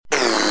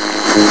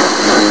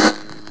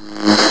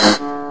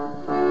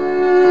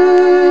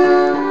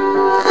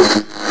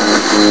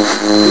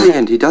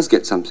he does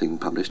get something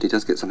published, he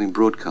does get something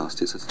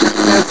broadcast. It's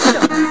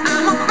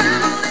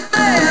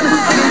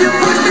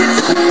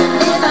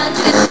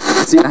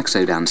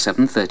Axodan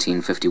 7,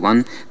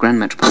 1351, Grand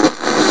Metropolitan.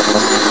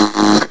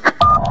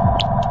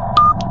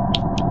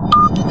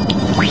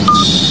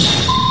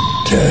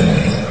 10,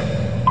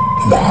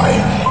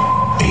 9,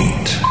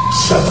 8,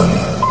 7,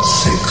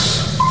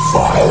 6,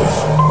 5,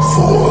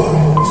 4,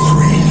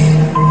 3,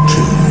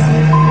 2,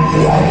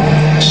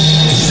 1,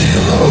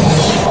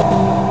 0.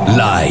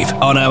 Live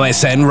on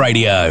OSN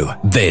Radio,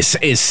 this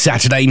is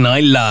Saturday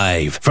Night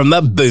Live from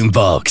the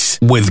Boombox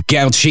with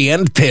Gouchy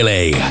and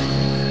Pilly.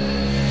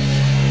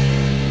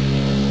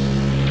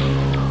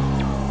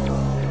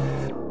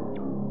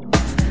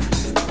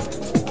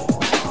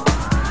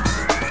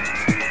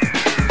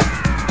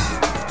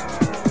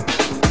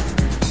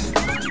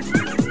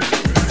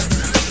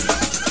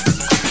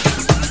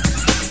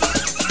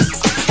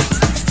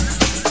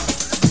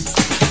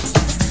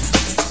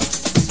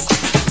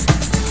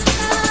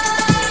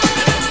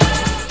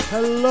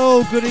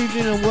 Good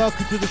evening and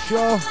welcome to the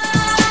show.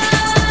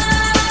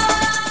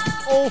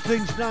 All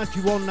things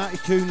 91,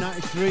 92,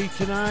 93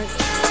 tonight.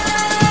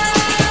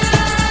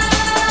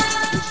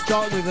 We're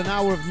starting with an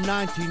hour of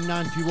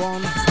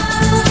 1991.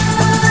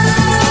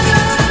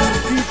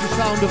 Future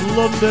sound of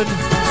London.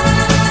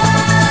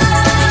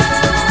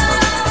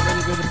 A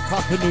little bit of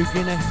Papua New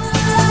Guinea.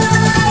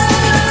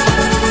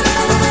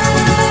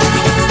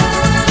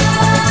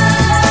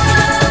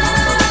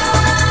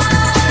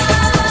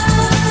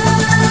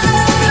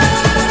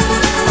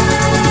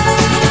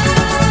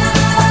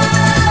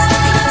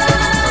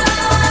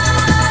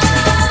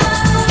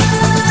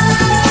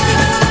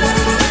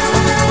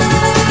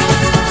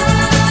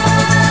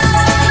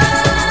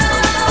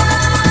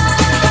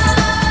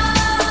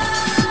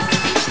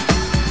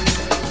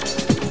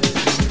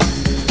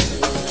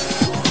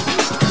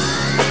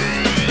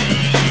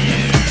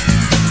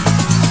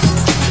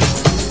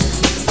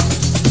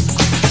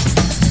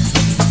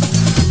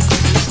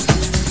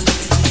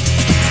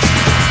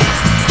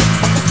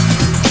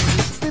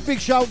 Big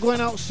shout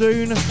going out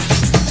soon to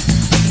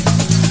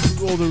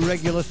all the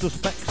regular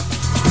suspects.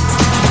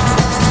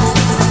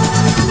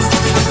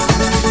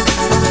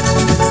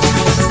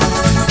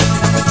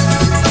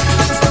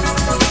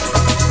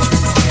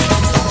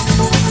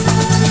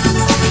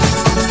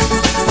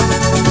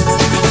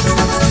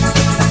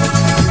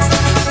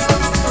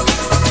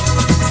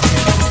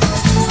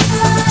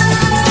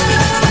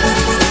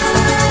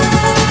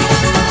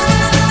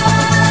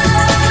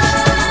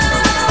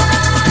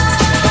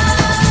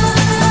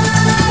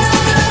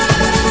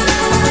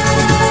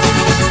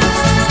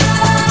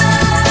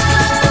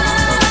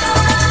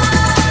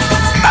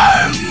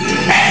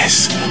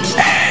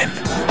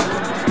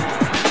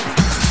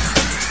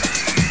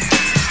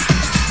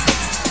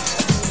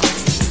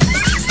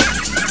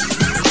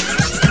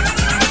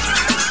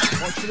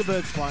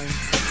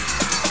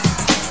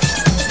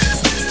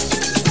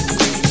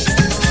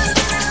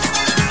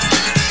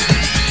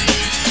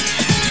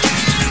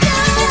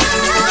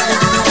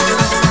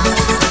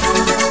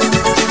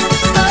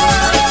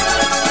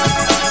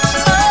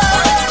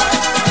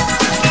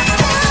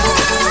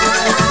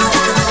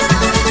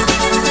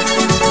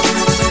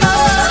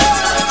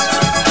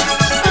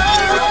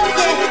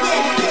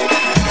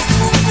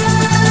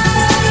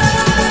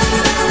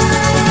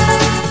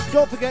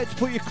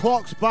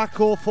 Clocks back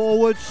or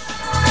forwards,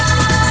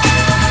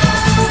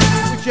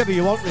 whichever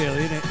you want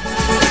really, innit?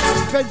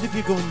 Depends if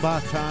you're going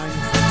by time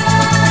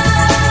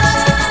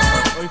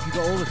or if you've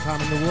got all the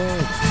time in the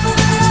world.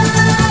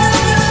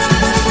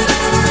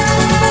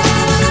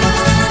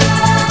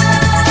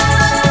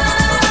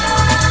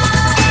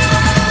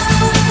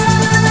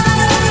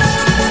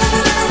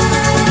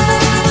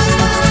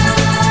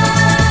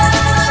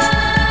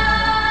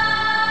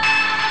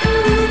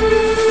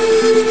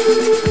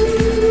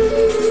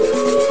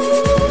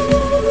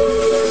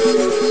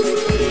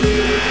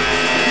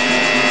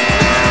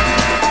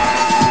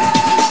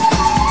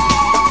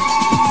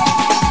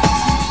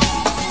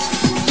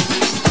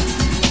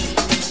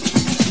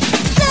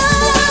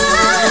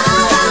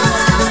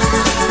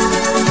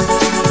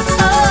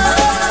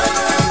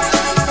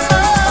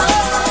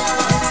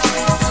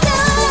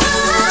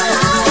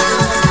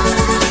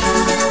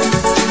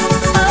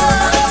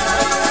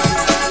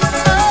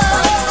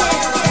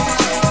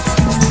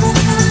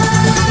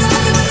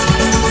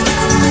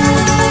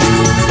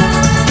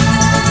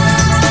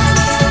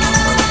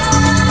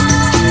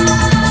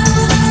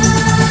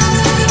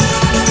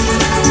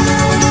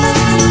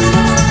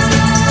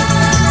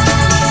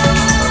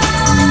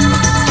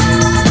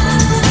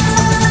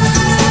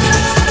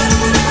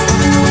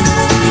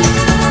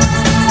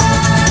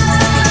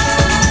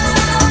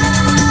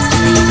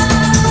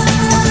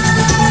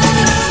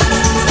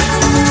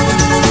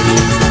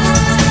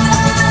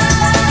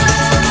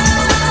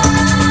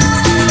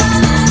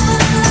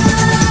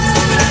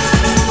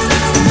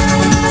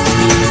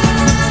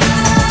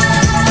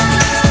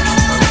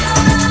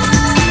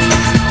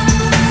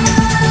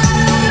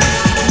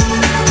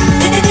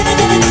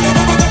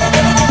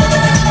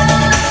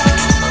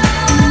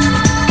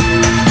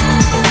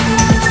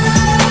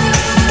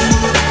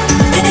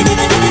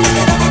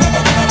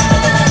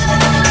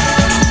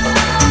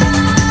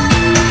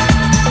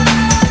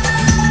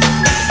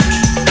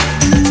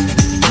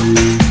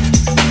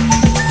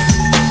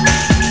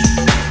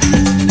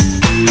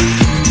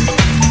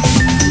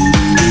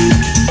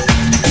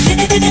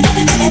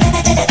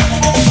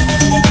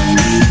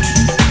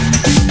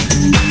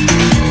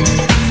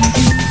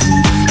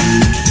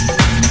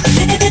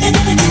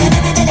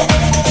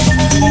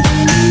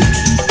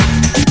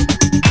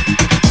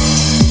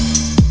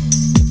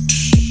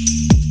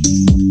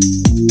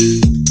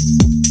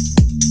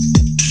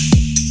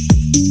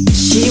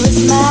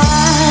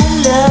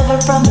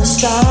 from the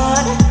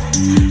start.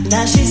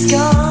 Now she's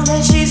gone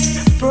and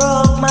she's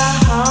broke my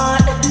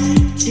heart.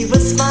 She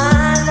was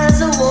fine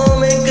as a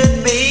woman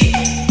could be.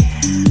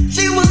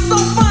 She was so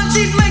fun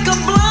she'd make a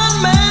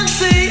blind man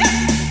see.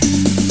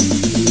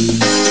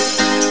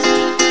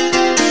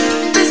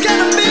 There's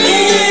gotta be,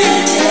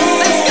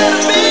 there's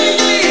gotta be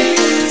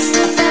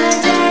better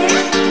day,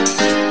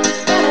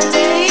 better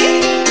day.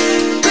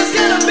 There's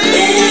gotta be,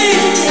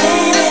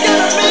 there's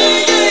gotta be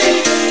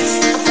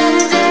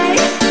better day,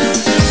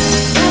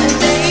 better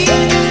day.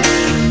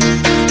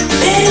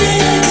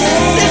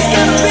 There's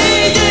gotta be,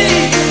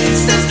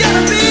 there's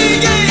gotta be,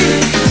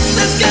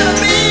 there's gotta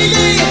be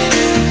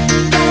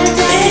better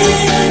day,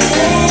 better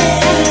day.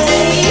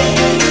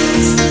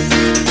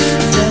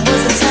 There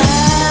was a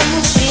time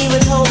when she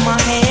would hold my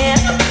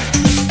hand.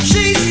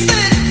 She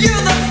said,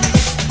 "You're the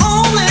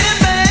only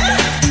man."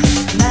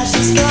 Now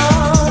she's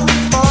gone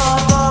far,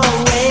 far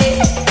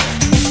away.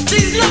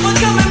 She's never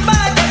coming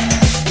back.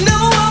 No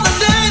other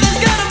day. There's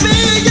gotta be,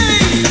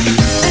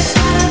 there's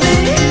gotta be,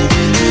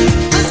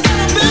 there's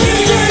gotta be,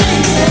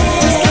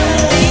 there's gotta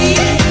be.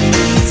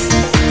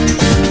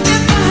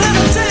 If I had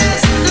a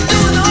chance to do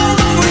it all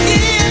over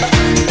again,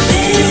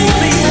 you'd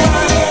be my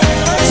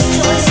first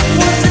choice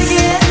once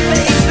again,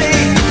 baby.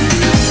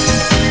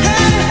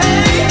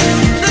 Hey,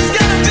 there's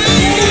gotta be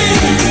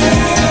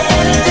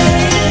better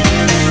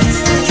days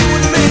for you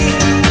and me. For you and me.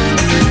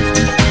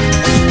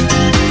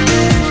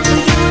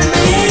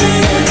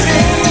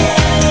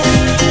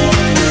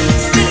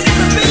 There's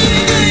gotta be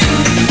better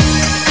days.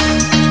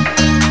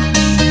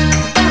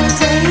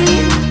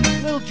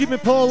 Little Jimmy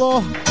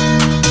Polo,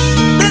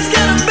 There's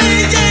gotta be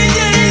better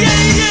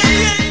days.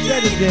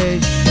 better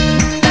days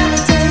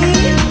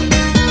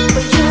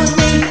for you and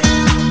me.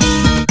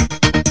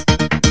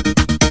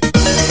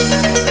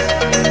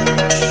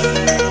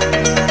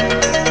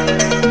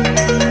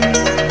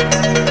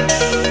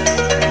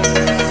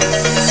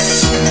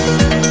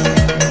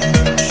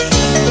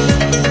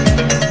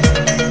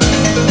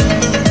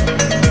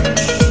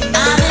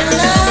 I'm in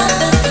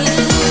love with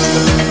you.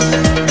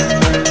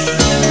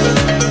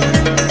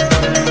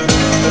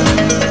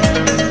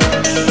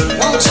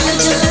 Want you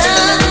to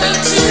love me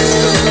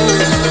too.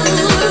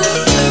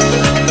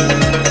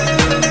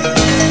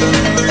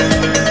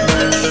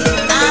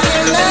 I'm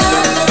in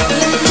love with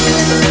you.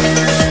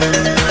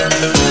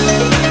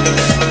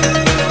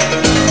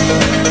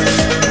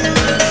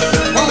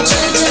 Want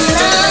you to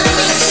love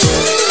me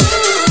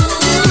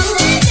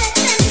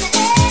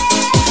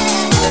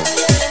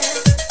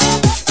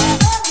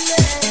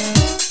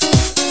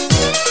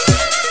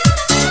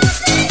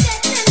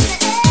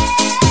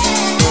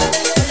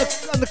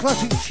And the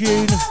classic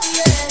tune.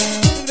 You're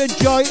gonna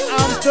enjoy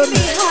Anthem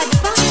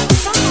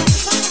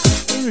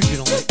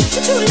original.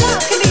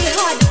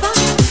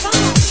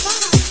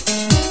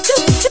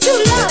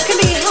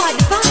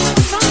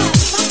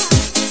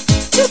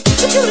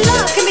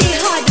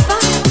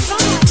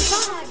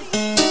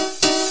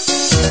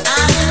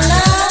 I'm in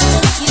love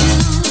with you.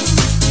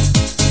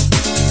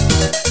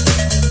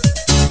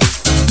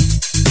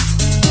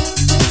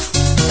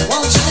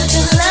 Want you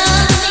to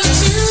love me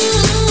too.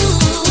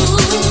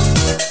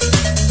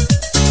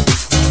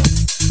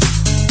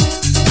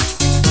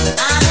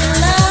 I'm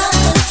in love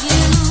with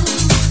you.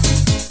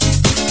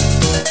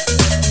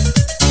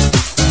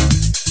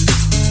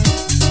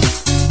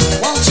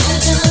 Want you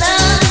to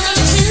love me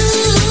too.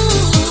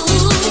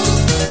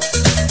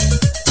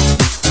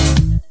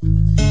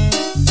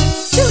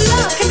 True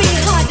love can be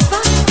hard to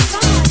find.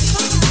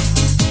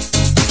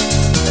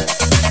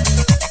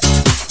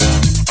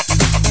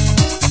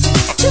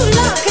 True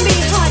love can be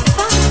hard to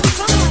find.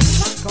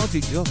 Can't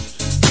be just.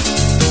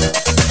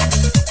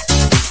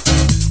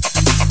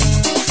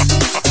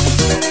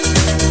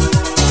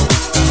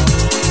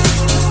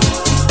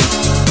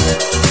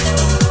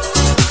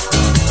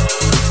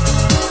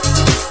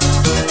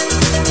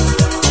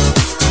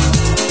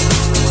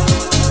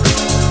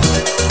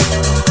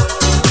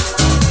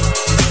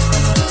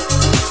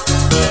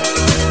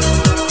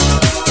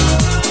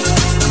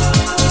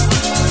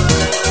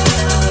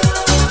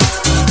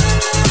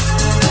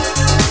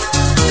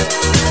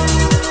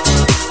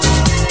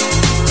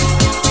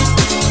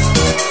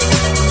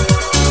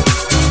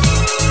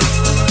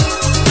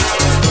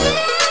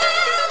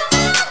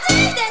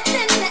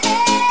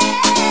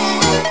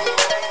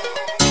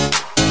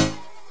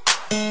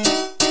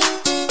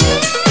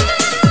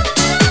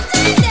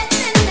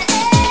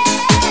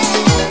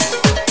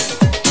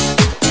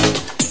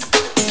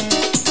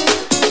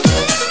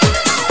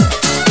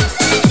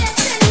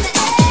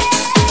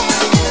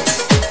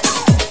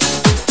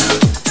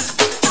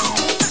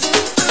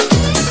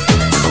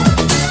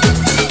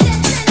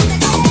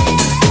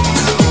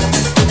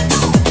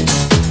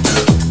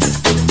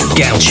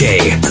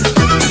 Gouchy.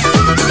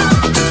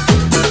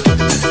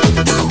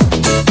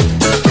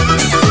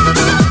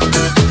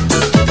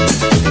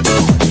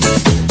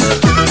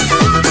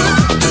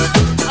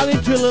 I'm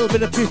into a little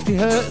bit of 50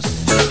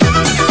 hertz.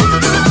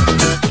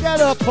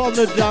 Get up on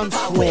the dance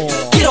floor.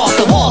 Get off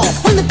the wall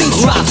when the beat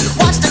drops.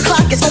 Watch the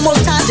clock, it's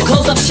almost time to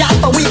close up shop.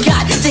 But we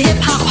got to hip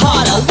hop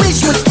harder.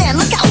 Wish you would stand,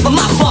 look out.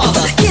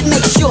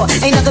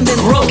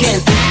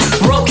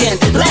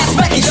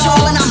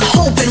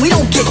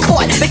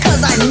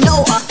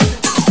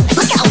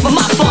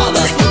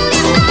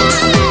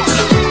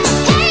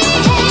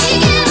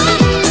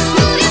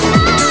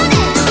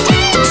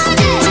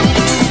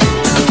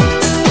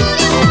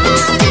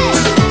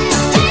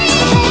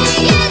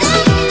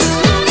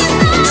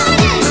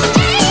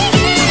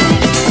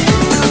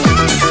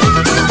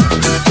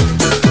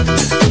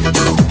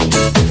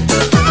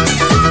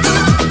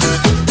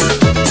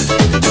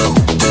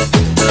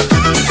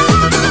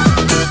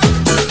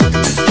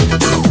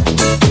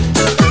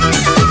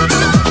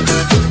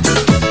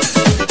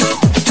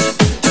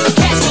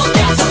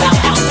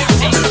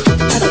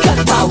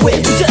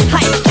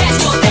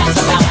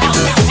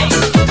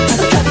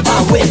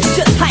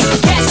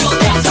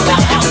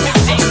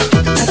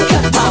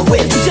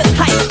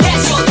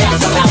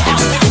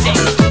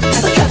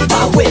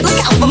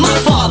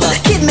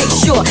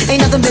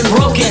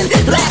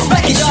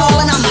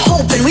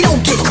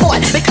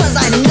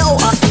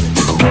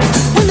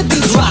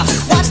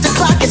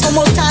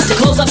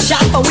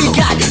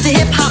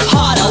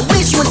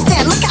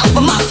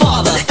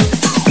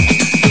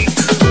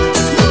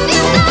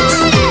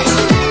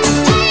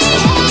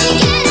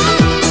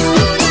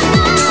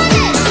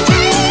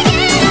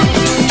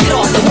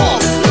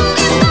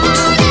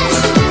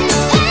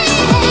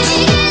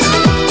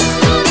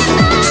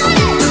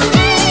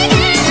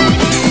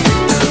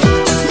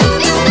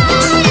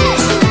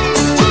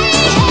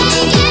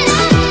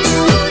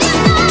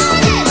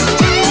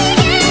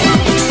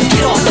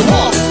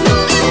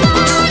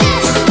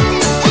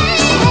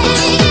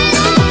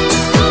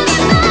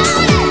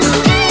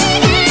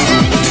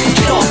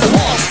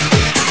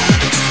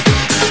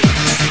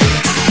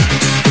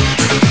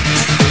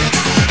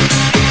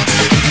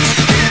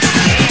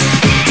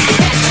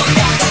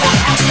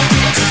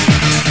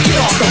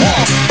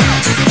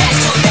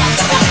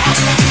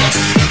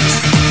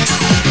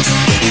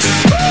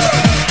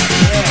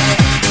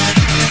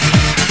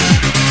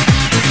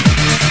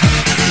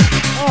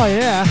 Oh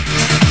yeah.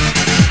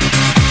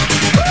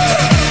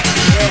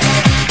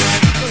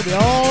 It's gonna be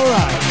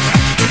alright.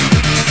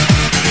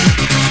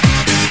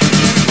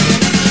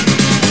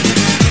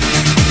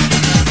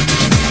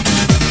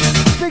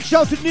 Big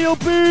shout to Neil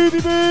Booby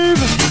Boom.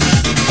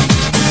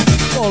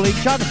 Ollie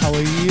Chan, how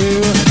are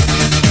you?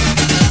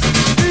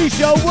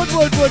 Show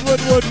Woodwood.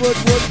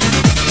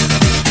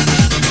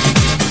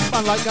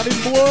 Man like that in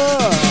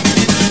blur.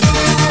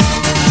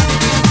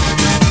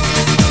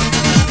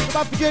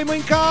 Back for Jane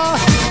Winker.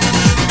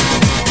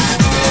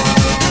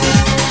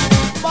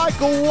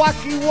 Michael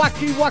Wacky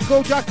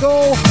Wacko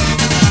Jacko.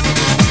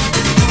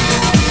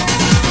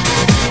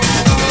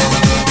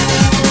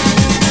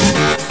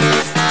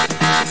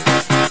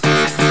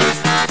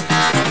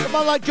 A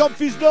man like John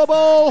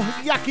Fizdouble.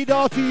 Yaki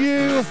Dar to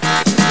you.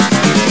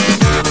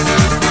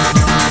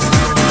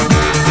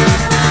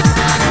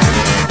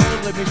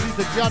 Mrs.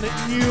 the Janet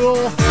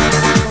Newell,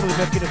 probably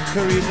making a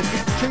curry in the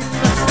kitchen.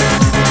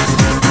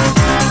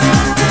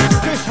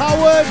 Chris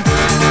Howard,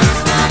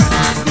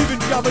 Stephen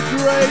Jabba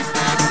Drake,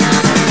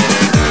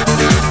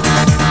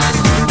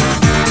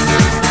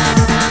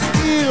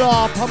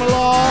 Ela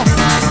Pamela,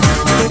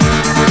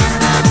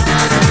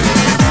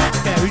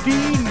 Mary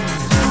Dean,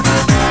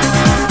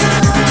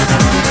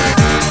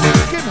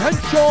 Kim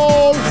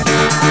Henshaw.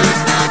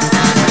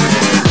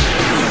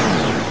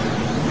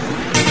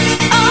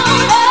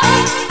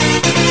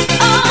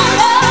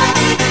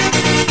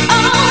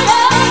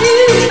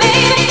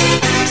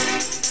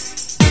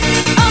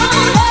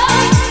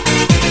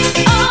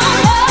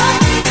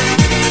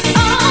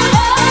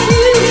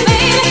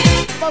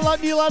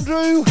 Neil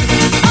Andrew.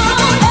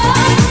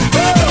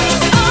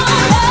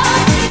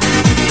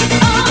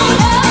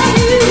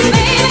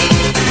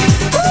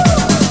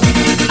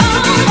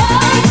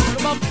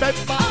 Come on, bed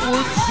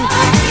backwards.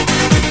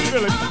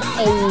 Feeling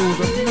old.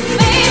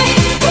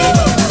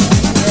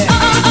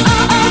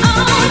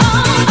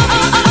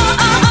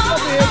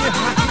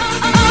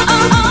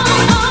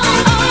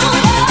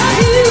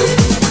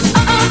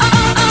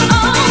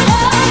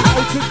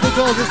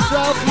 Because of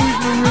South Louis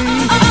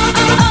Marie.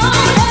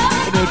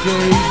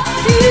 Energy.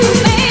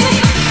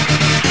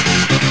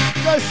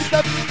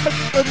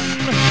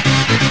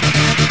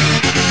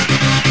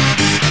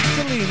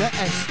 Selena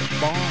S.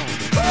 Bond.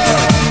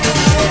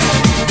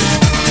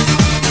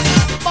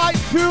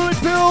 Mike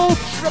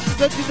Pills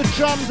representing the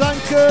Trams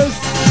Anchors.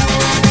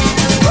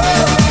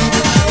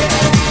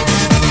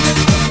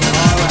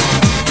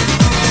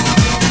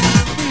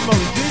 Steve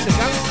Molly G, the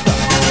gangster.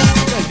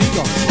 Where's he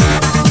gone?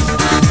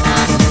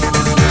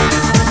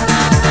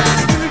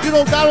 The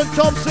original Darren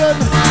Thompson.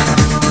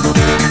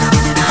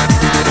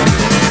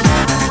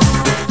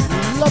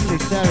 Lovely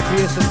Sarah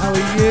Pearson, how are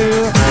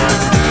you?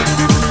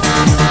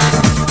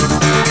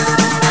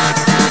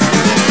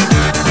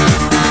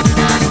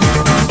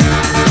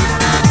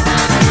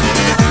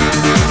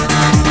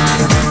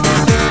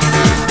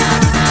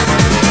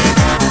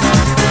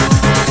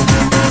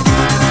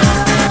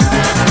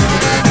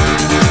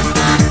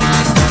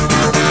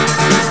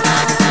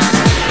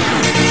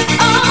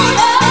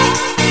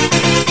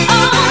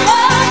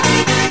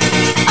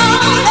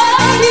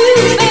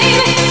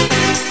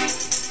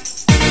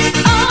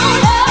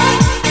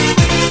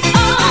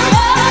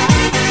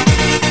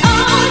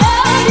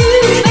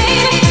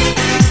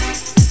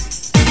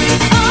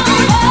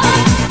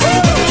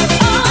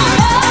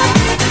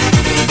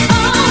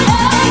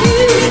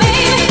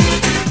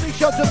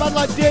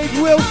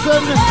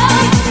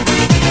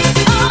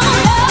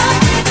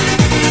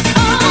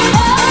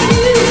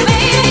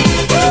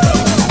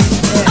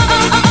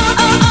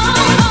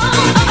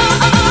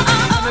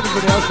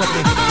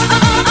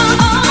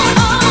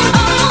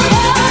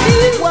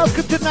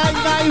 Welcome to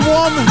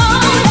 991.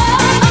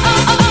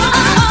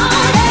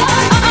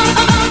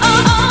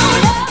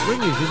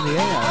 Ring is in the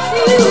air.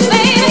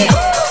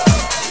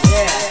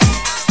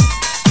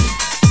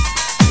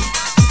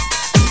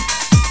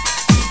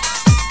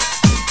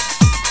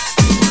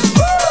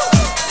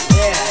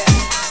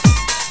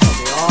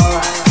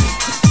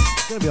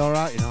 It's gonna be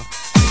alright, you know.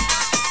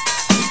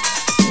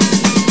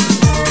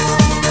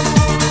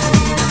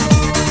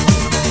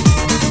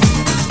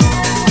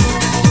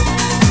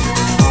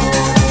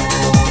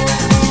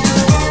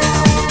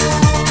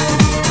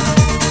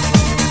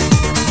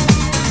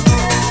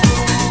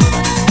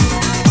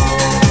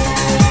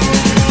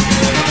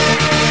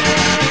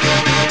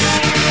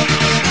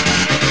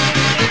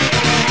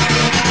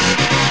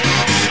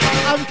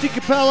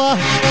 Capella,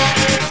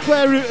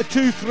 square root of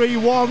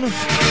 231. We've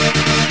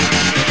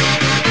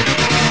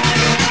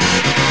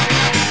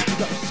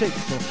got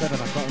 6 or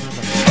 7, I can't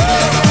remember.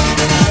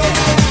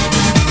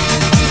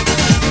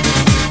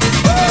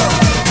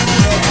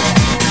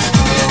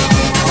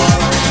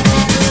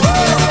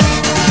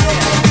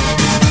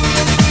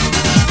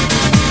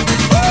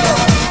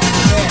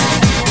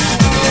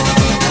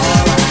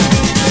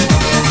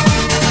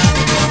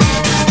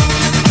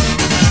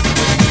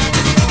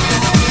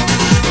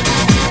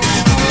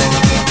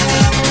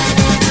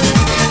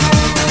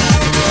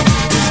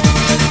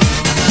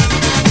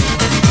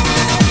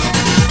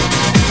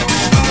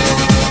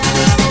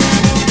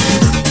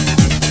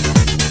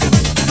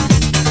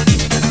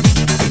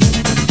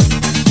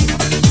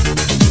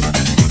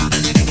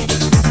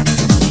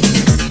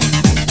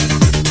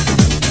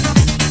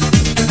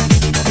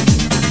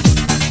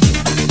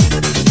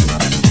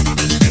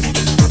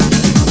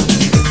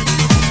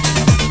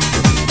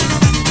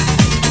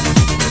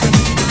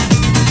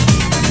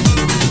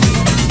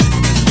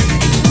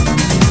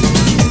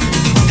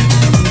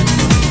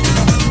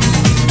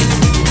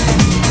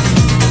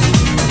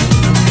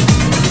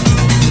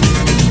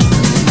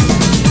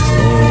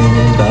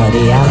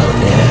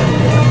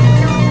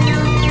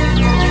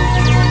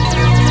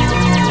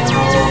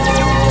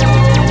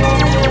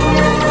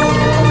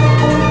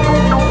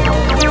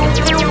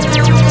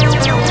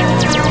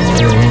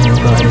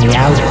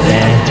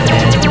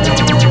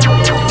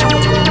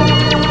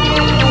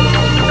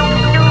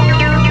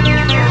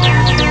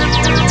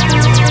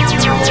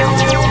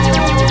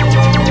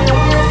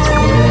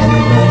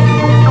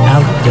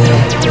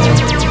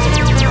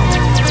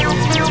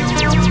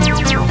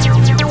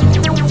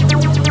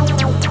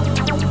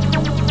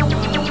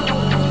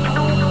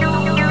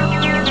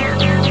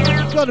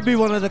 Gotta be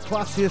one of the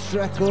classiest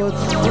records.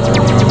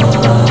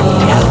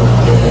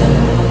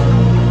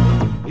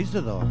 Is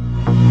there though?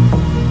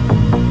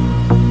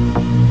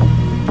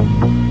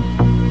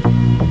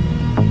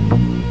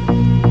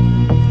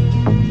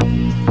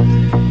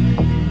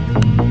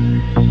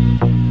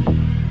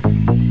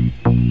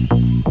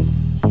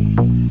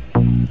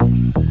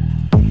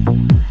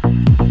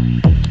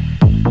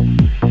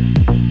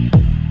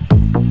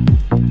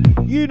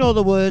 You know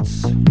the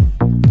words.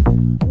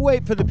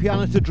 Wait for the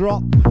piano to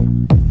drop.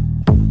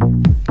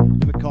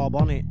 Give a carb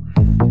on it.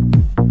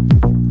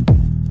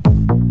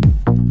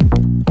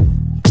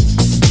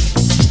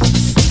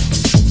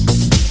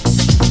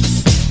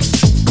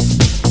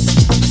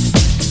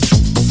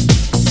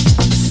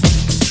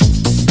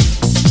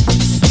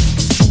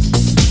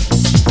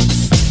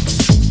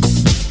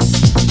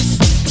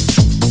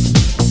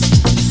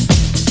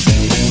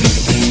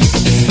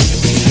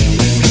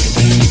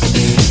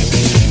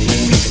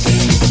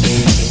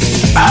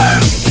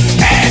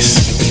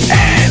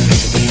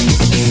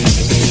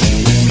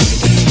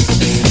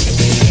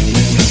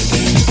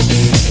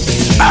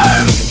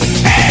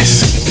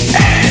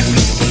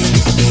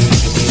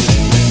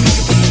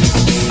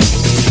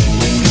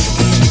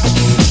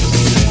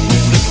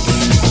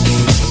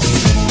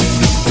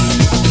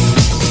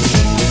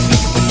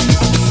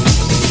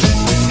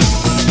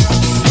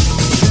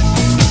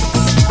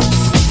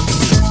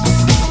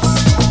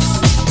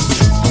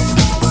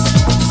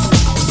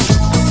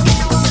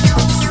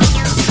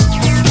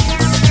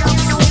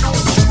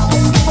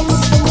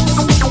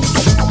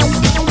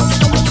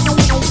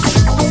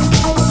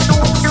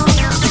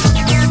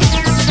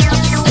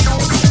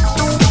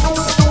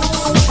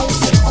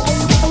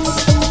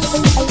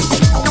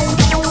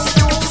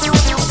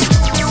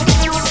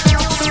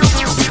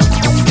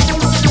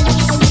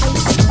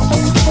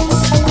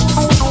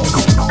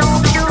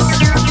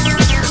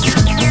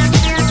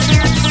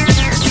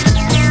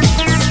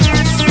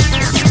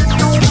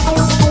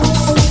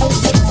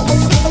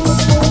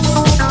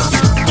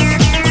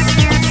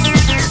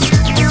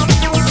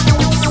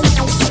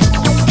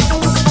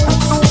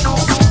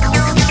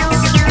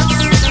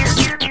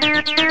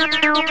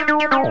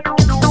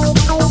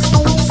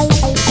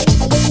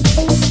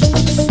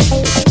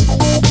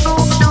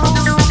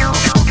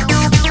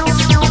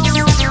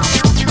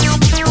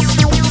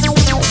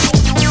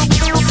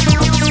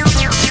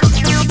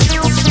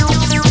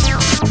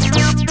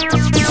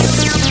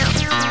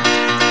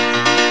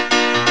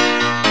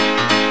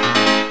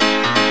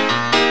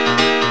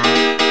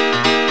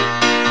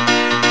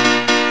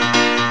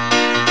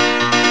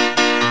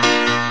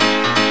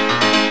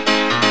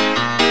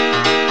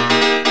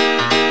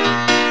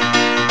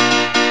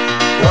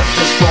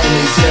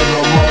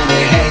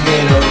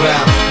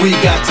 We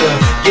got to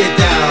get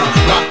down,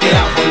 rock it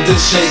out from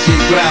this shaky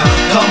ground.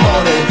 Come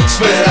on and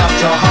spread out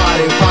your heart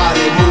and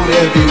party, mood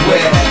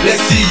everywhere. Let's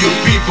see you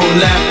people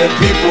laughing,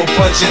 people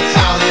punching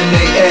out in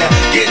the air.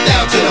 Get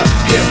down to the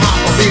hip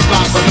hop or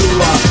bebop or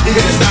lua. You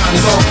hear the sound,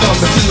 it's all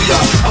coming to ya.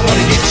 I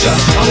wanna get ya,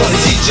 I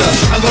wanna teach ya.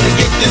 I'm gonna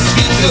get this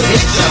beat to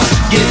hit ya.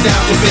 Get down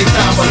to big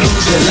time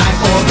illusion, like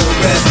all the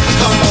rest.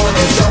 Come on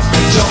and jump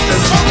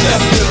and fuck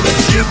that feeling.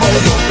 Give all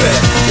your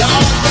best.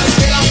 Y'all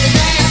just get up and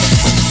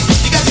dance.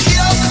 You got to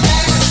get up and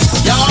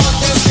dance. Y'all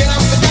just get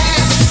up and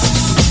dance.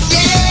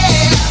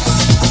 Yeah.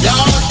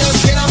 Y'all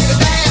just get up and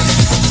dance.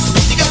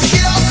 You got to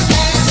get up and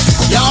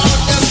dance. Y'all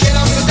just get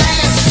up and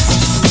dance.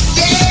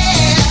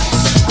 Yeah.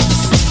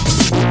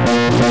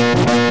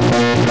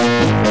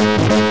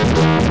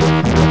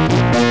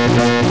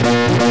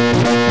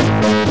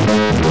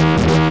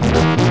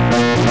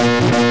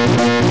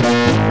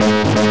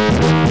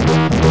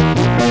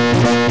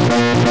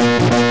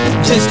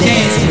 Just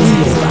dance and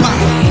move your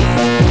body.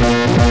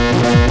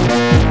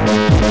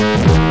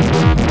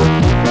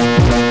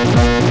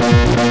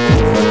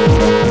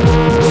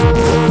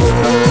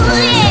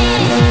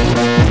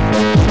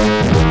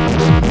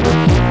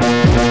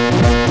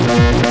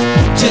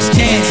 Just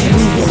dance and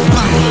move your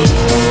body.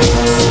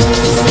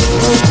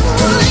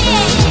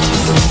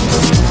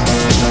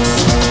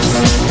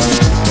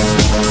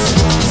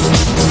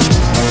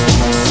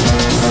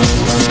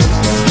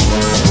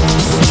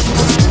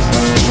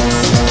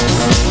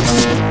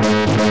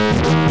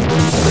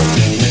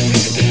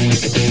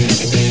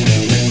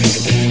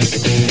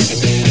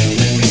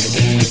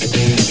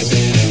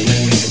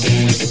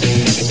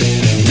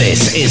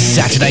 This is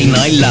Saturday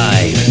Night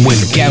Live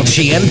with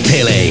Gouchy and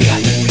Pilly.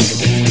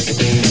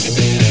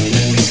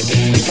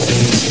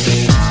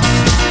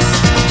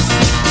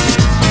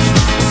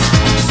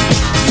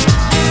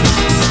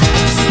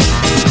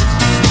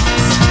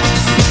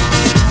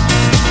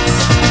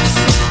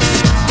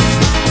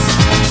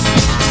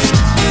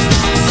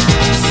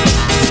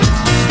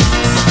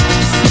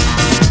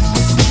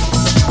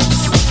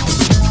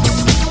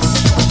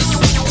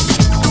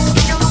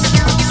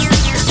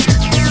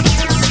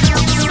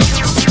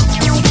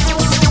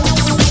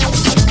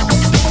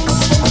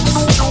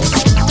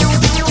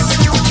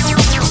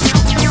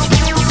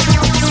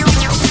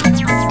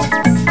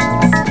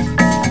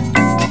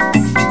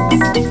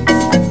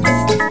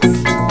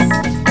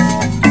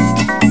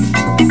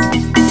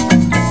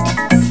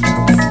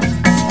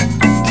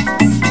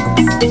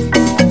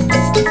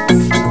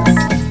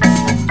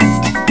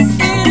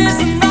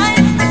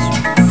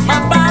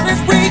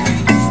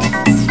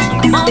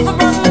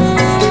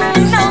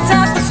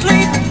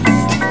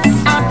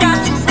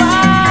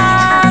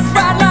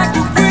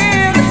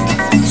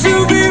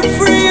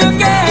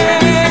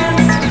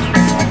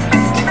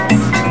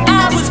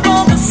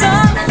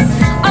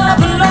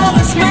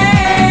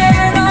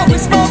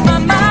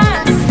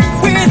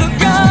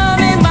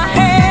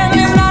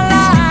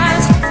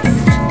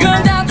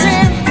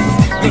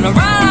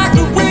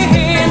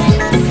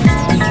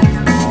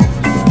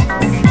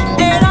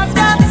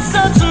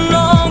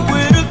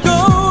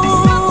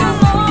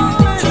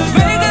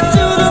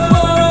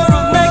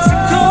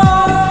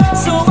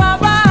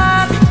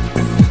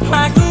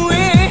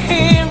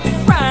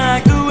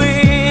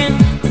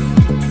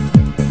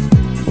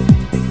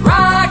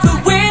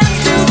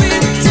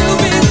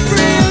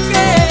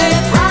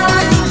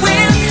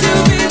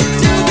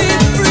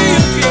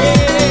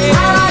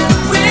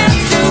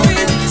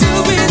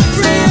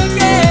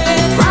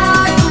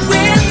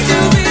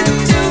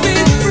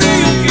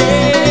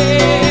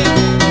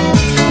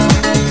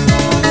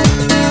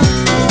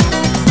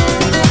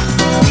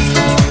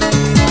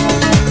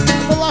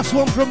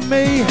 from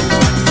me.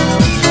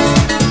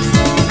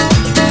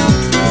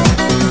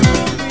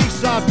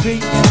 Eastside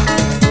Beat,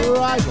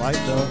 ride like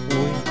the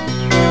wind.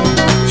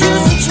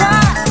 Used to try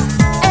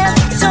and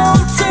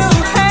told to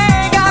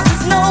hang. I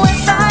was nowhere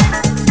sight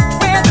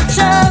where the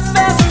church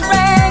bells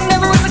rang.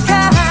 Never was a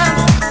kind.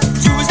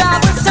 Do as I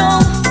was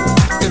told.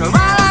 Gonna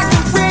ride like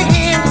the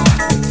wind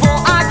before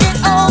I get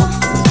old.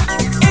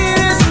 It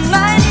is a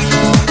night.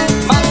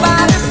 My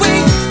body's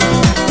weak.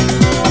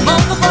 I'm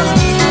on the run.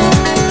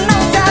 No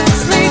time to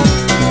sleep.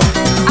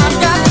 I've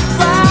got to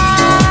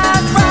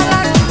ride, ride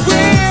like the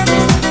wind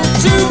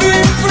to be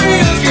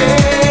free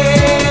again.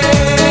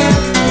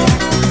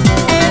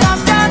 And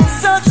I've got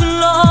such a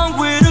long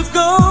way to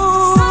go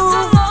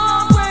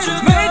to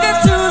make it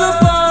to the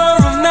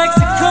border of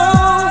Mexico.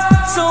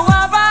 So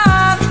I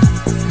ride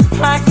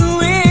like the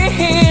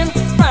wind,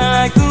 ride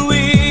like the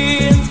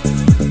wind,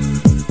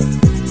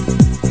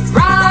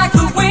 ride like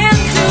the wind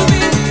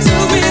to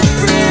be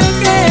free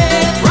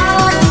again. Ride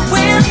like the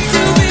wind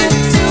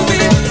to be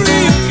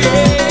free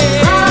again.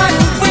 Ride like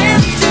the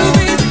wind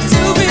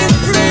to be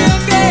free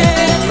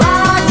again.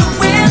 Ride like the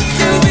wind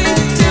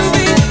to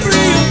be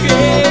free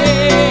again.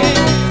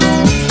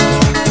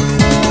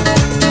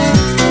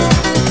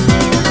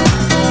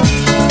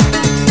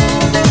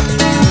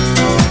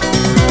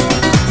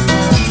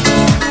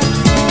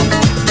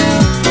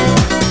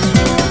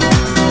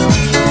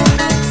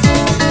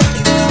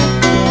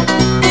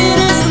 It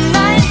is a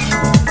night,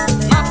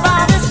 my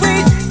body's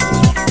weak.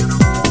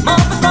 I'm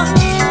on the run,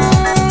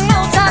 no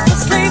time to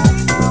sleep.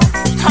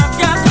 I've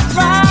got to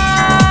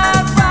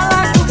ride, ride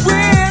like the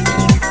wind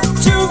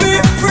to be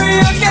free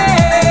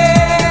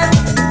again.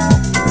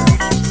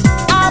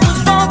 I was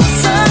born the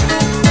son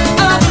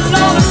of a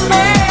lawless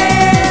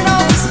man.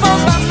 Always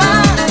spoke my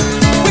mind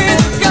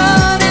with a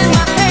gun in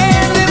my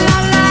hand. Live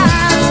my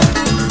life,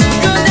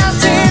 gun down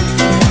 10,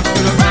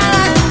 gonna ride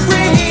like the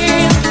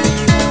wind.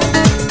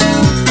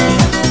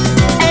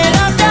 And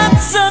I've got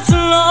such a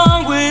long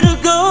way to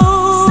go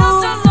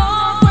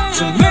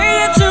to make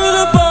it to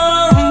the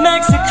border of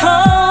Mexico.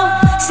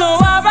 So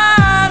I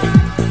ride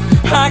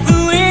like the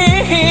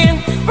wind,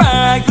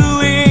 ride like the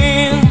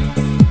wind,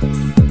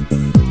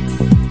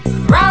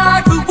 ride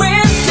like the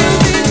wind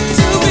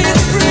to be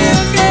free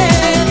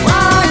again.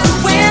 Ride like the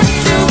wind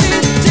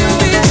to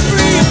be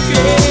free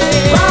again.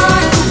 Ride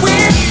like the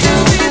wind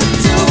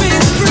to be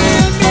free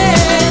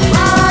again.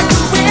 Ride like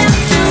the wind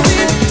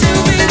to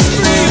be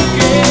free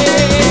again.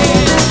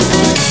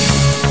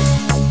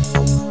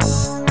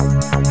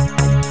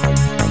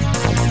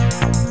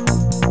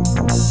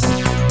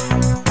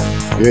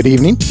 Good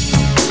evening.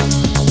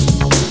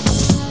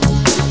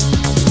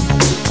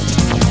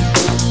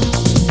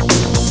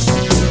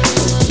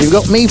 You've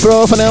got me for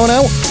half an hour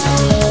now.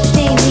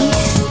 Baby,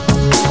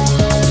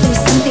 there's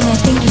something I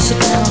think you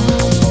should know.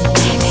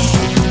 Baby,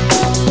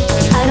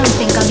 I don't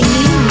think I'll be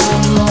needing you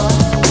anymore.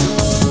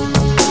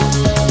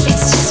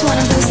 It's just one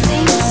of those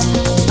things.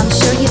 I'm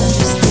sure you'll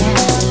understand.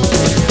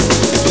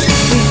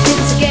 We've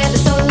been together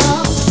so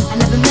long. I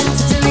never meant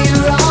to do you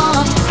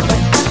wrong, but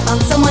I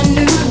found someone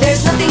new.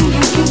 There's nothing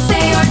you can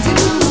say or do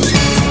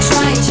to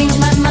try and change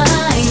my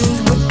mind.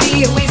 Would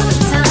be a waste of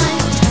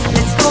time.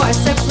 Let's go our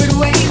separate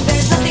ways.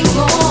 There's nothing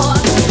more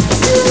to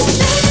say.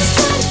 Just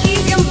try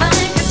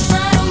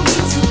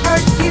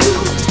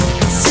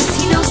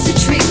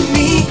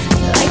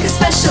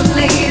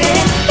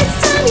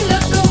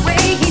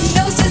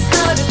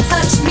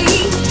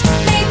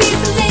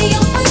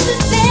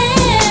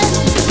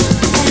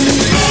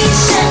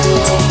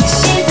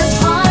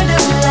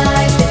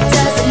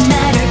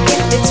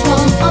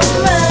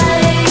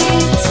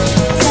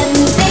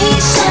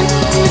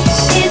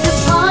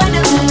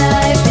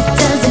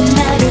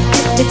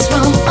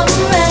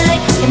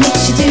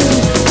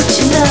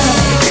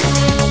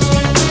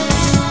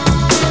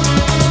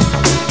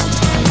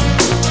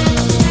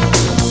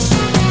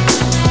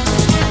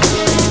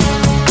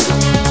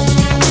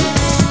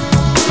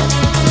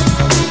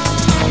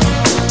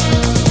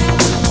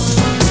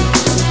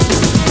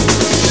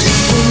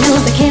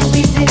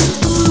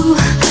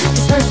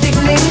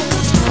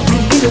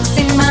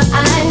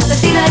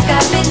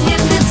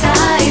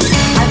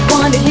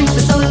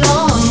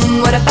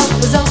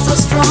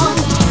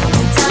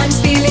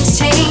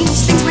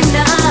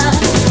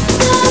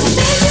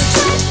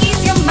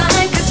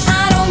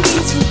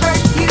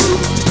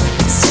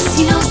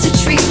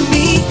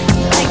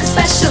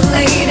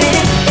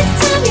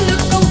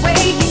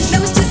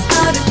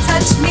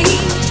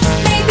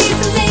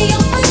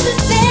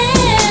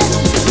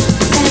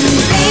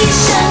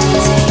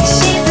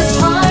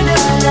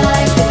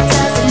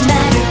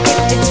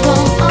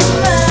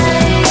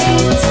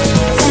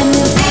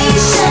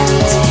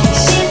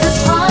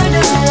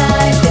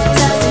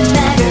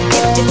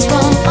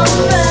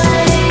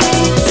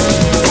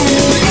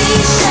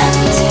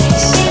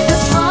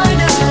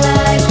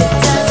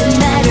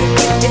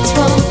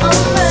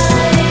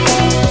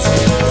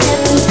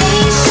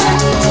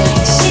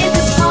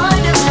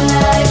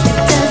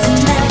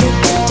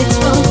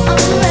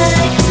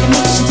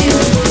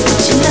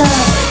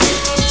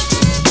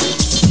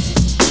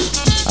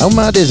How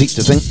mad is it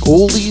to think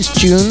all these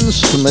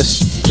tunes from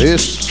this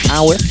first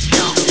hour,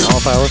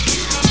 half hour,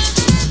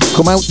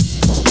 come out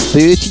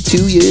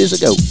 32 years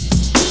ago?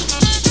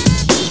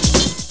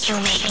 You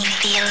make me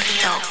feel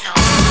so.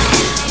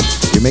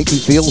 You make me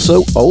feel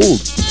so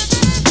old.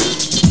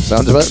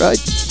 Sounds about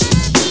right.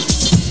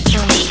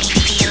 You make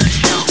me feel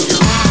so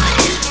old.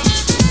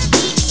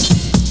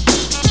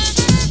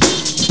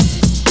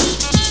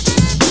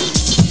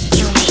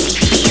 You make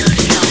me feel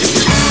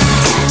so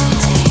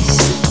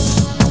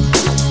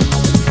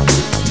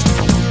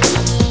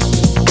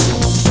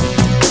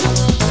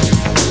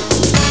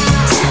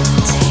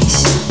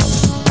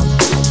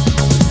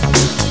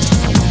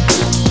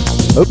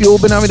Hope you all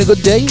been having a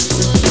good day.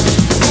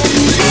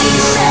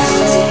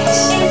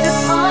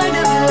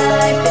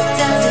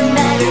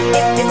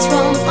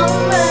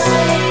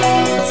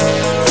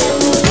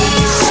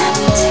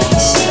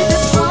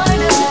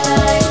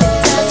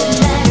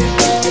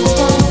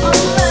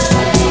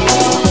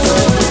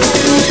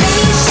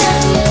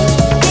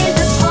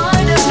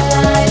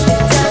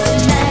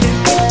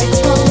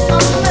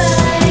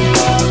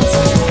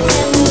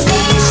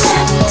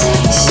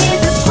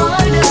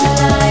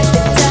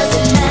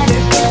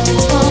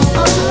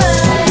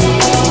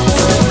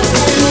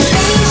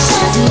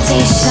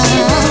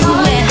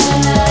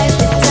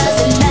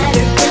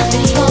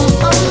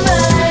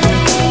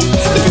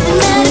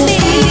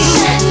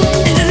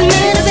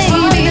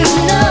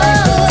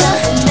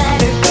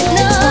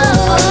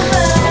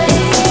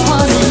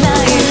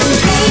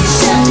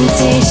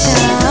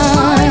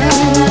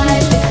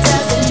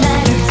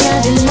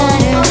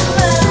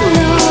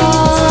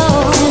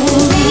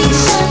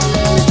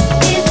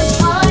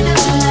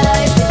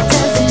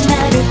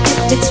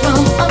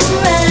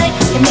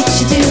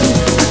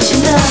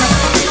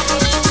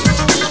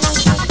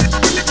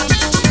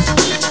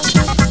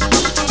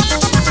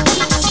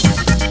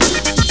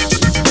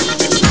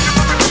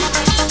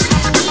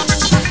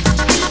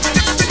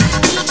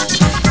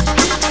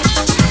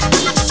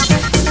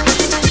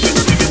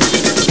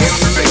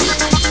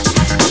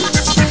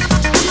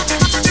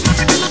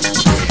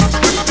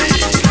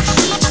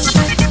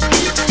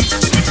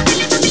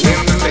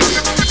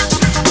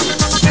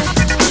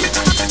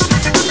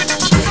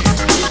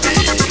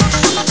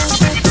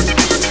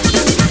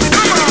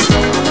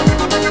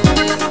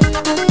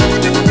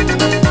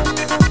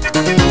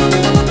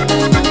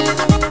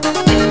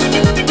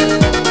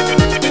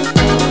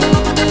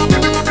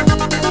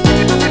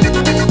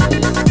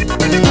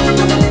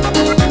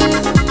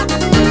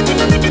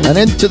 And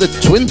into the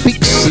Twin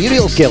Peaks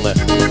serial killer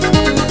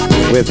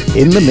with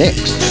In the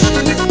Mix.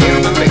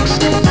 In the mix.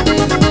 In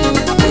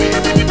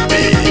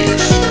the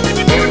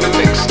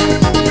mix.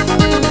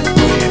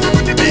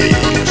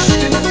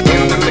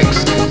 In the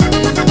mix.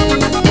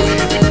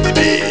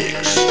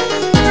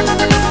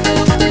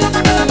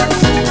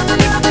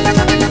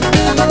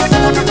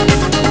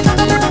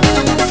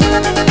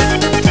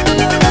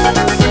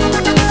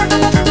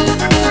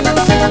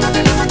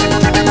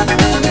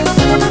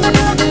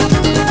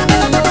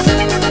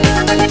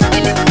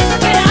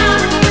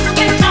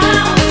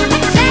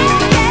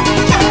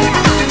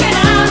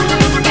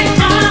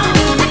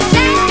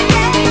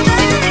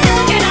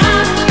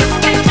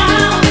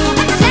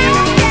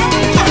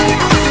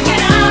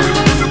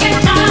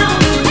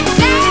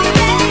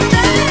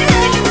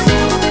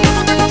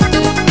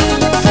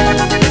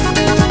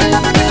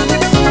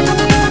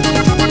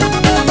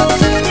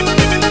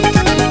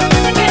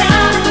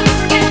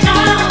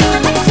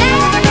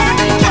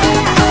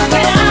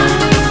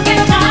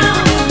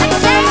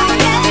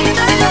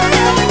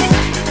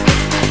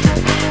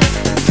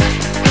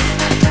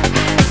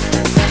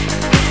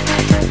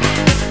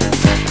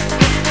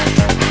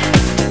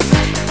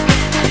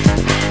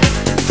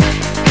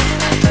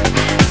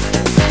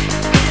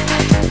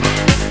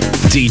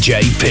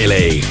 DJ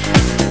Pilly.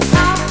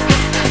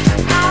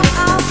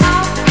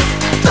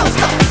 Don't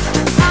stop.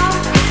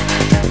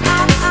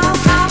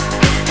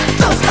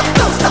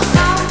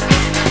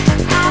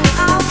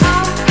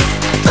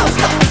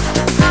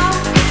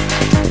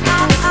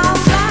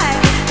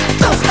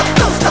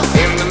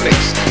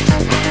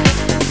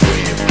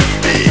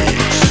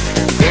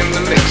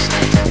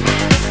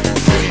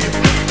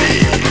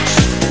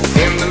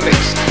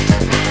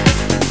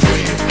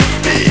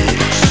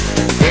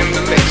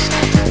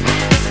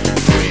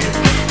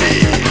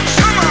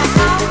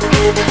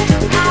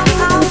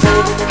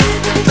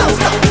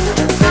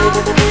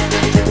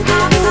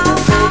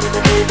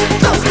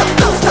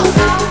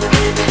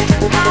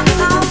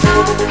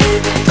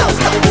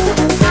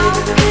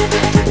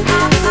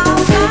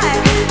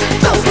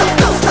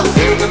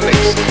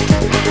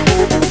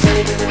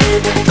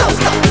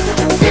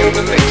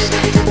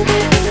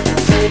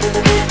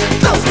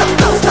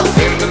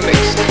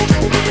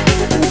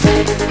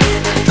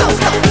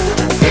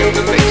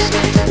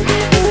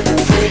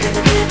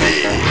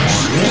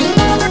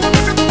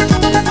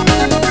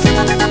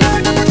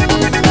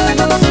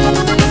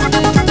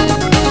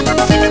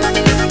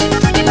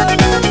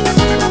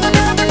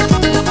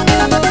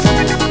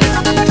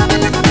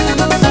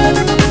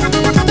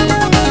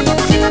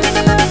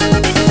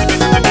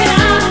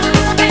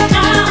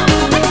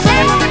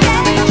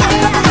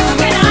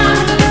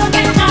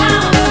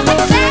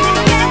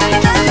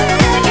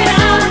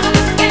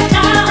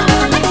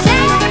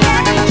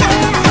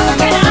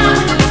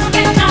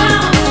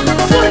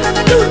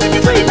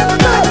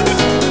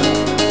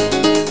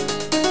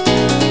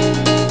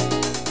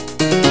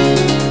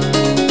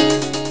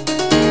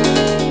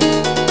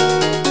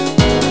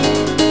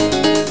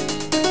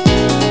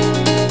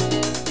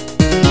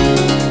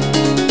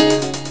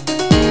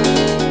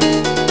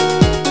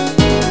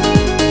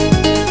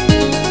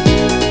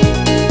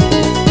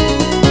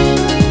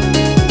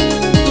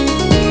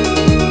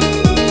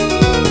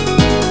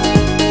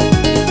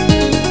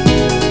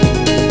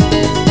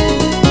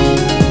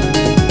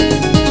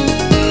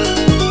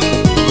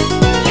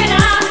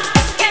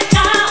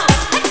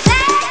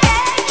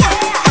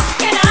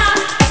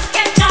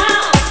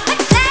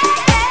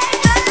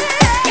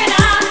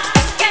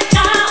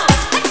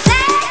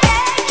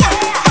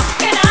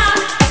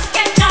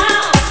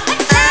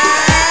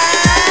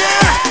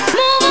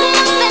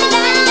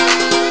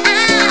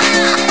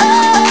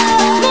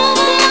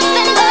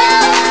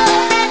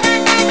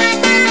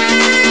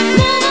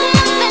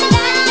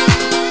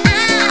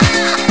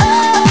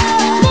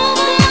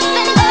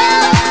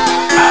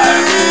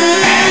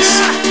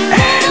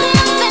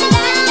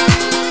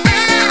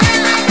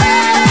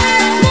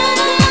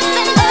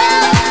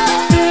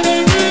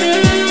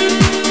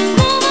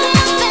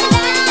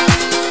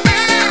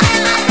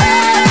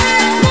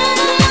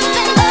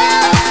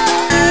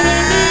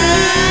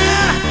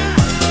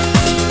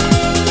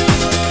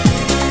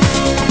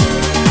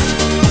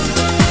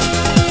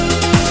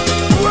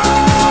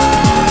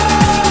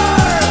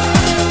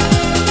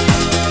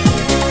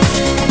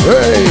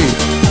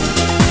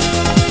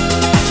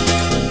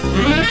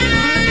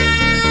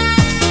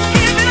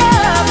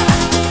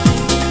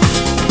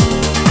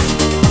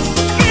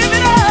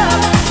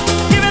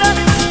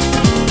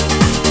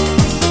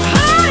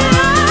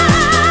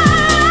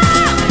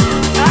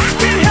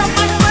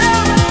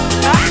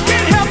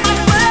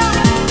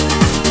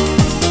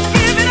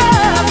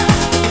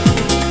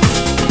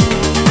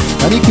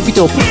 it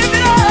up.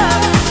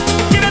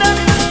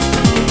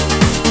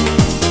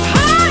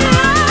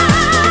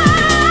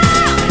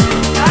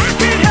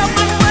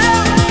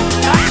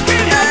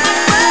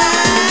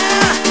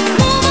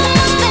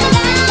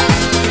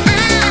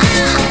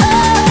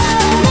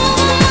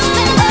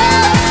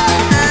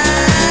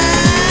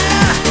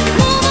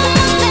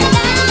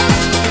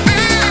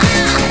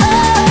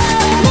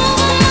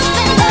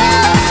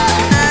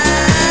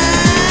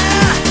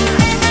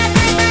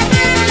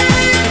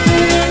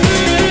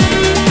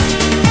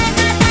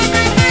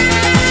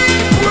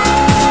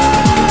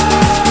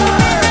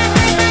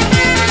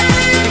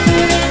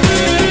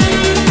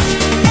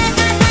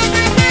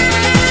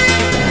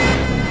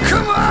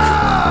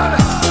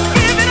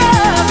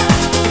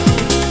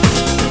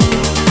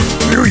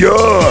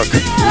 York,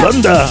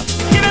 London,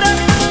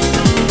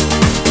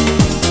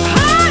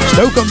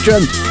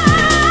 Stoke-on-Trent.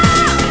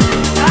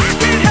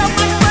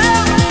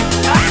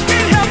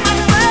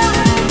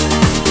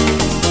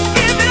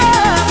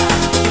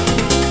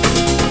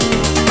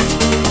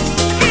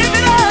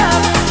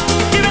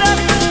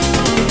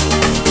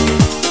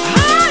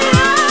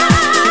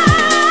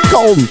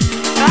 Colm.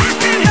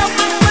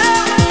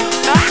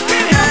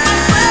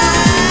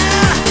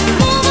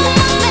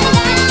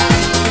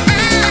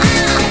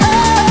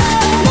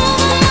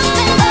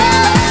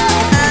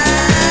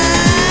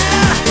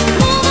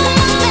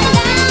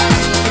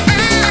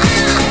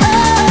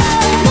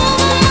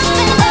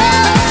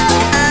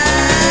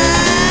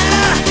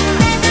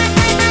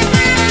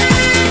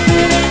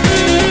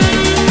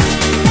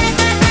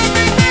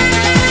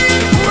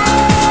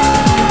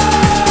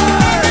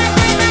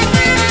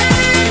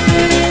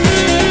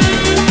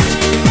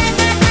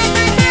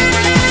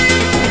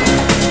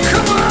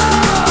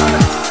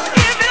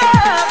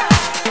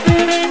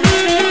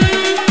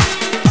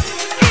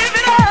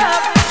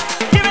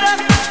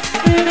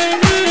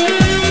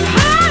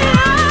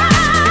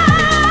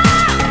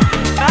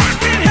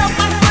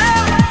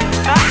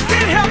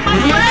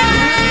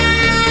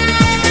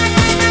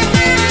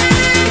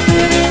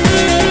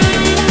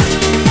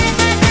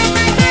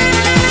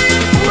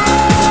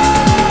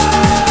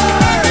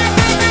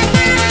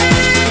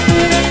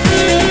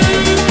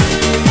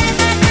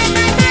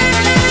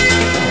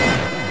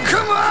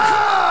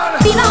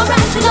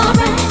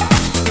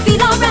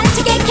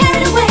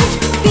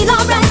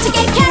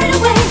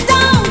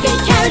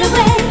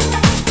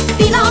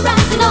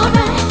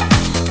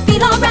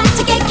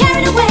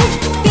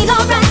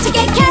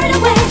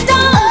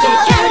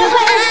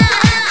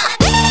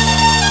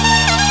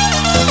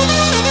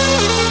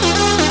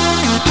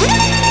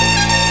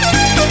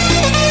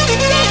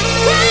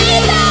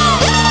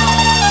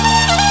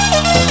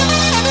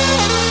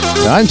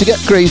 Time to get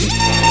crazy.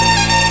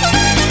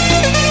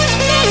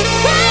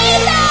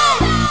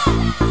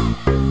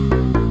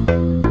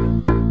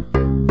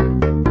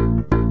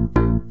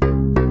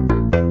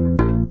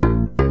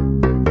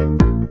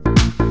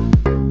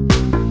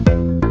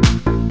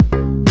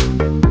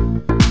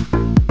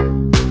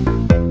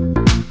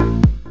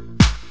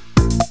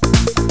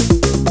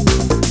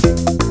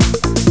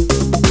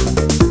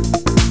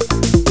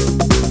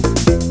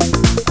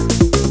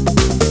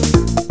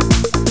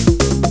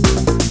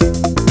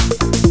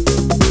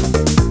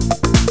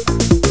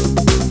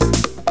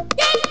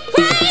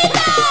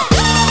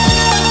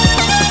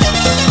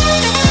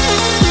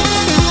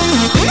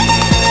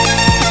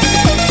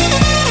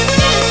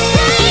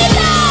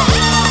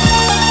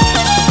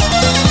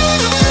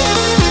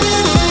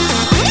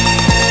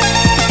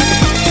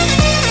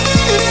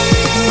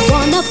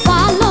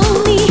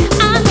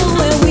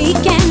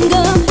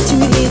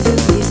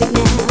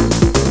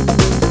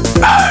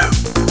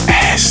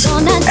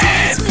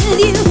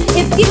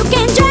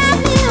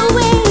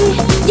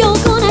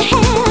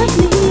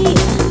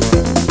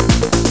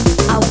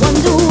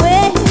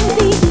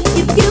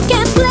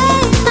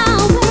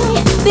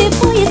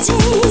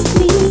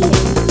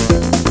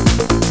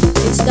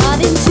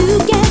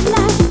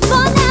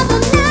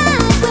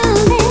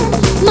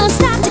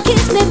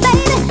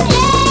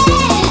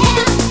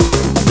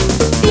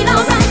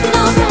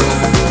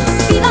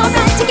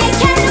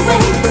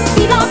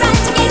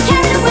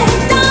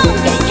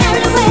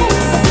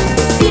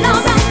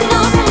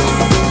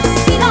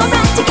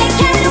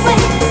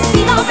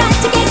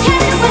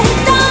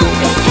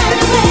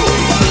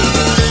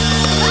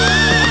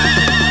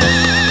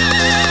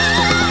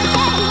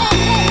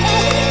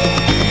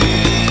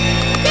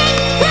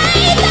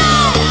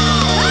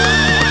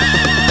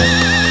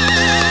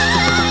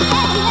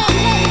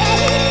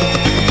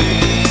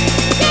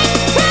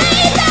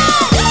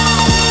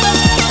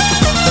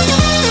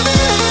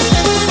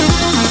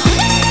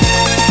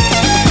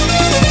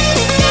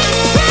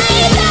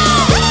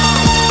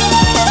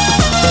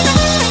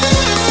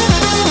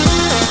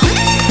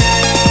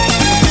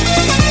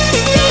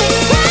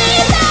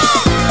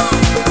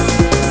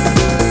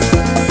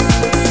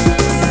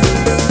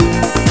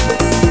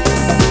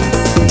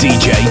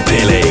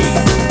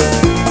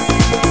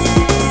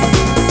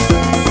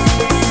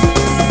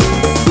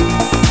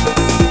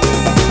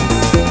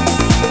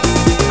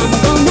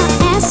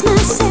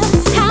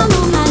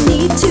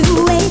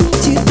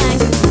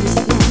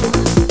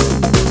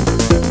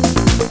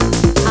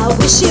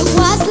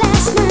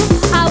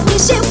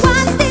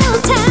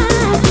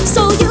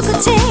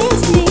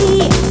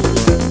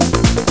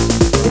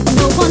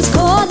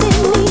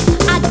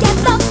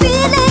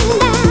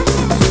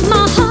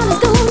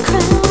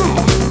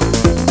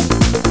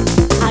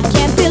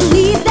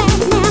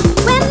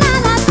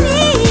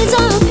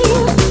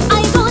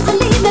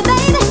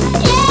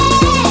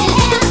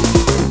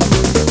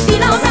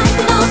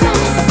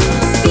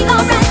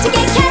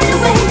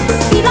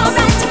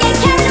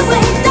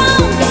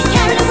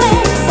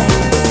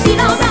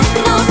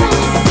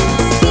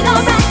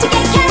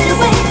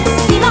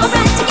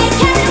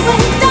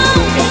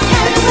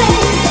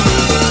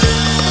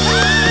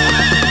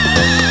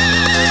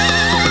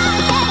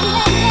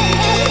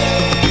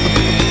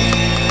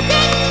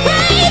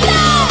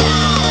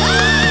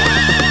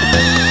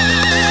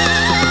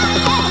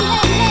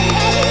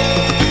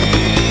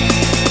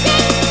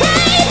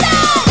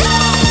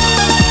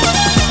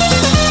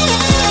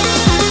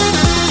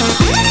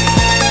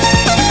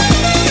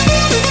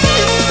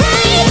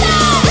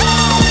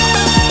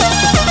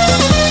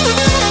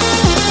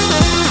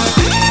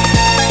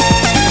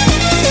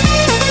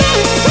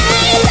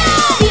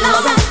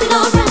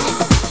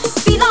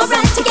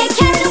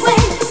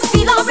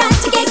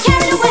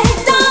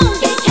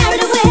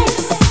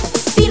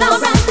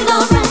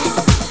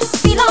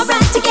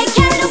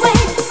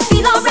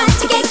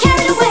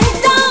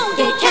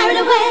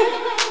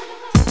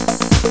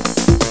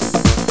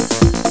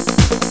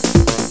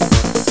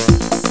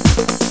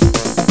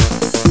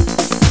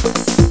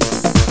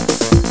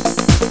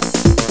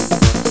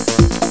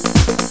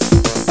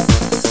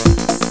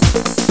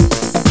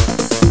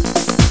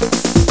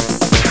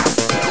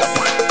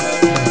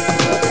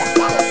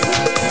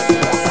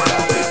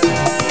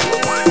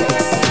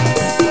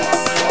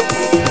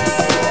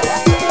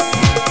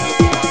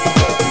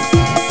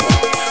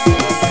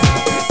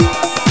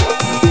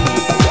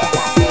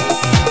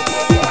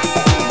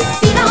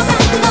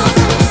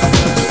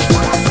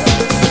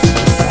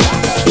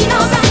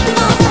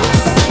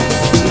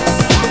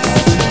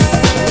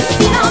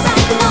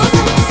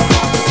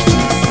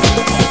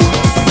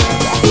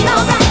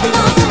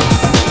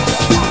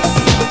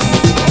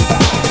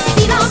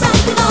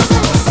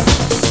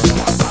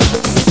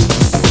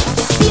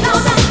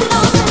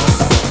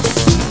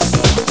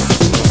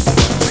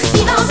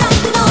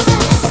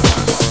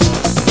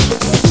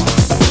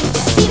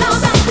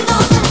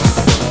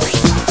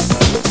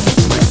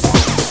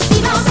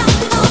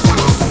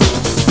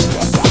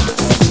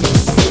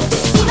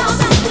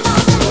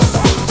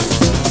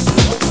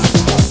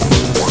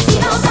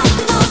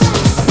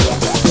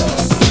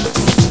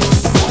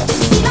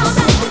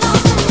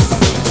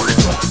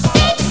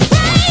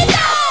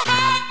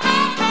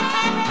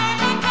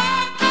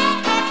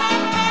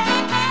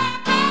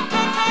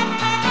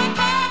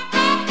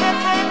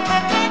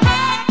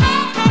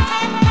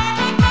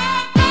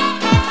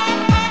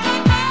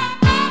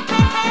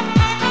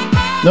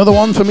 Another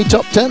one for me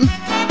top 10.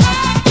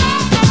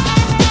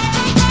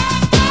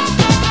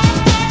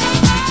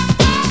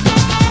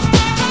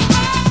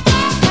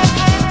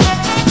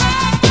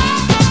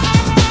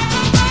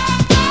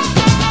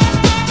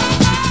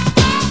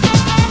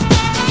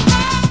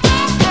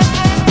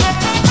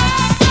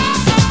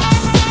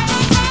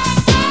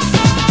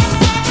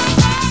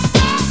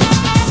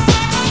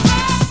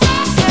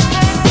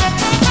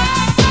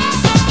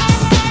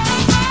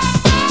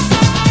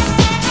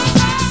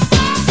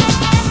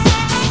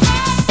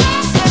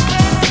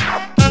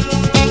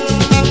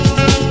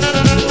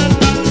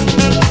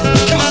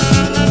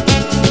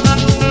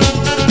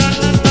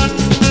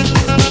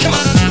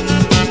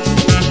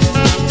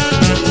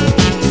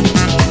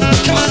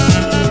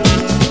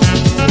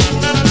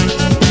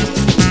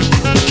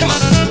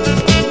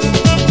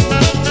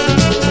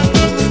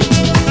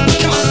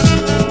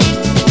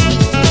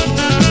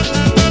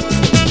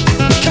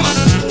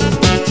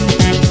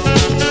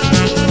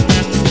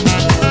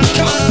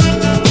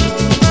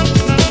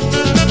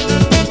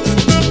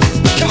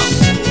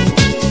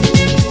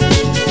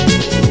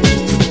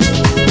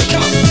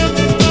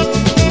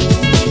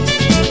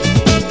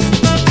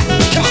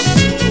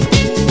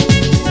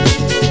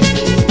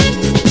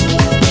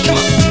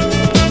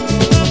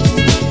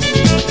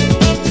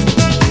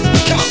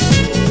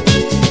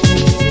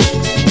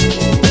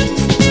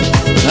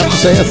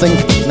 I think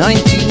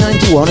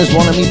 1991 is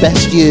one of my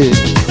best years.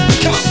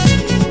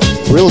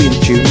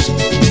 Brilliant tunes.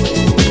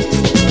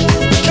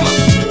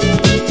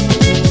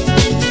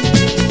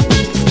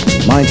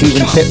 Might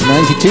even pip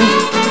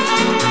 92.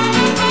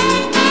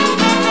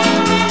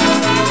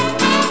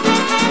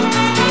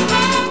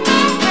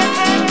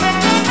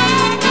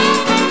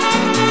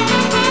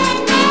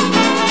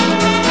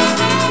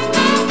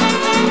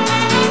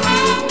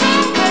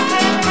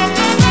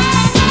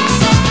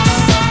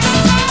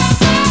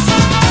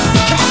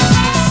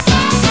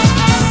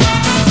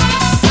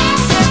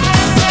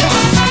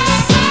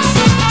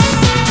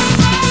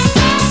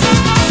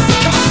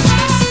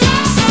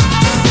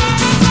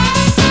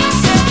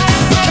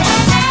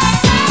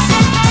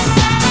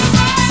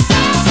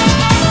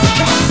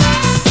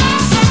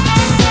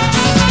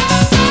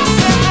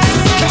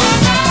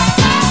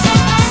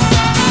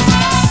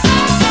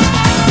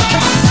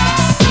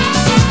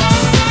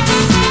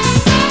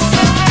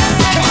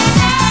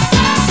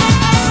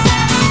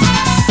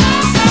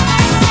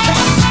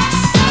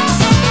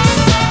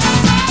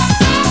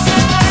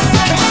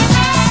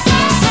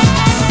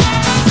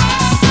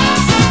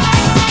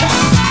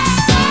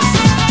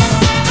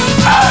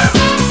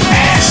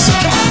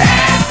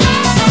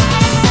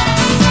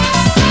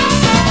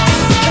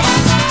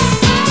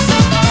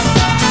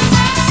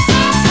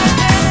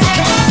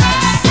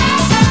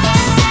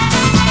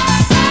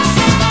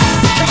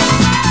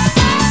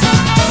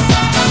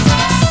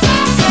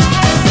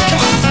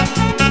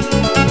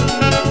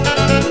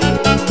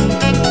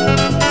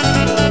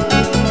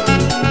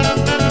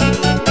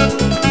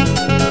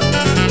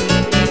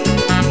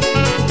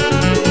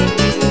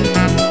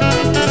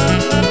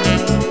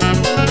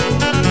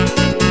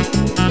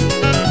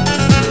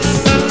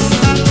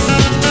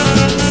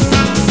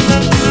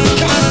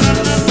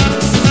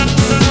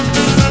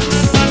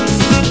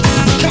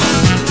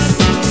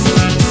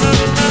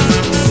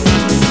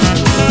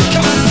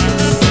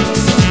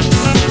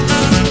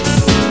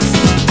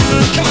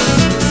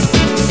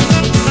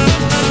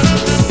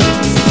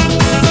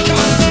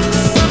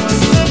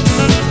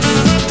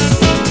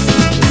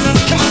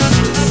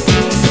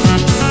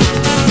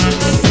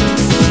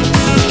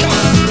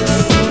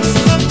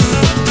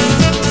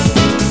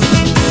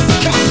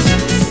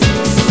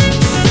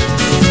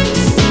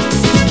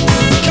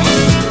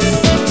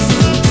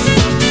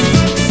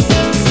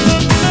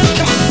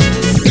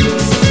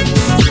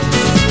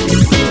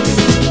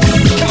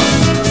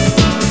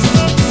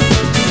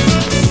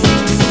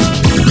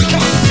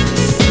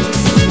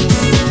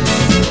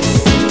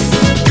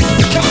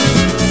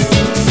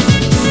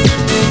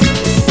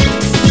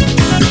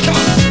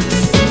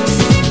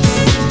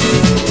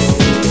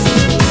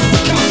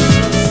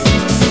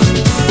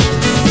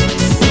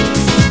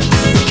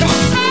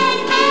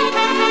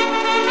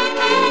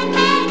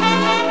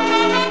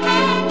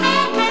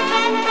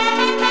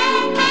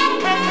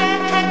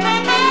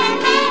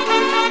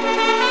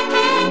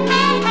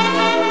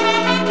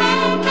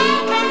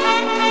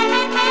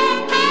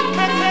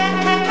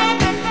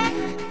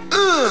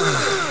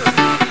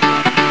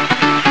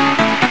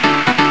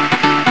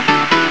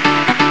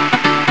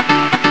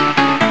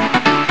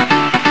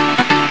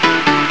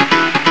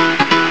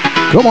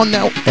 Come on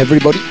now,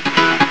 everybody.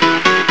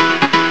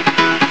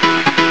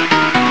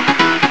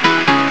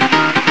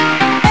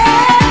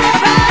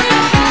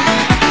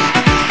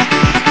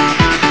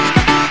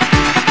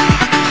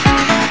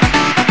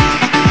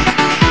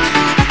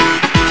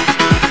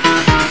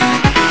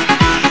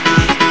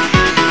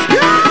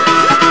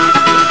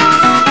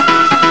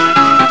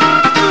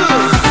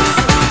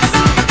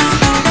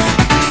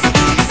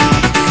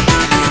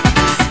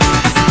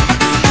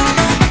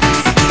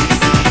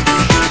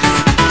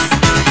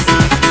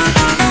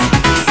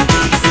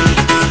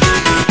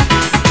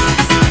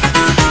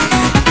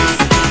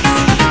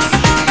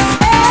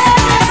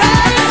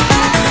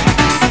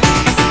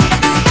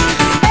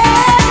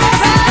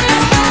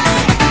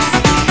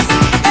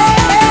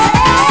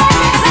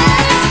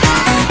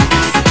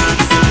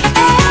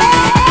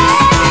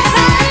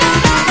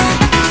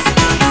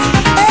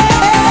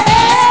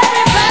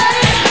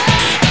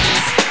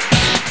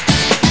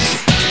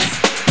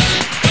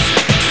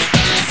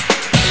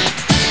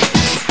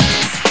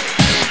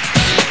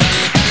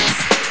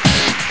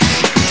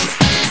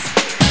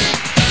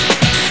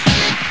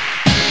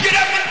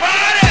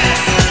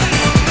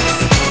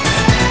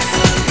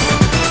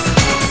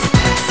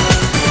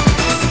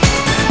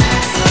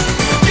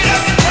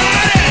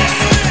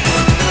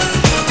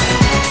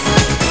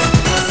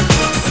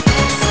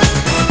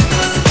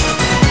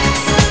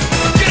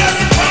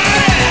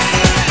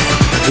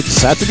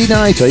 Saturday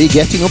night, are you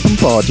getting up and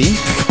partying?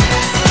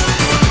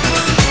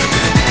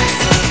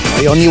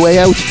 Are you on your way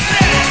out?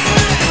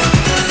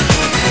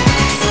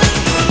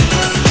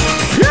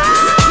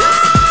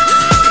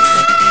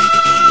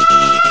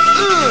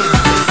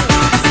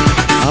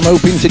 I'm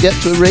hoping to get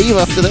to a rave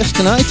after this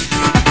tonight.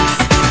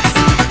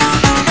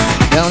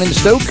 Down in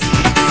Stoke.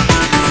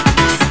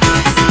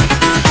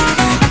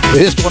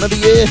 First one of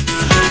the year.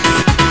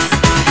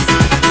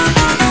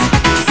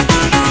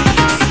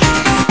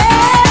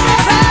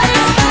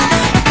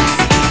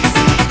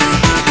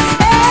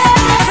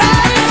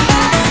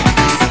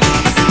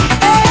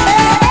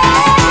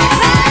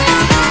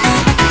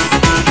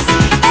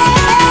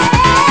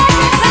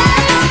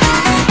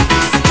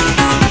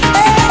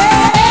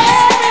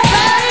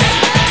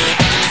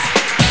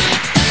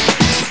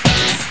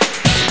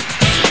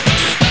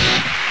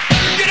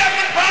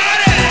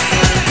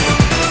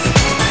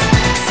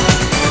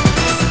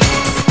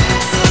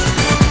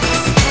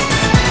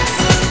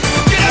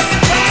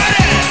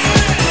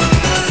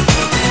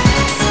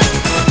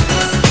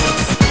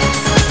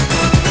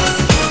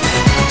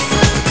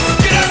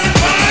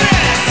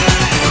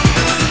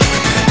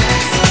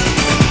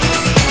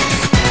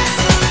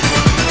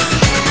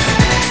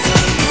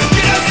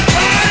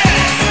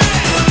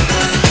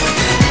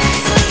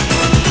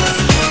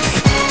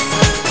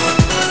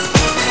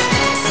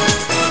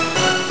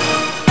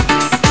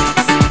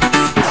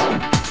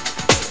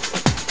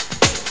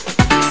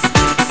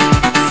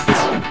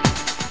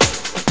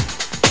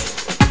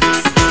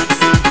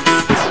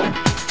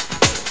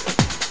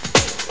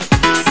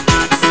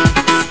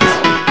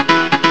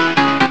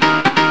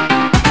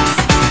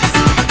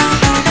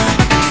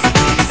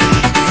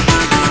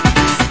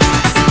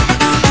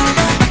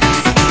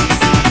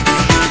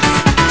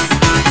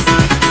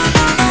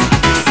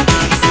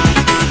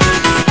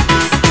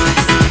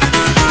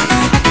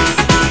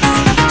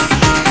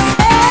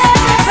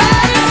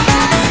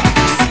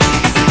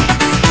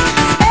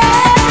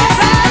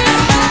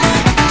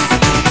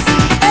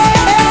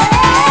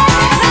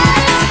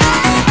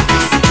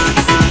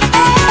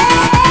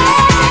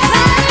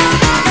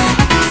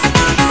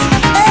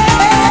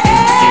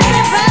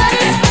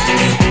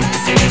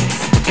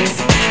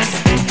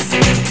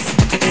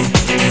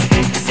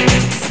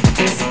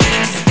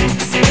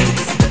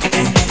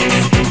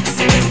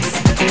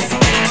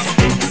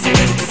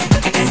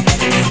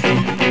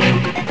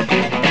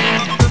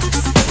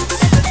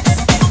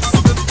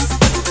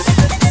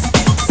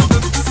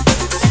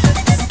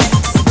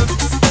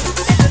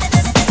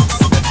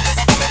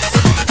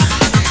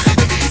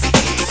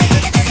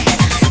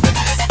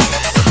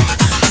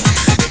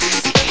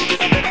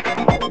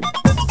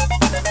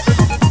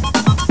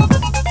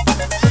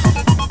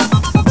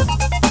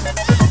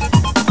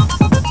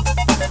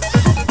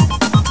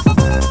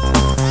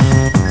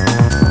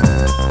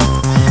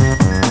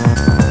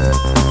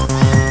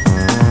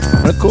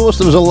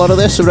 There was a lot of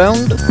this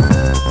around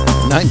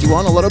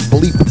 91, a lot of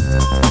bleep.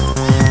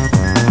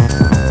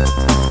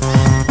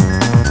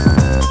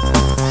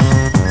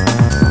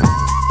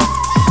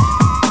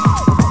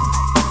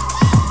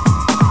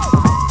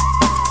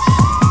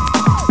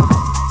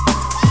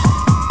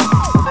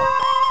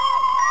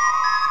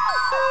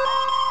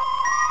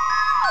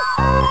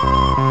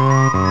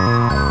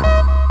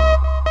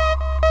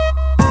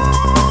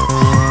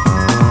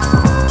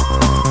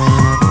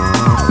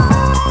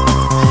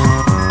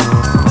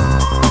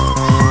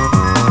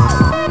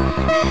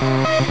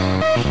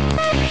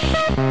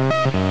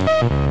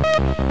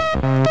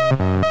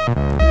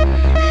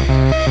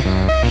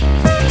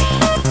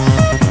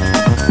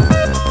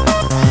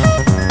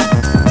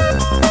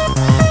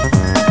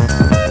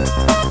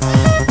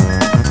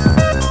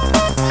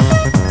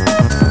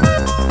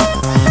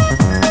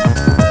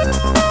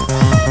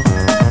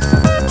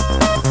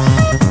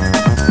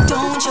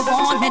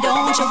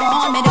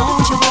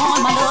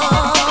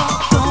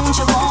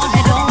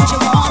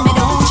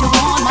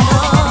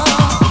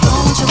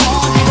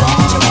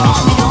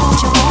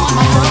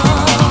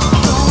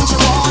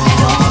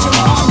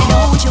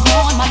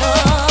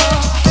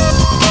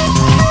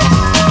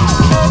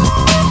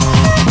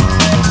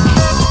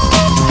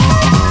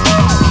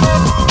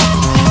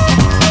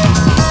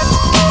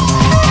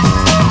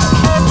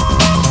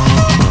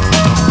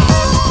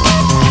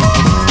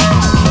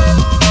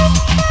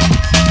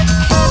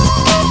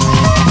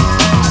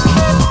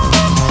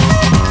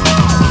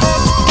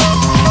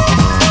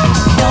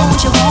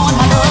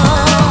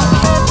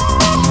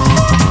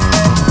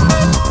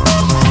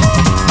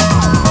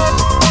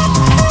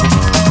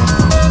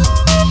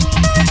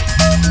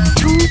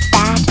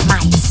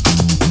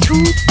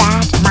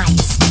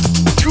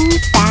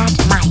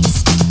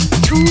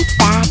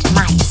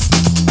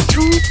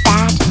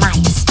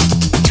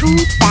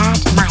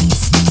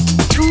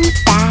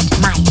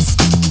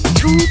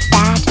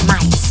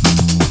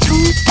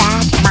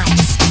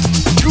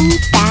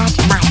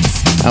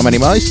 How many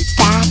mice?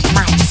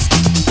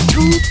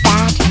 Two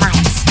bad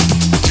mice.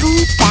 Two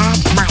bad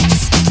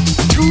mice.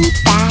 Two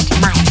bad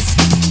mice.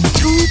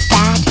 Two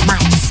bad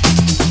mice.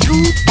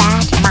 Two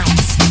bad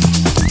mice.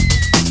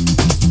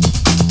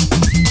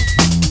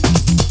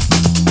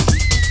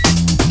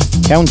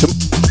 Count 'em.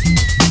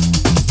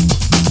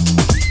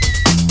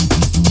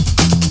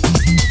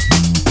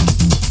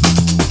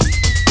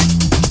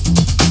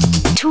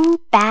 Two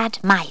bad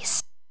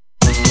mice.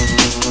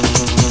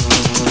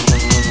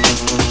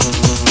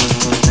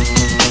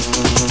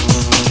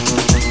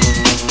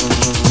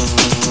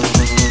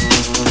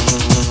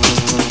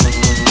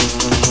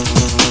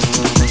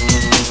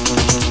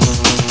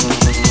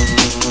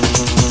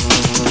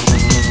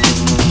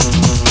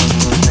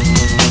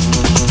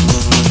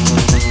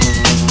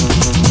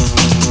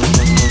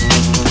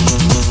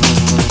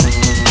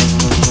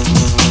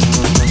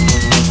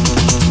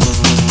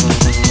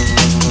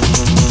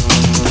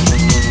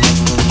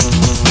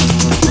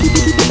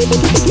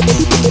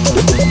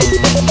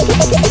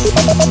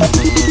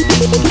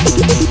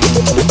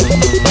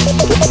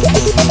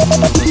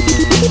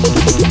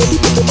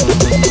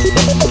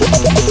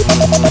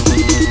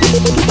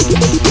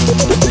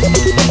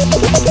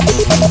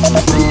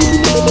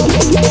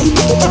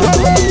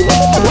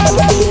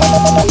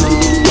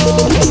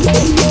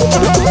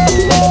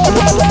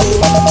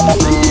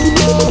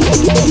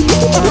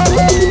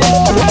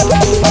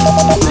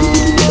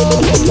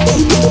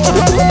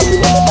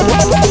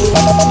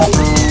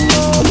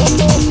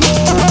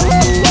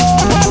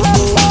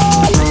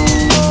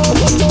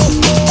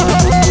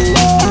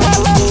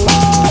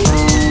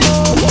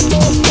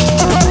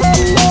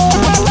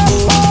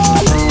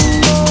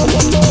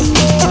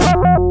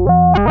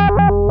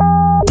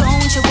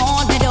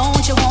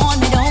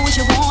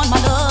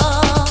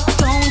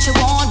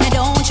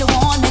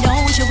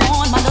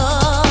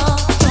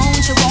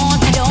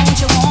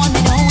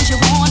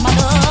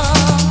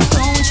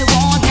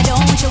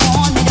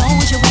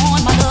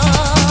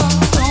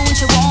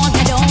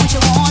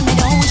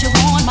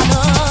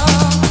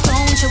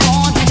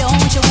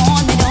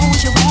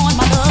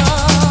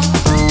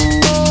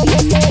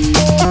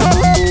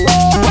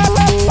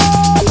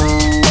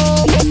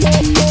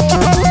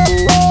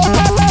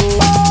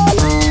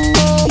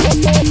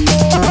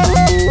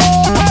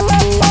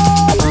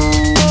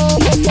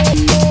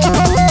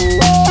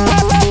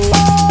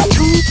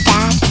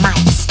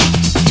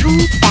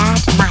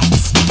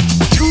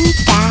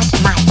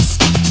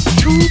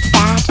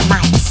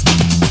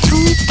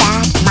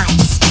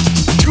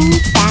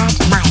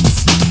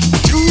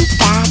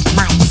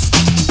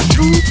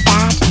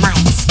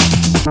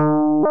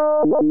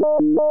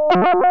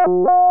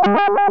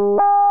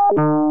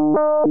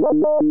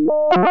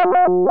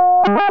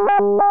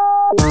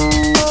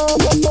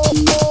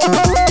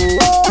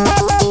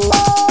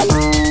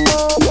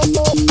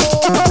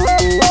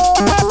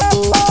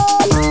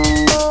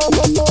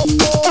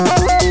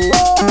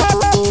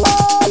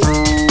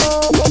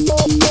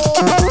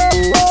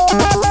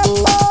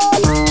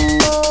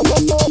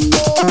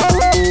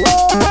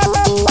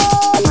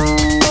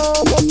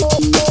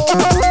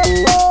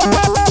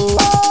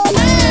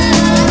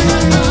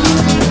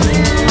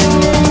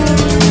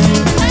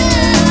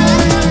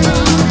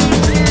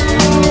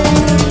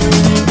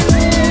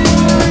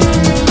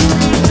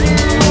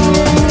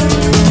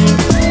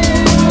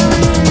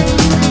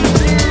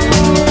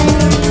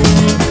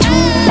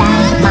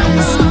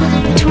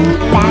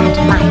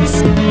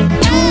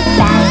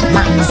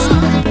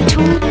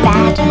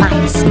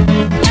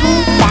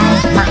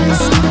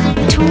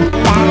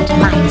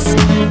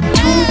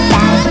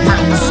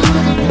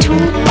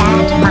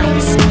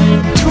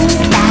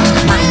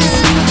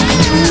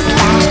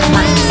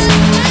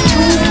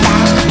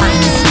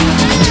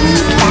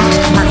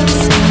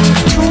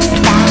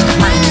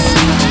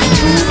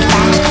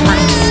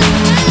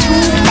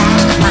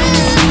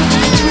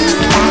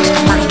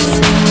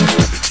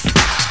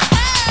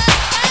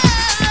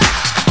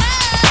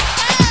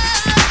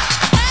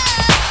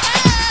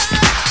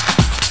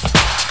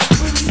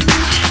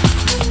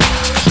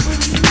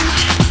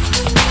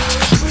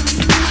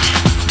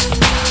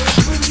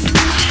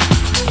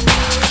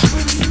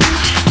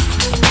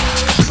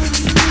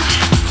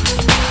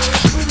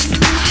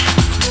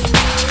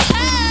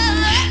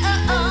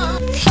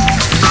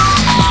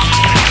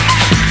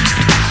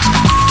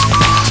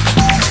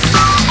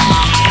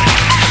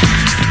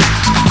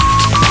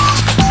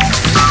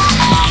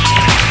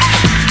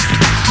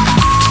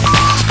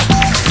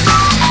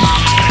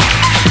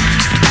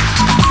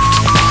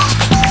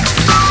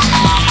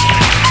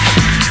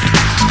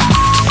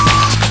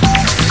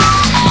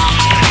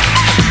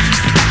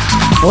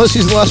 Well, this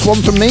is the last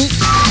one from me.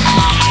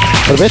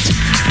 For a bit.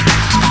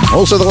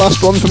 Also the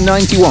last one from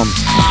 91.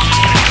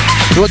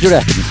 So what do you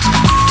reckon?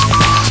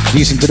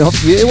 Decent enough?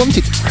 Yeah, wasn't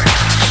it?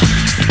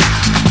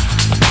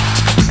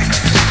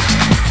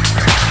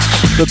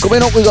 So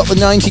coming up, we've got the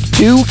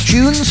 92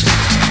 tunes.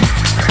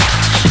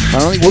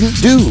 Apparently it wouldn't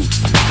do.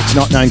 It's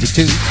not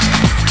 92.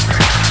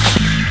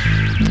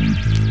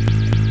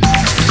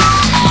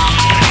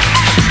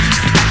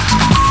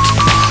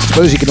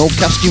 Suppose you can all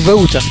cast your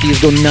vote after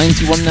you've done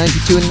 91,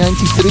 92 and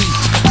 93.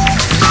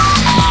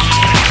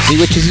 See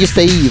which is your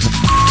fave.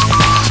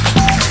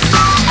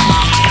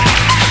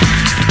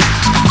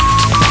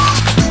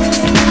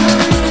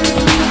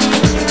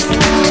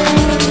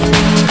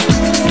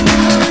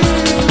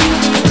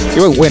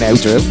 You won't win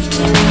out of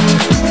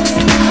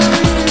it.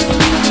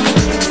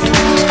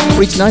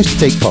 it's nice to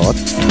take part.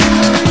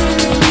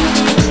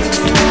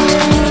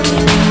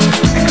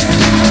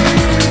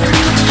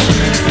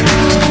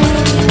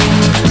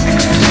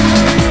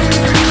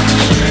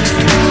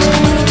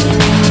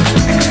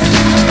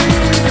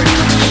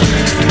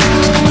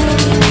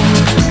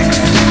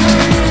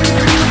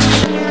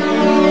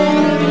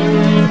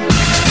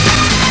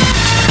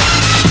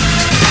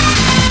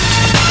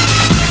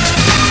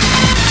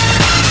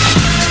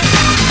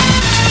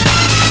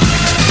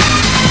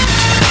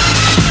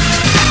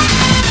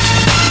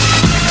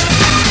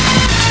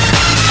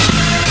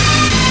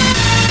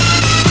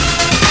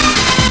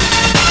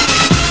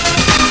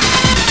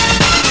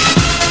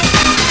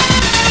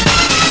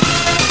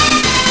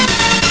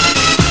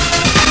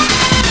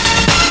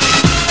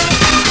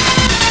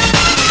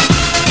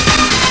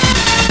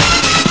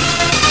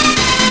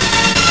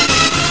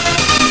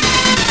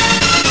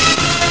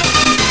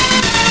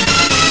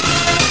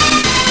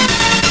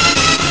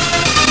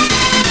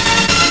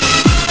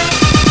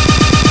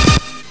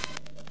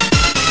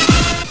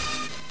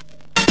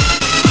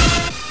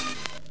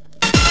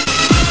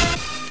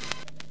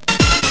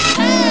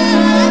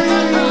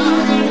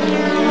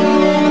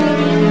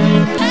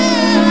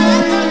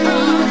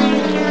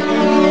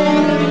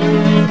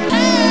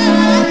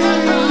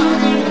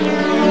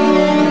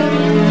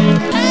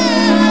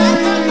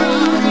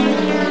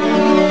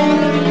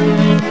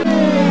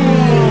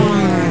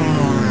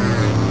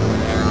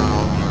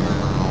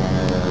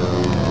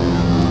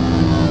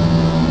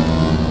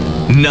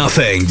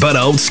 Nothing but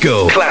old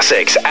school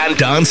classics and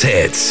dance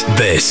hits.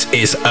 This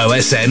is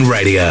OSN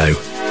Radio.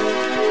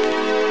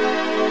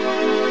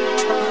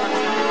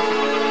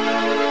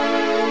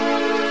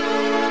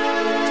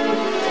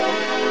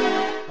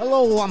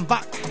 Hello, I'm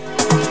back.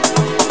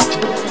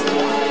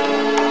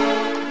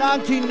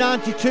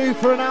 1992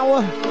 for an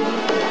hour.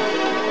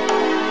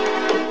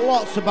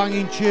 Lots of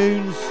banging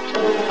tunes.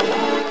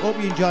 Hope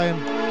you enjoy them.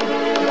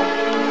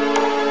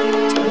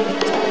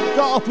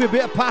 Start off with a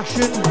bit of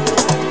passion.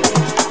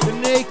 The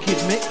Naked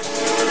mix.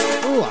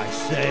 Oh, I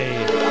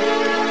say.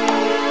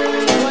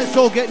 Let's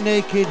all get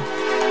naked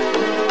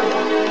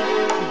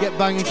and get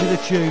banging to the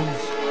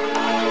tunes.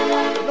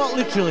 Not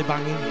literally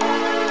banging. You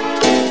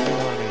know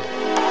what I mean.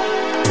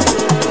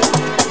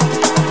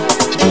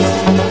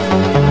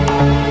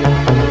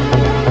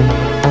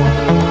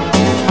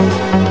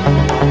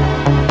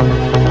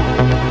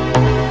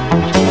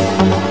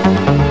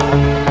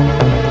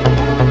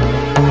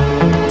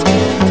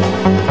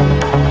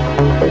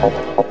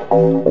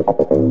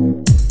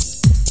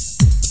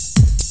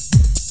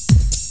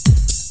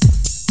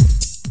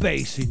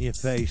 Bass in your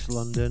face,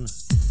 London.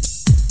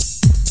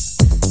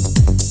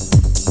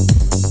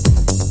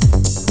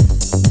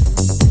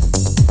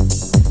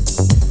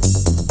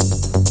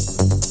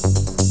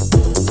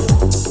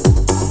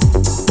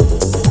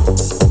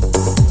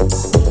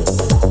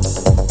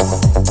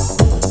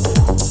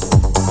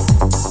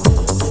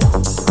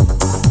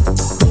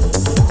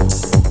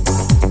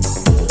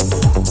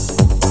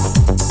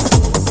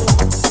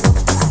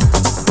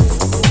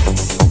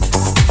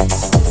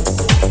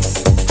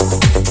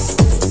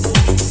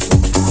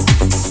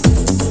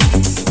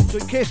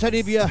 In case any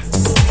of you are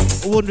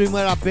wondering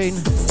where I've been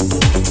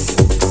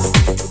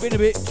a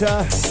bit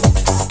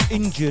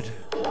injured.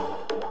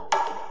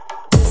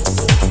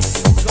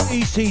 Got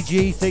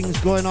ECG things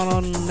going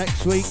on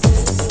next week,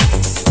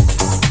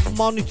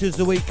 monitors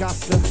the week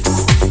after,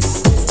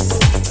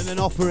 and then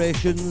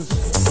operations.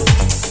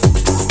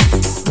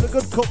 Got a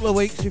good couple of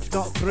weeks, if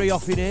not 3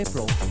 off in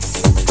April.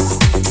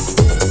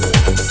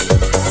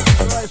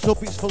 Let's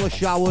hope it's full of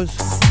showers.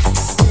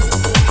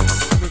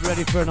 We're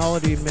ready for an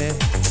holiday in May.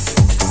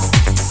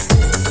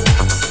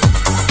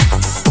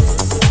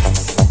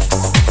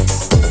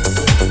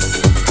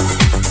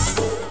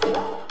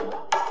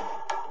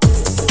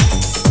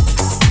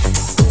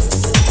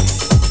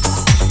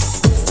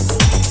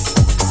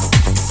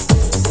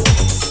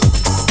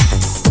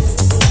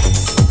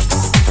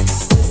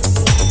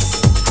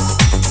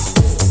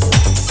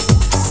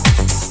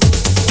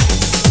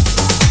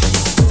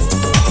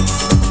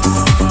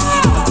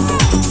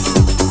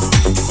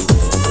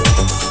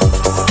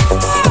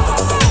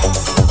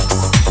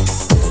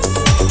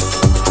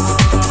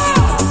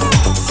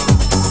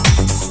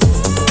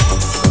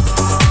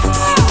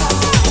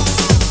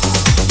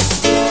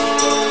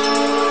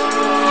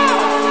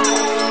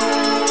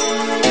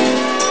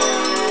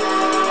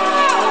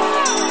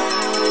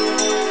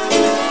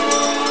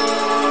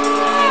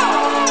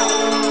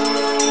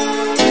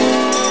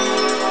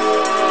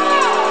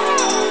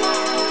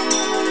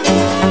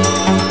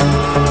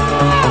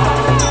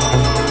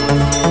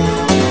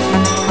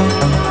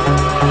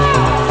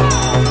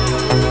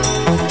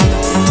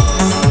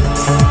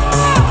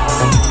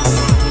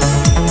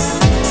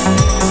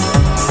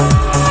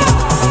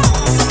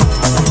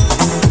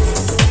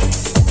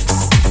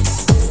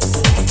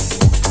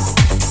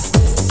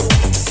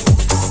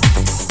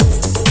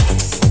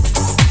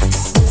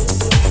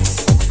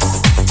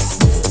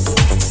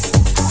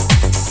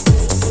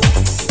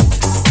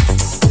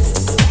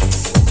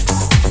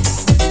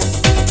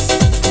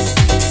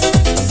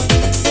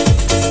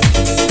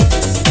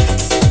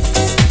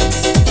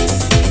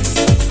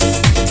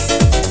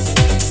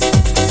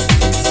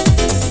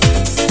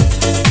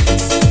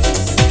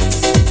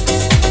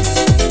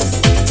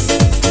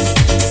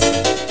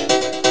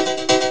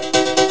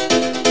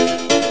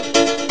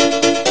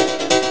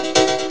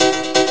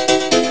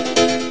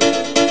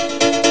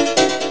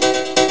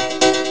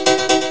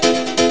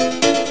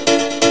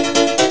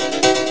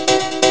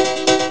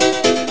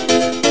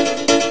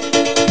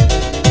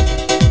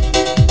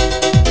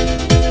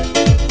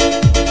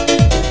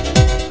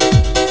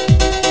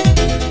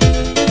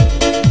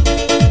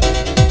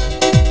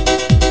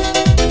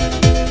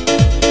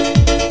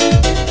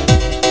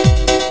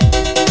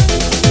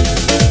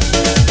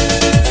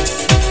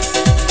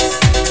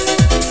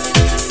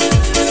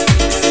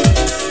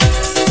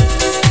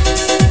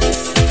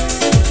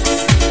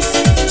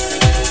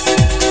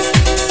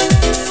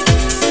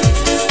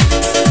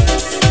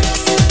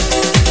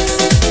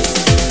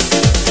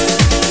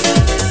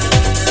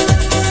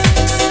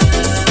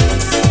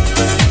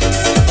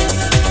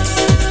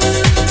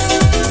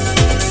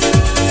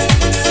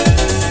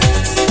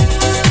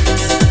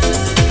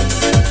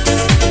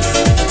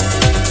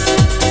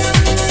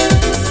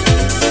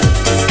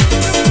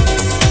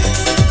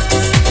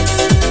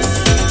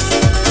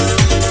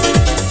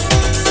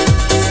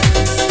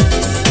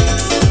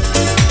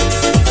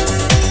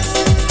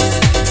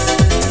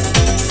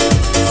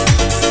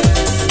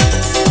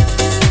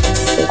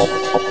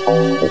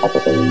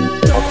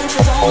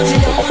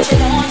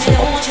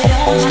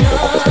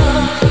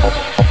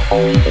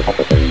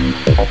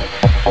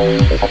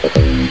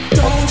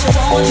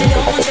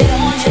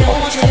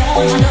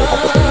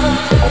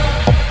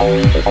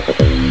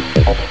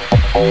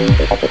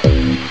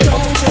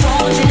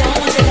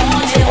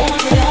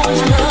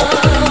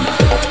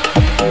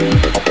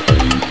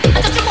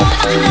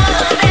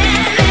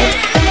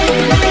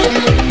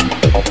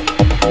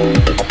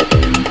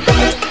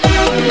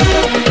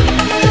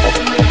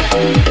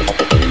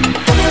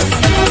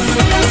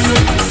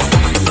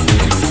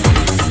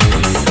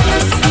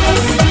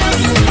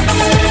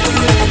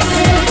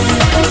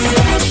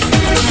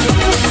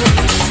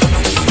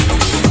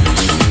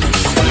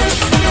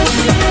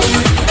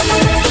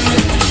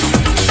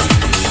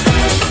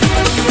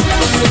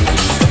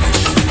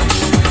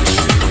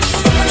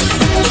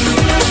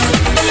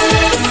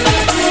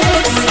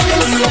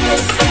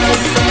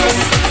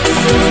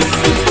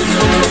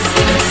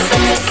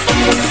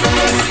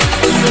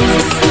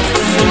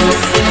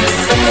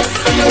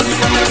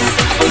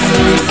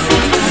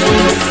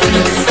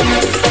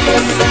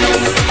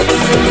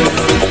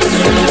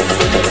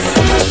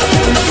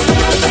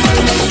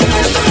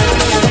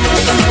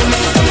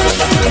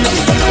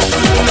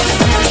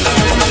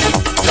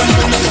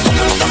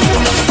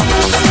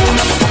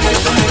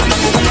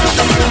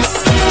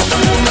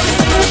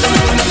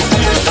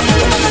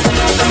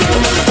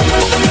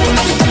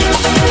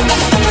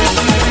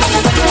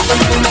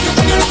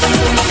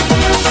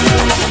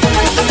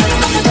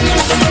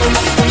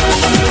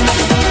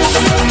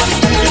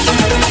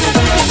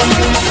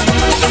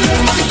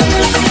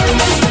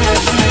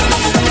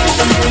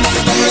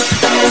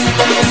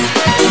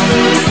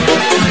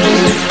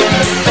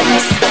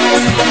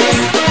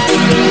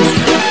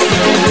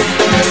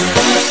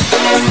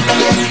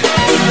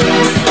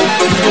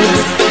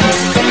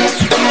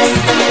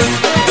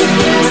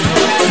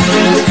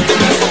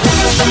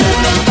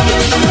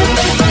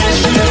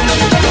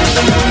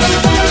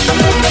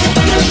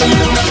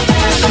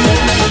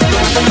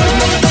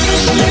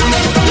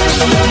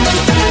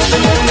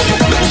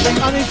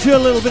 A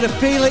little bit of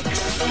Felix.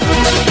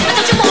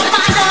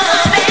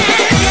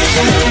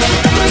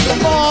 The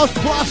Mars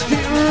Plastic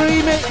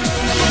remix.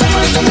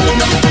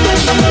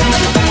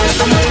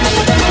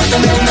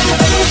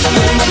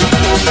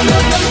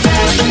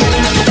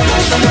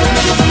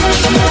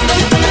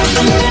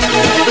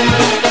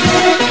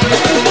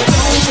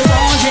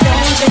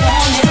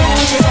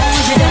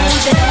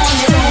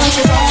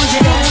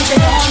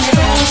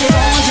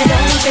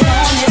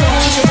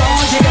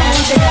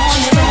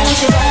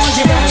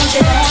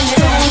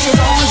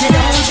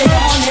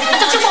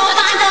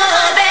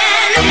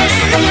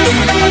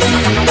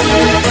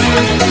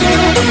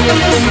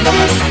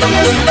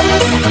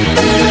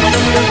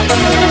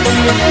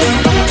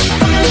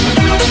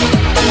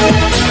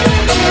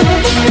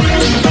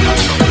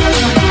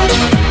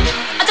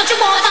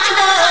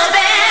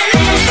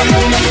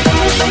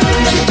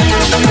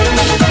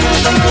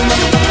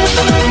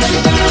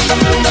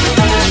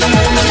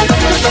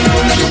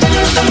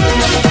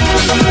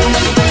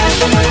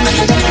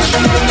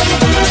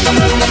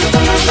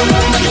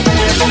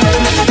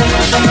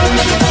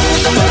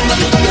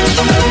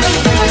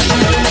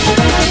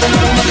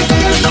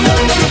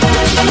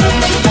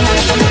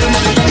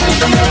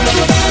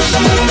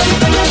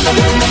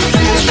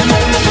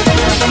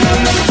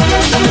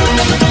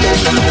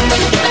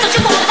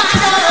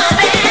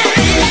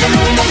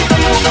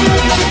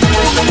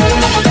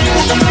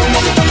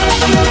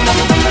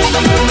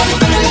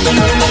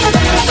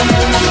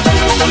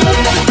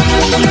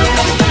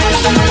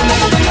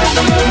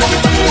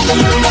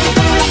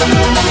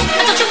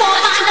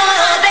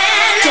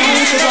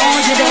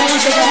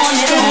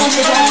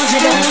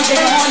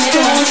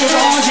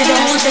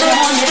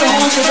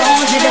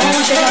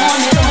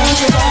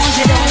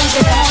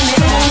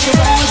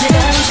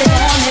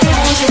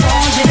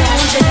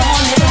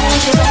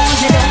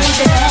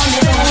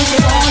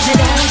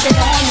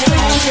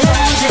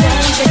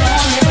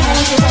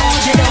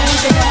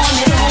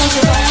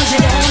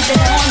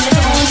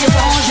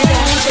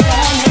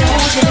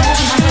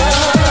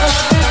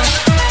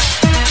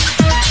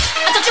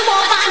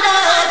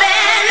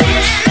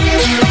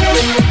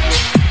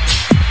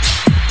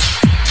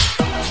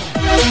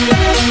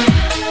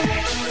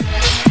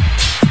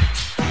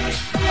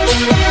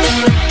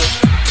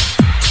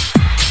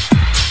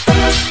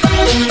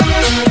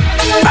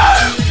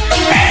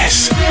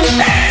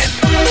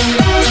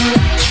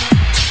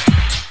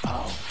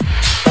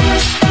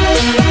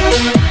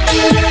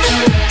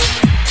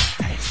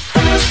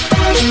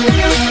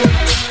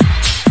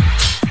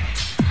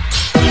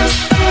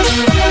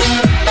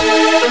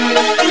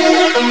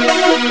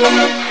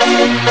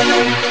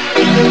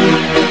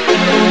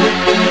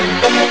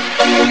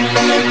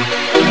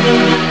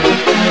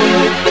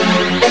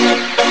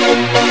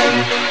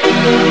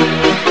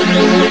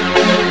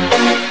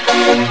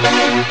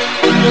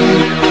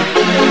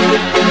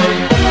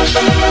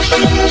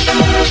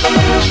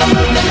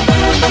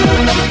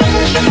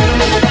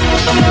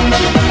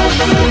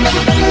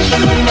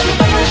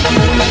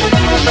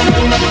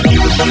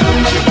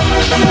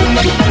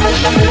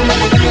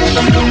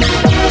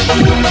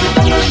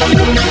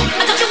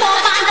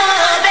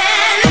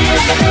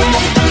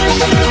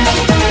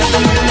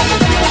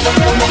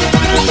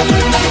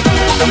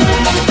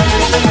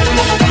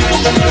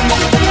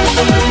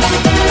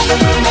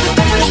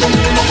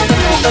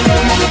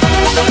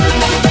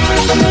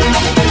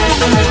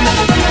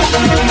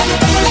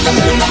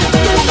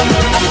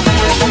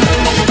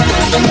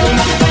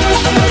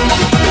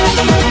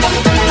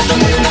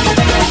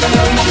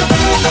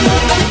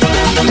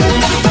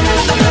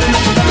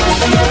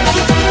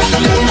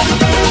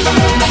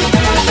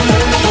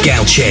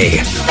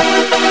 Gouchy.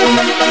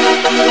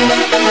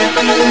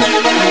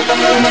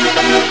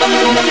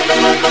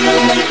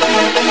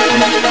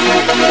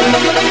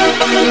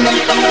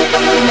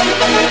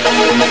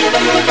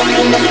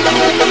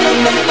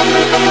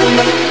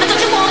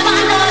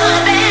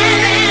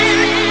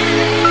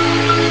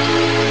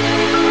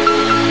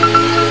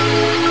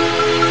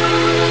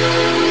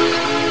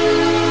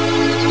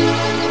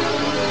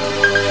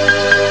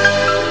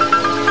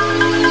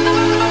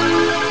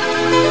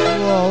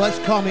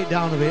 calm it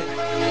down a bit. Let's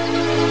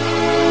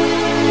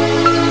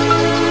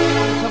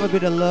have a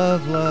bit of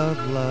love, love,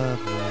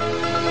 love, love.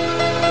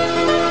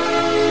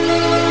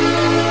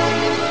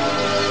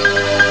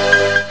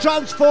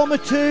 Transformer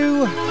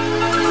 2.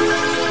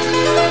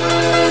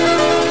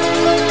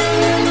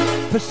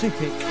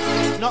 Pacific.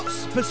 Not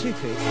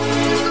specific.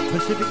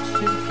 Pacific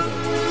Symphony.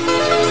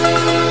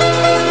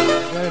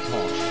 Very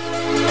posh.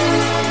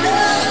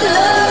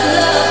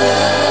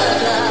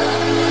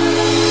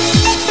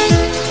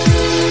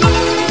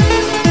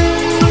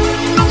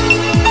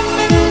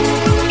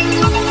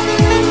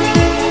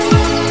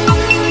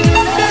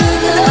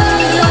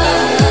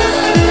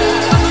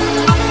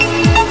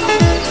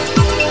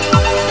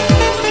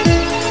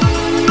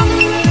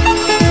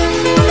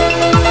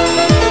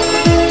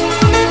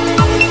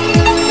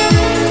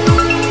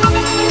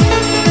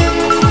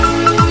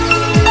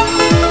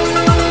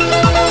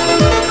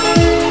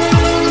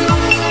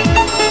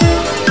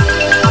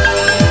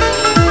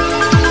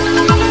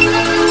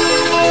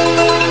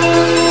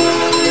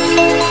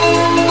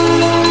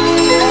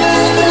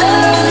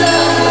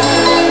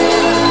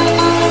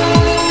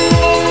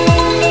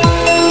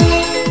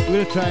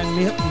 Try and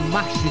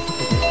mash this up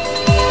a bit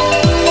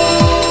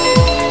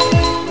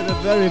with a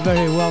very,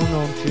 very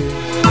well-known tune.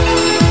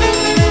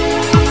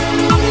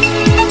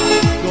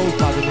 Goes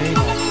by the name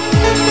of.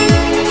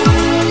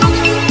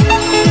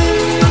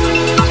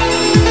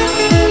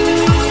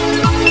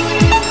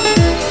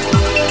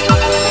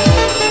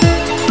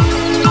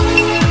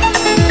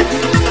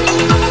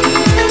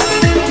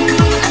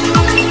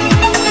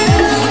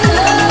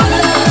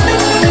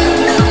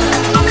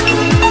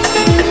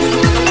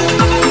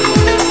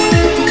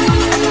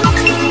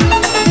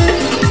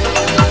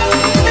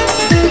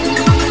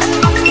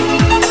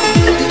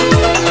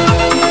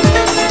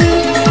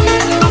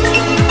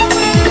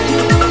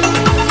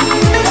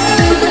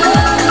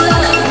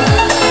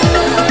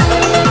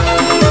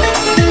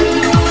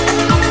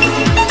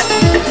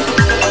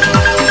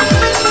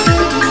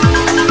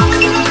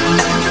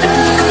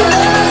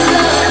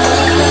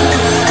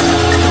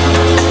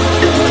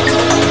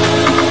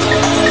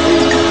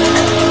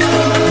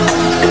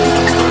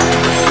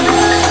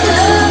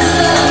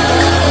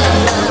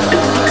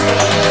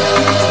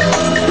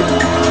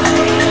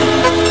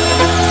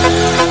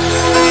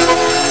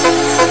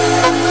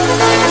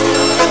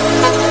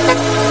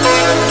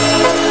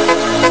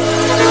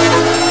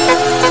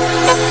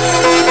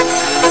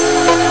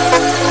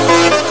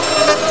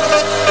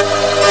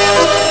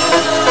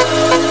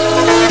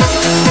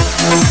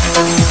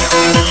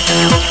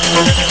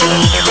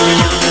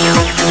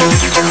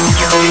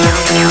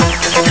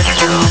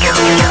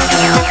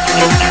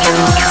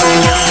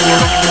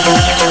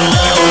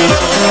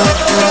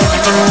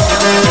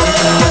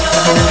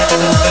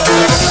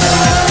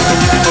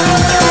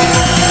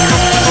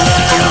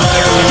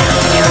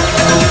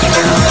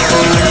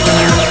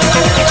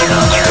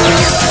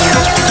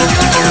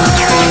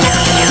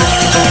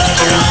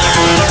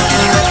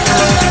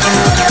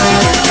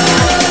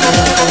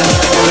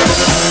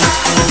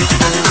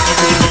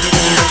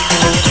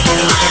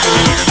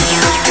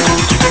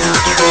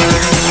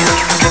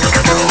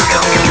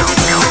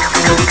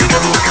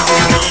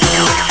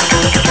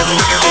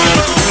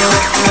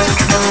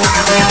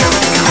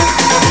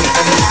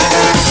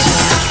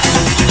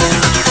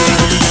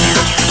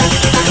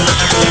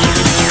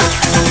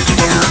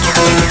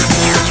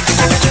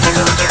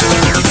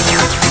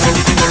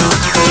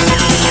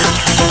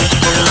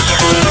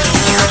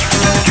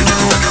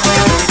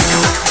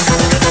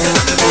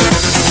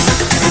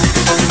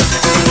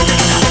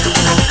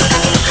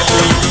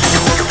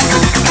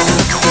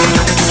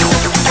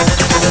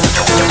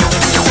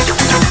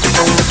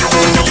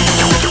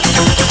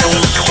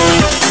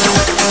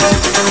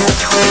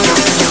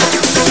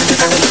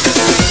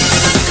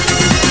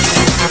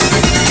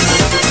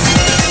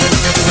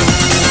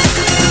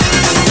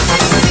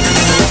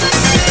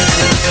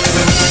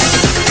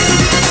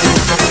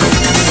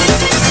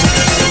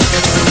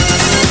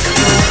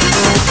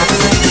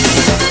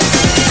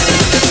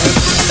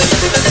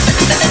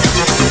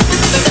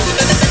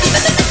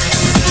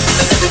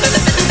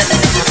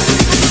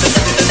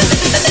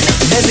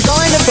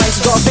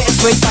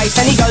 sweet face,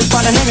 and he goes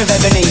by the name of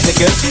Ebenezer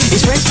Good.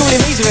 His friends call him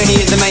Easer, and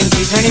he is the main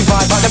geezer, and he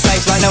vibe like the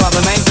place like no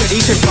other man could.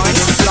 He should find it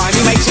sublime,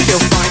 he makes you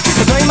feel fine,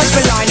 but very much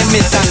maligned and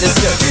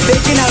misunderstood.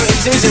 But if you know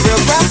Easer, he's a real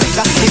crowd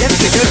pleaser. He's ever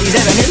so good, he's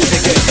Ebenezer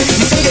Good.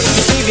 You see that he's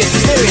mischievous,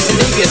 mysterious and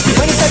devious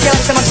when he's so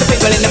jealous amongst the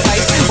people in the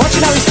place. Once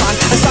you know he's fun,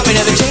 and something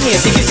of a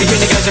genius, he gives you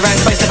grin that goes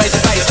around face to face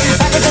to face,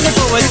 backwards and then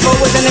forwards,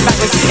 forwards and then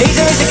backwards.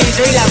 Easer is a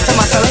geezer, he loves to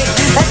muscle in.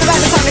 That's about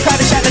the time the crowd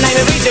to shout the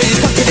name of Easer. He's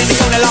cocked in the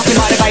corner laughing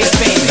by the bass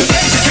bin.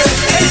 Easer Good,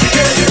 Easer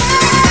Good.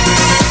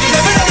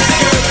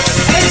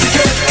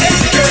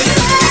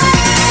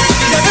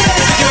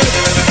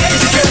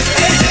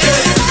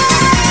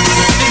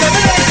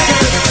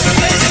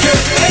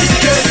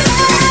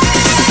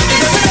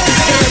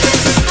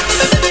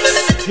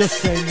 Just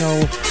say no.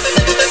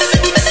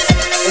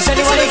 Is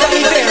anybody got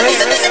any beers?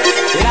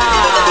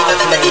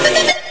 Lovely.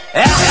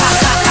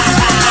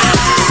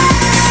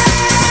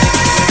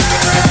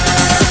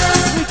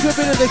 We a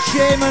bit of the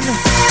shaman.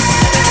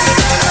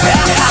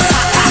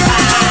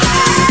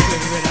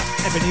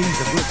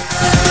 Ebenezer, good.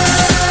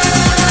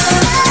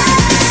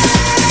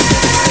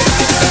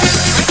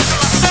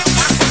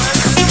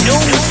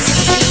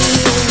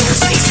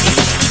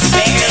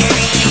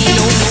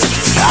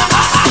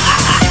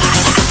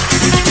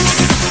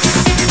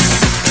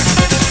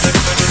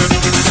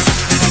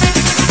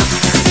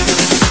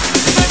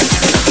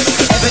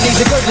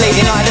 Ebenezer good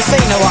leading eye to see,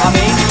 know what I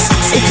mean?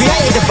 He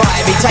created the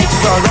vibe, he takes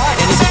you for a ride,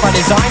 and this is by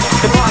design.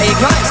 The party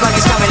ignites like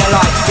it's coming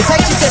alive. He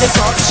takes you to the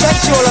top,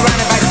 shakes you all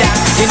around and back down.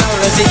 You know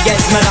as it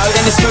gets mellowed,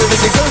 and as smooth as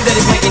the groove that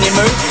is making you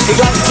move. He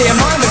glides into your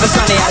mind with a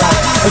sunny hello.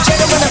 A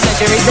gentleman of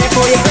pleasure, he's there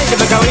for your pleasure,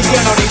 but go easy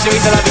on all these,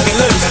 he's a love you can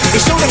lose.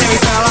 He's extraordinary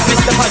fella like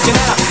Mr.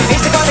 Punchinella.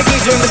 He's the kind of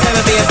geezer who must never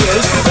be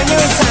abused. When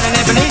you're in town and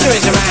Ebenezer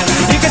is around,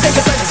 you can sense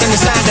the presence in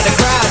the sound of the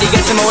crowd. He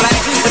gets them all out.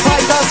 The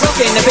party starts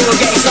rocking, the people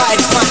get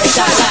excited, it's time to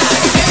shout loud.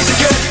 Ebenezer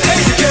good,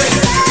 Ebenezer good.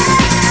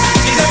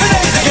 He's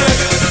Ebenezer good,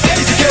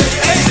 Ebenezer good,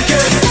 Ebenezer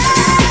good.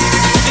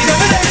 He's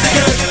Ebenezer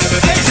good,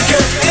 Ebenezer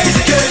good,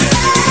 Ebenezer good.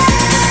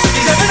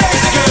 He's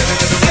Ebenezer good,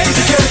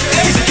 Ebenezer good, Ebenezer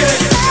good.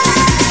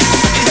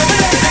 He's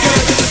Ebenezer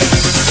good.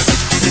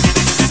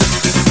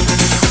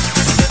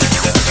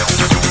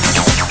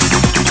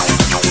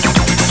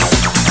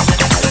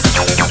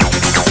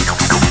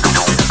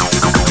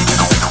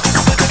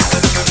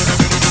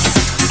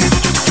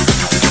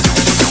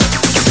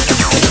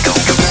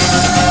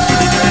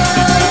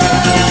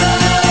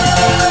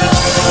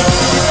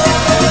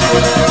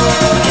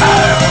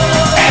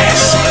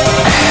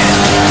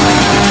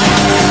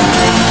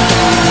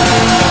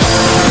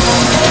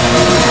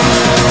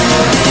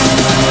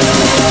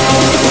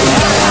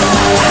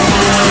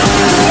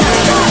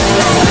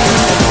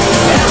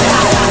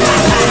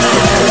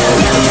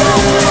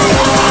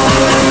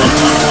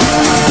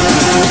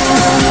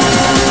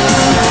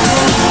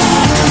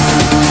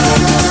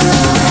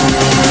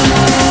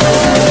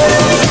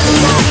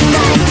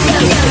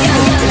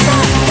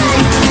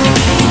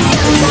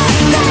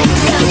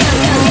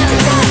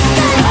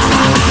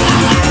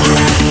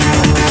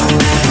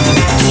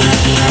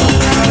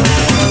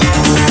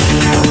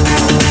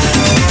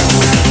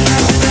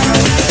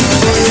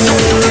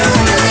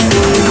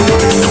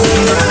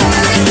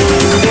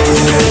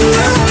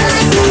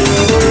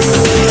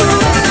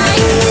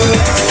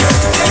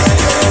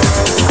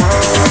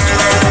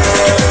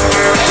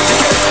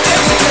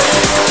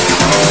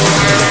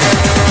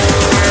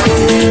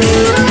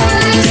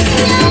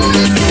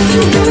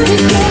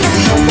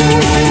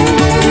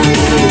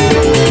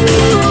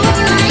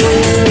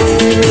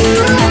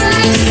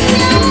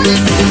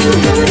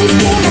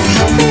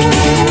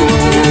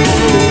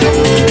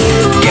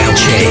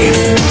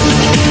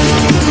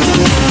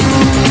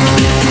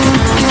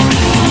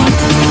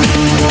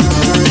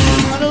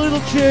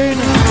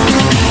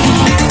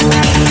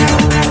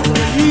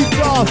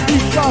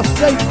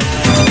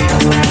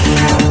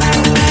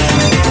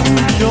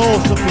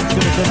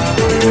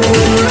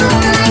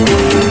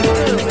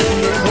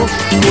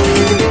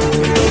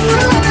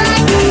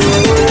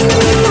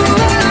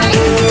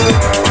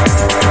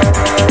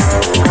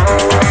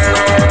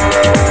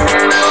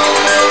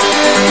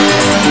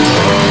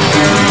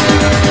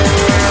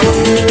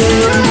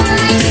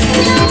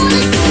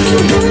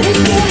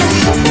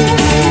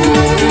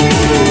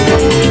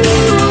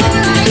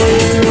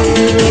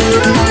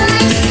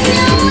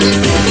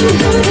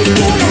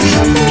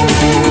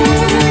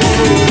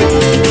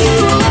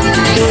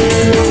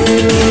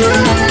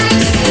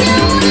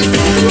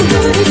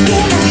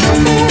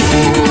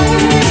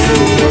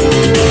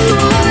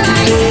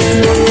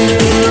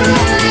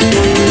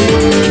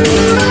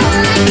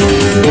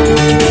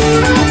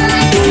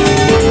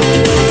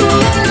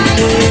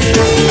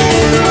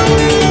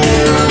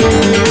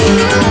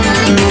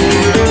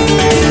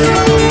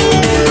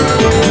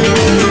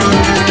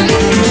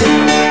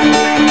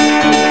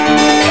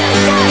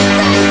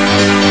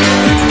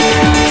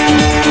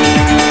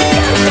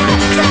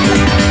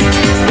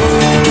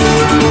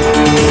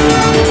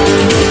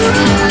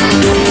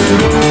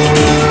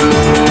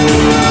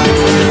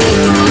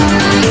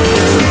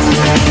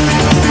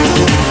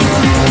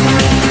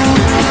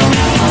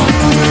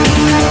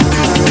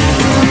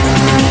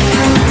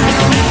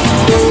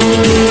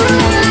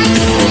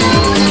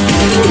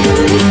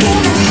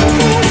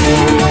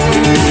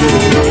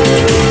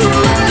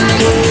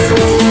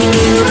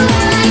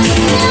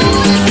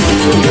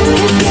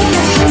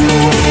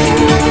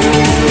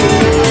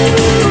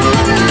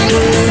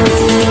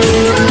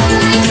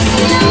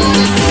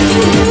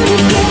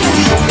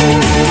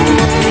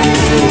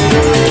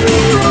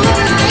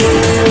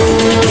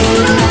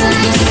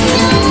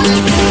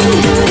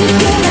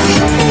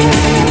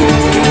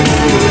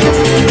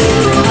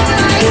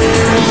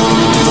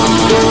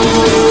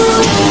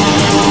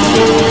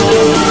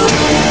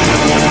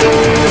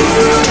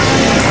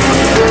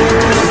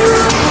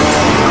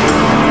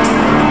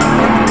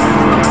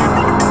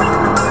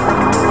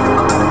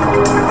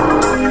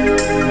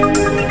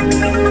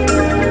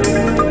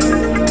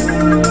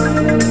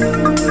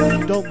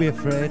 be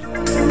afraid.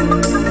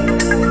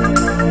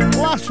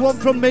 Last one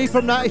from me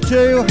from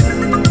 92.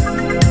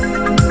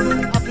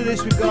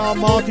 this, we've got our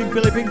Martin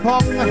Billy Ping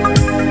Pong.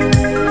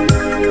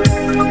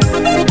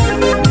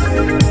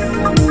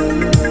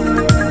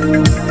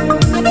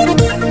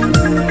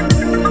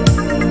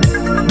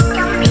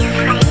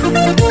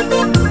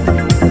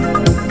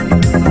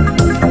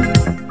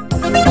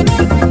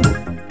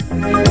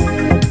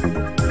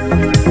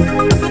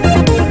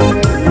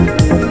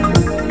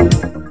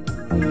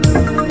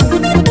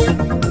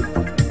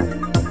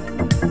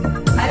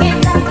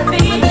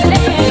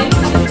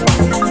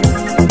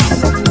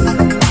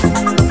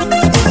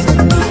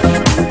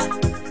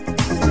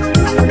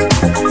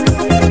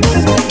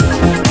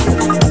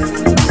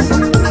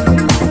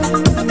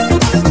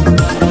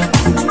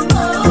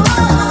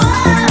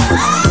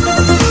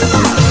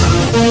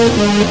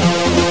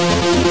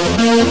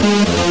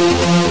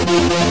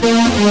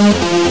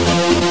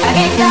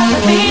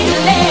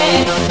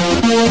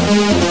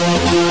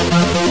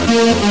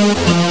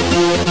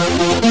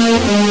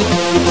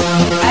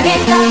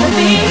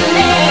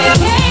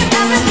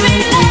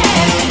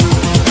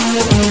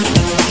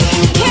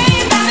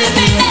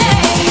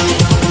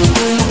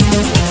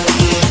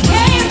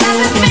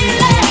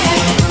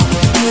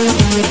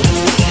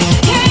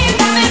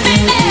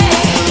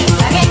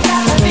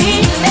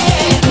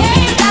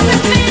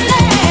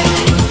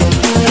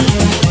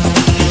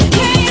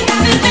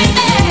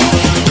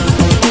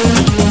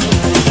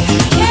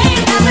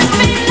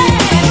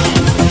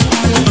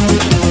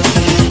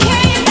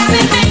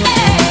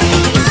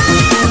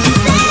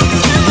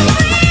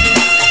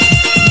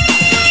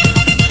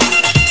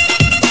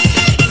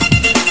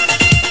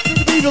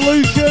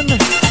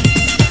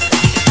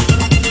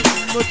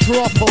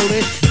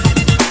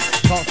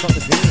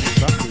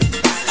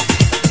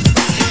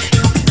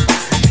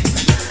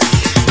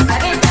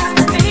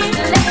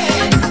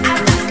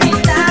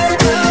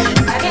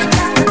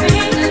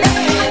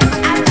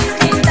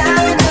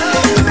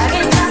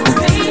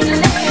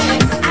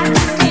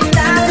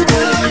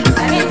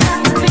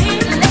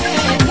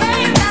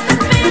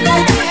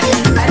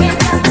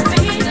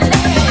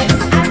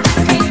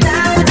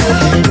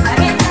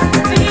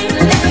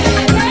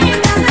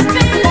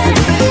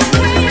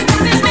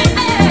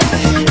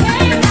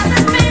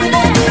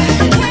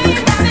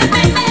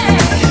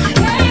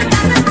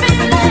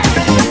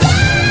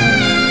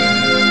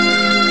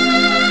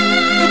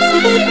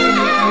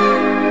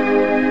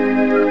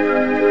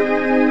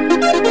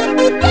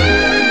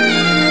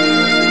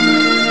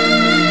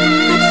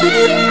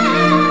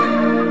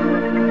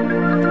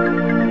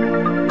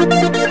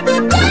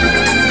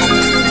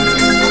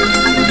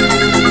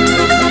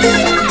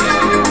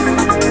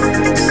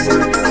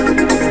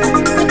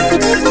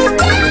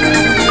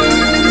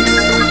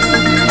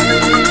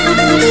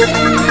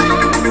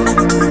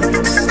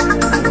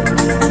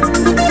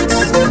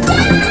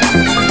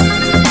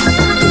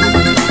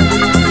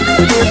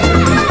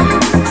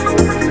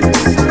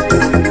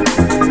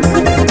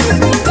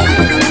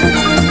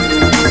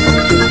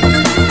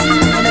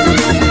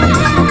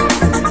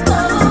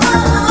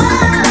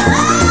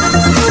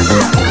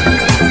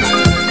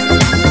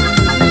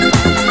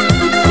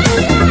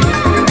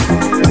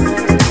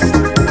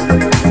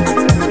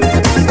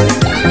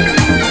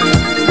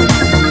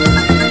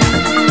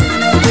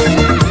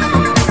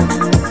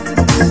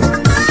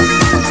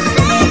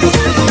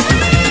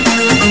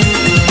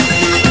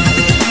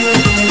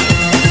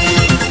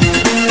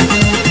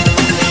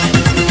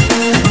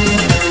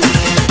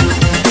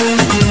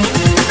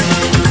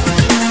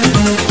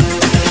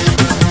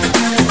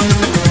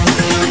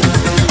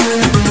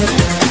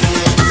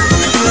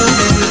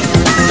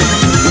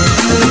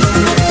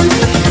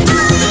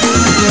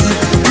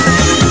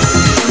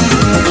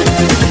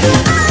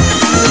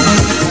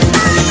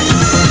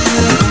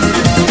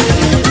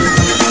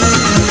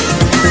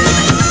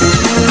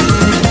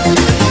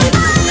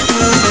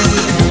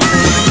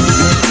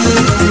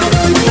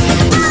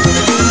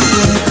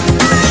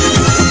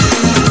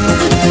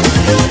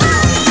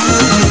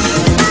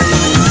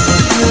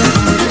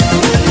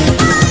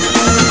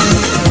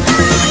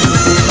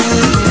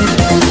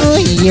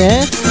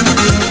 Yeah.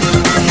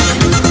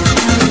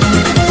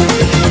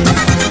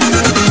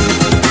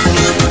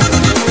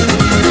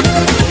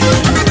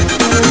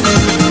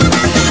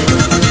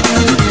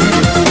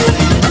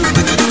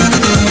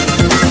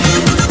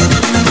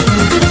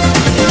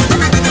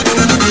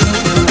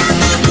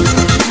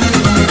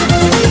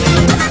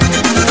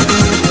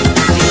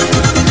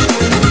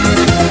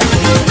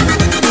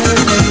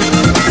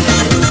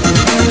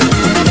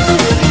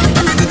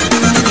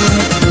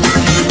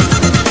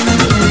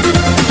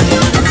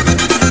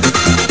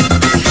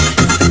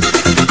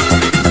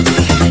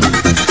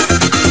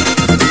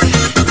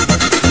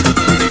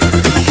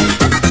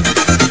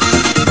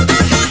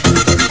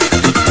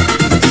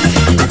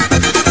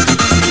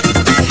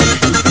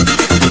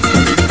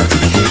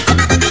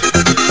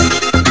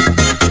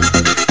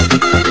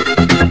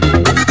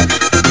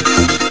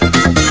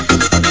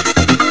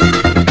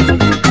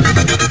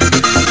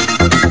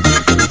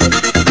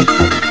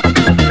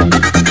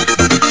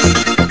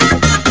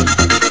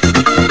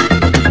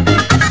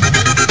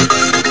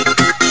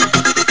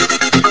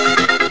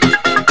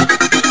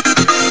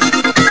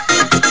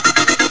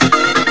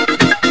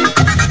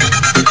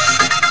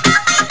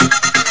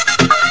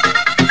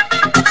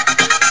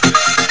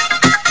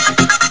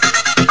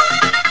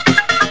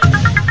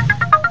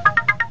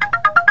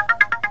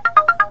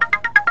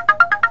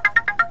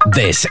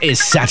 This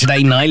is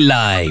Saturday Night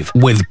Live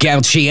with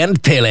Gouchy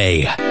and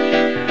Pilly.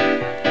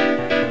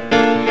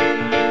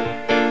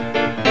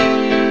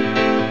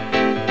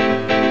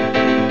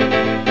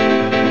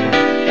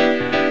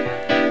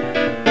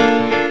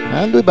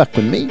 And we're back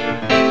with me.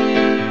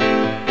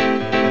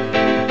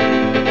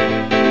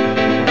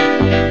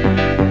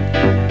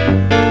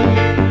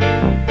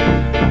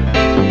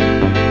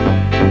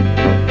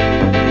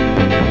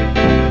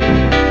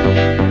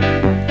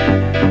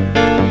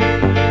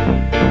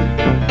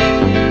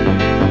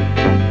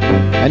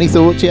 Any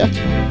thoughts yet?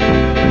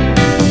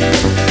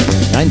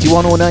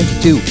 91 or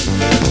 92?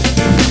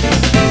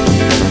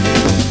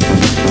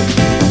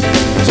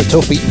 It's a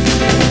toughie.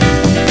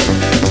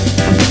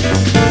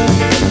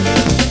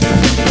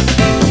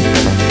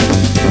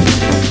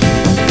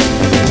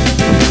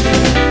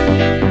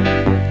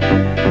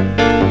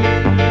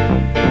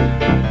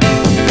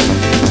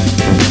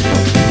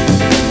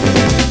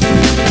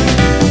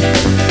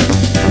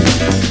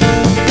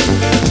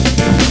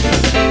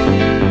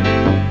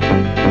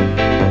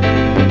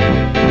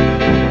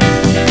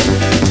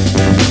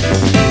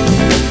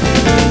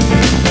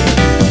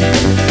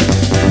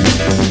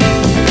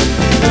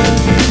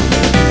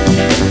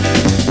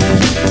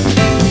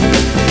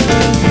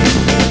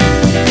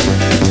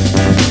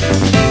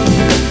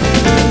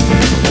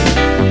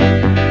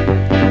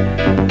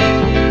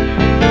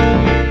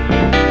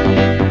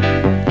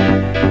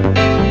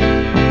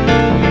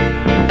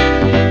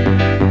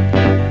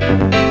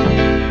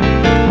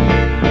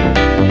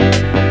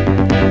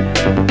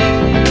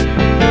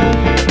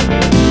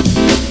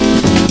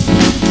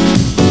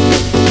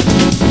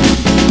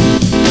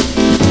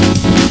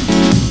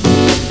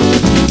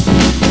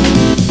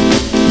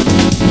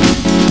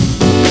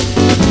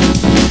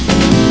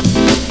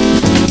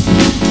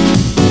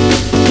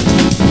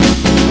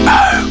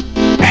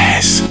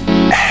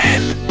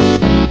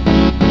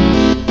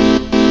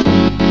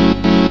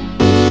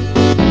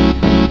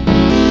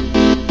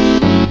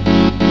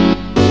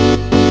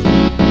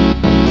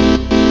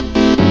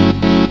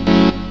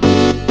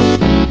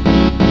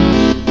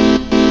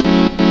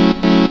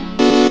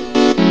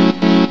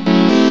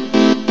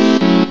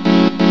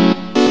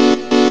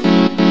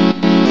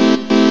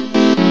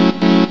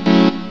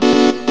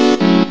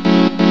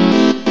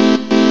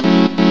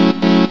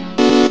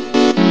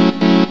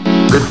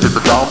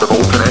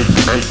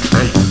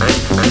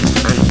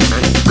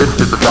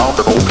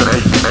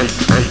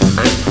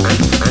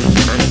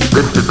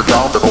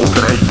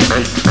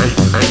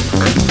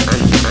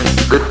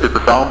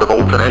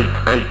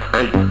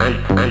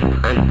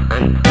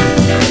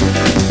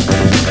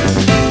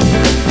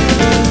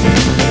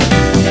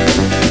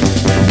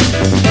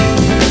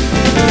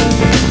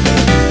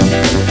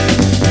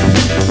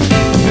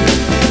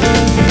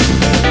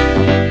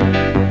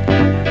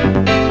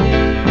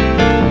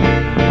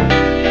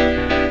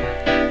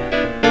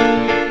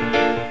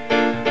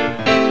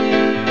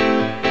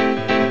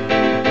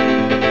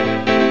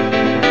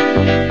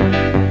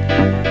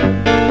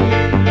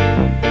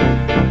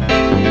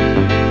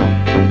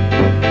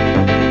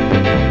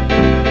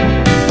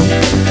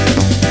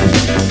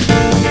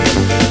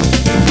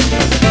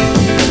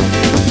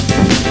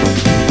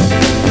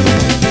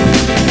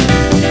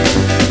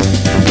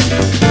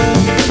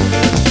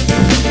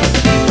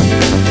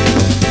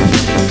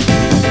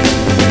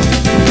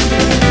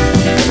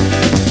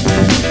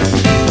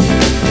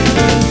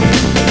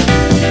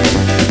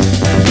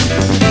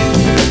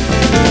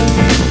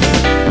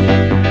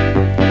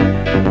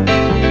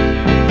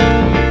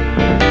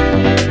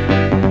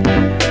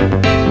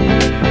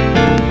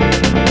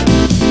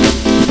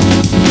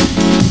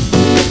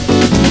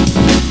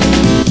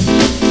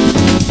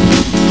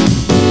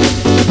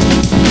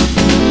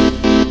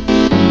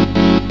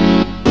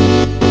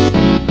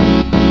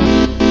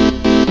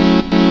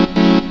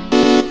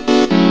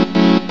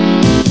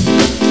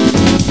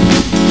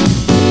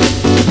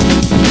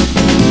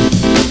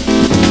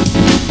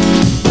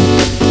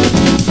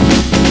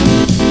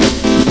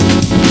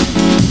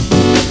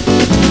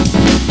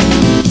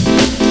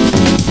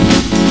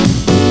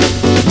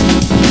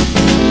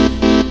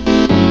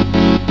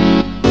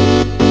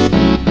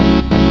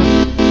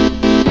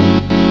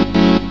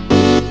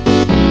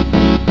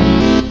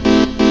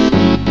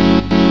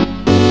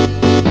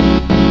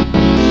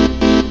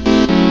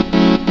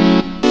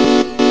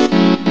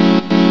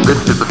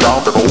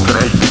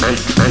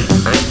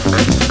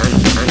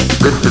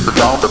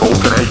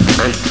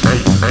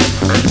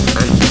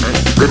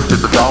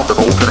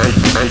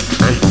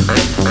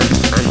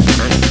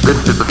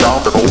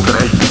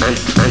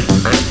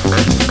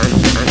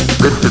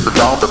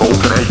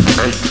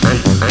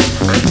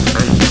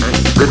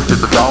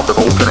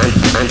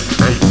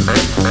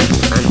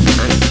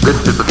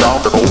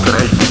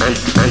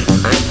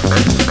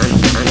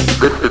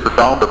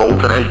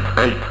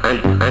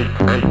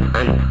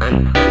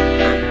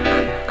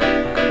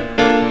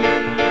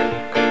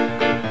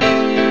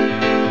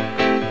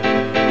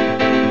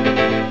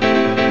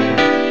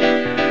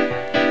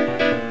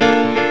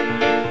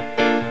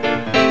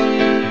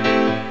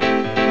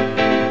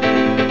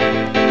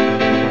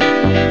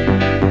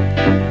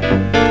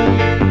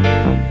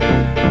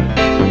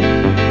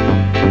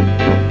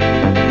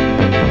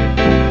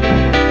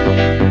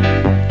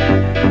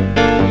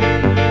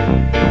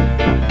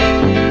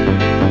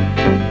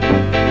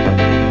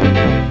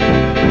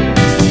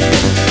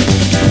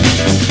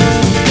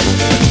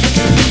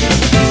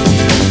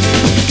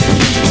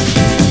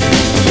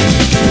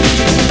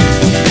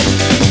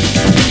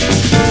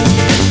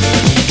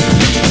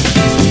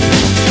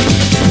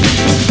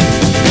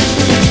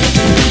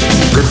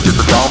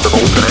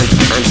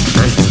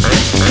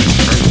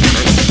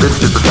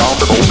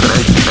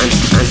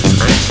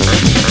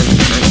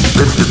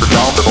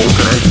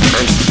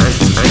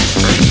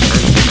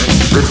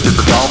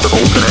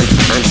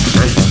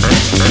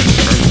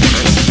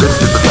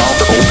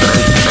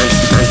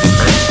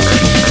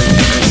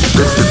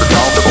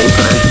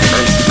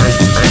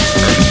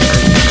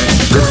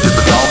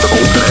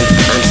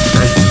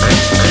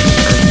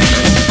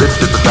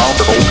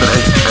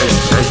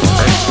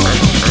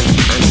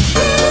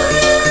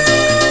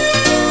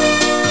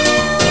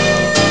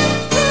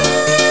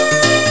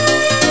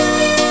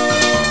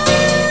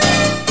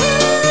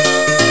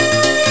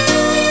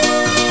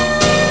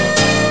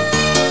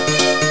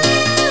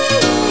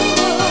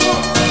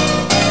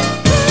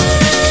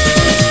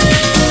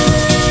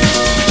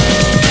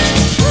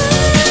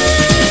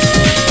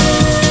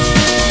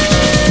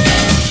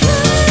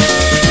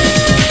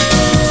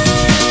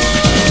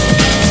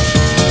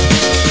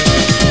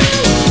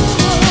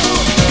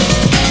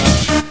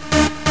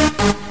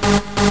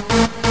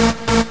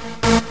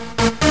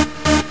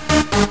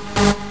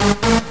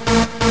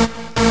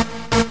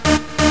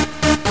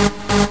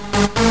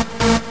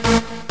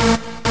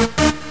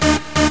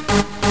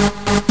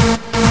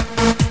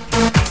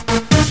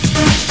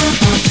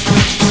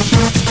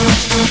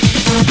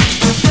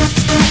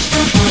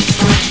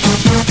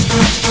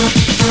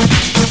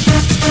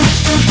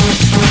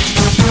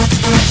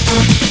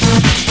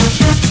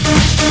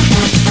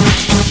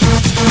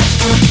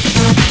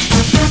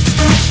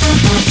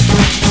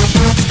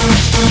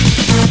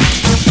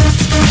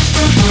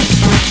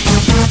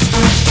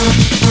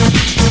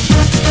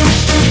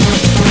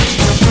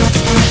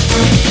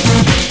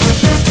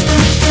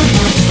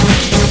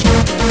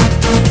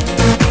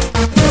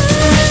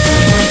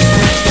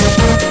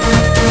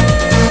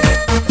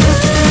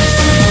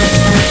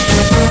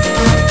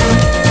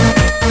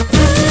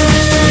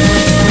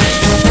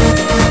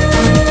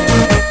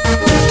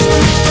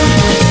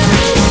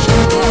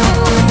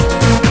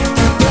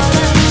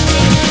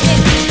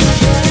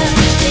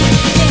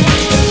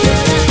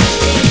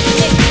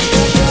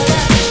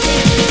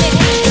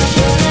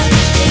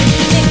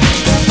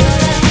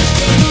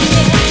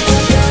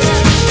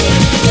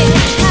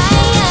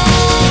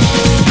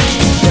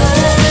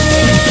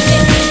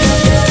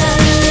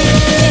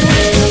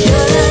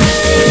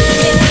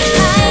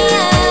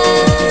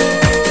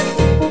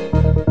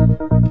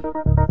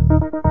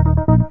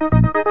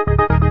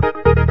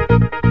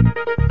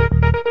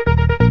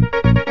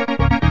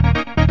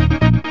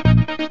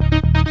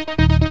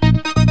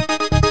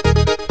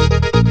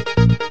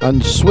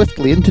 And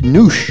swiftly into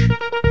Noosh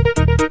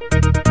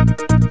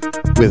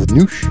with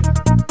Noosh.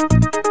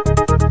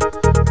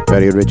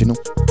 Very original.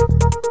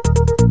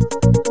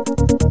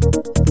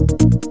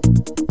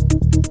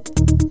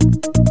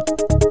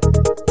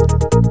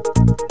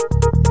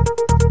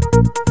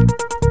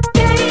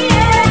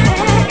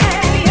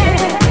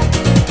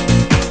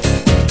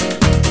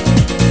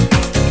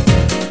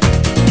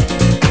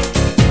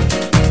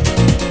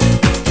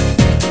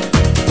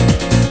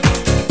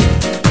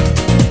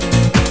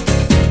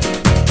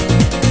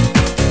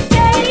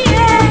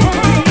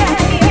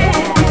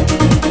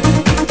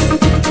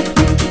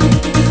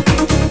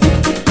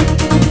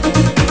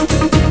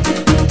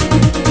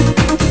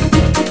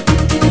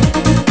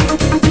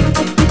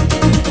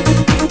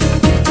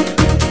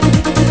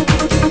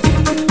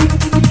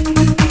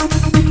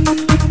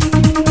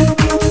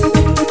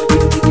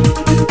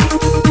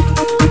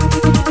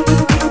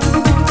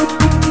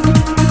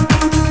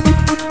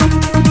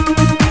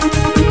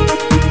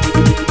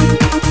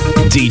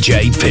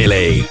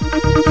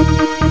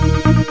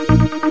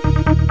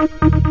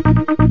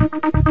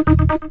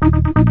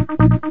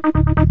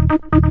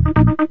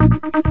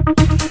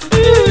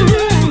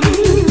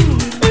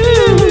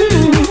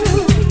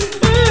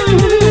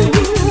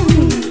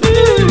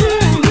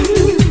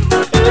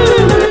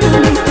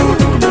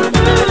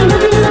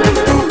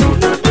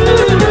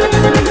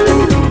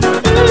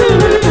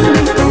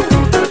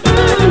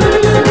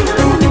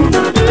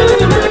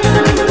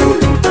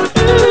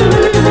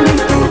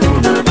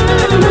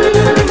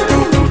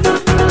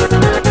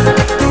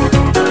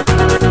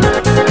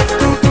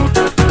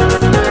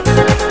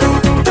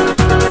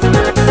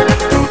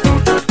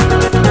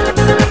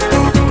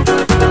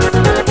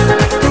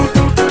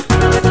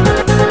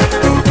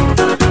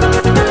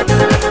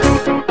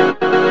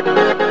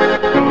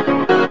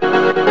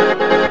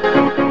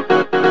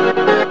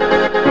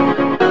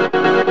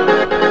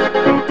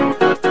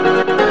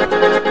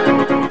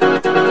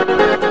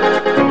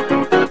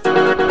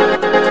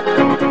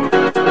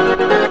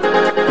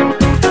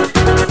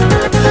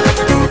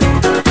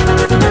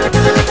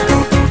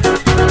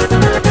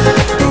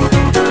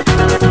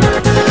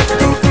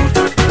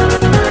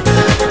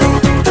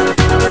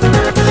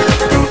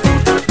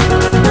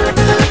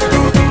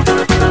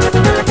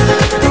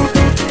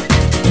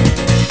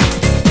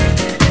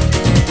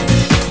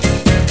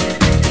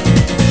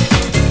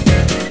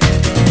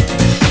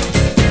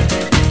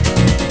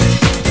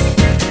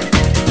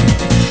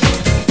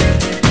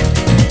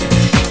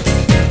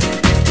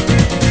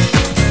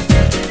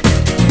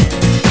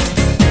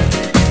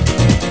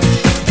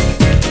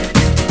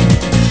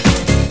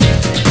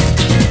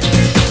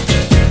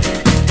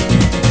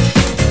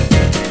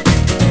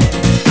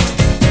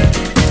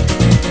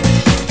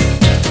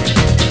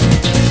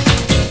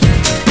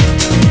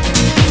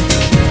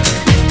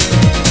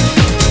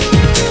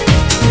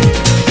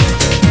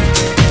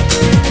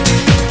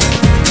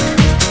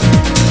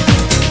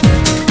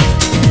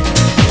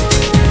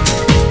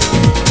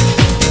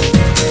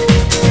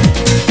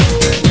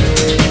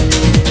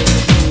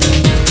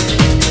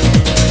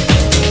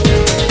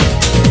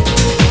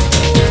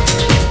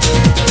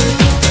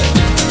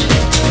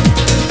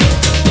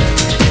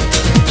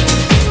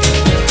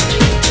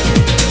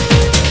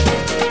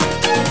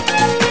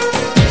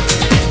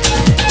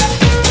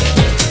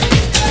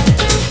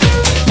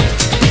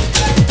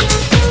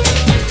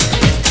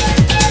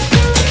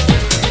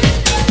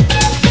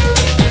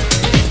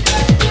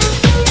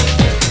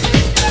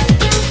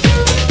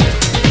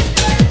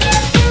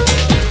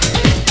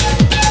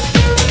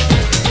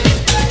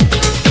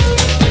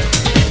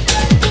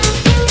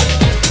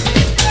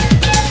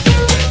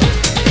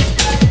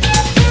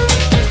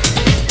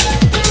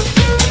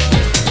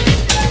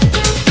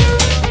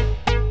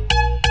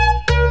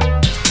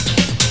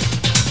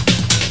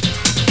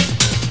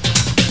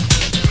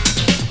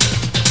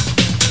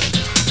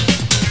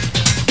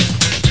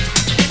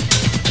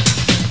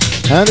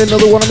 And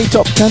another one on my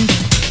top 10.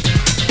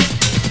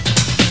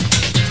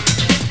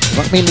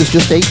 That means there's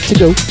just 8 to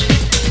go.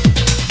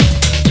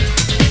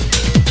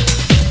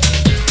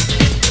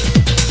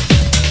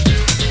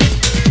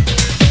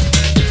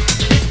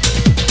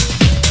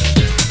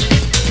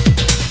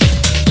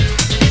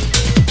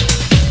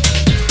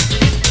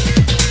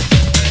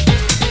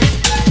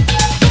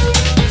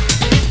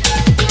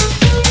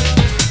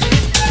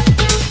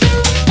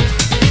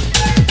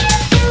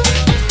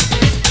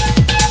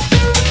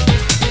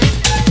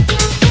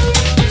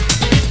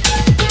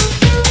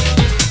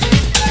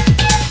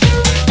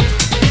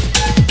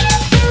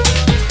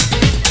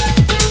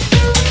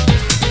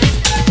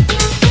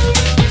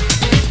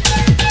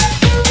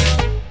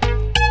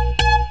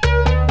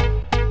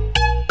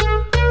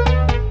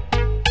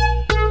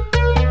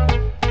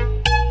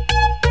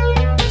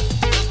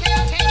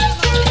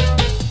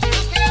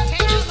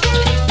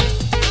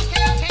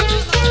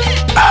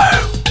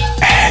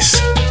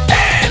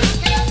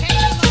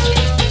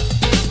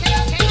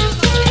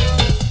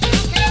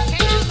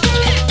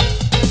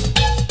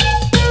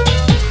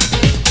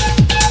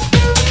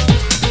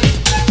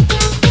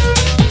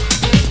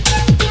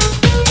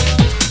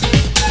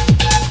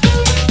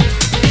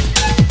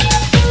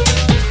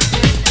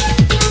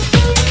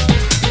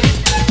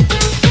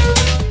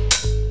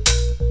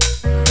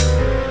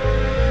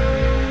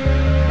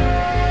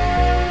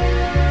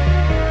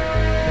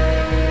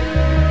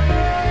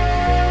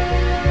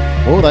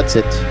 That's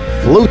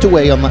it. Float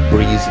away on that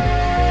breeze.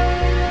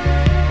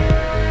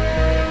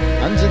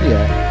 Hands in the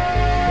air.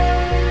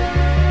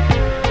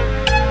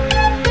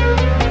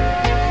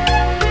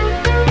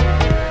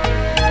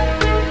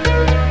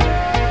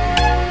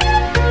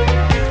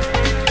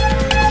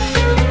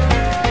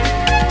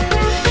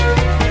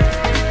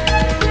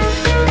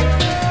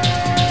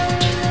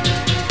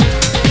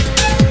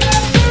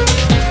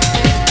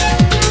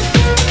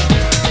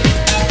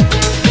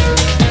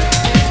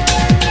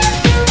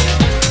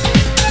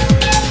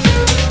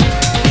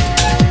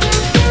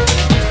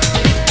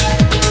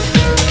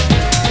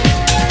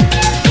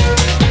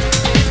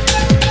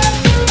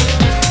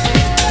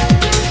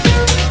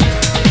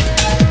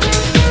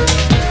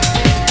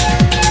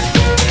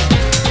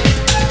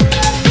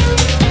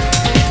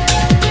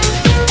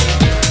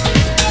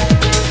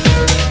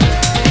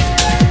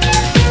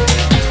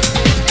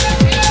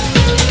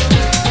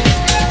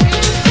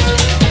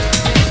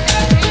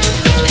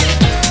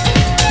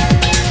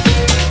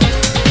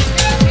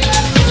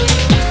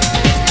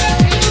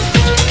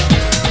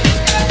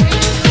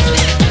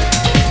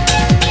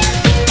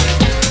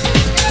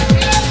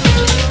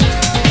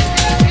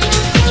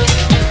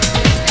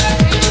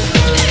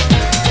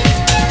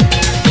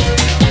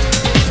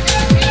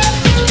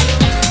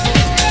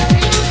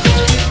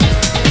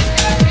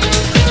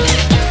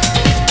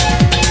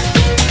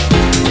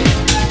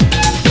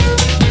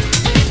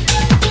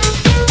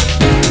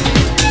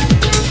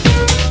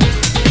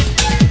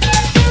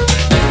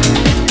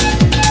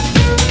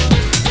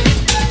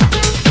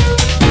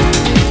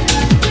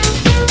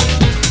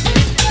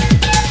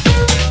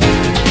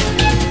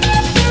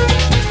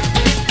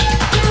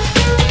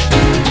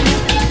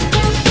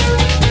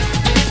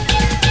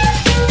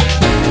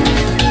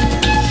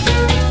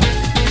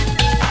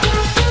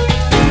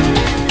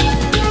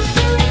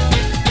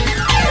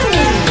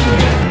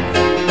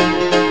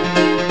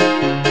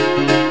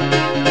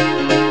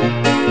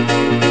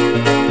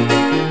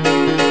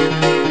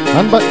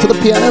 And back to the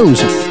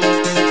pianos.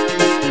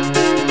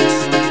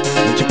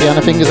 Get your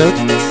piano fingers out.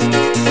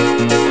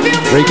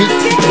 Reiki.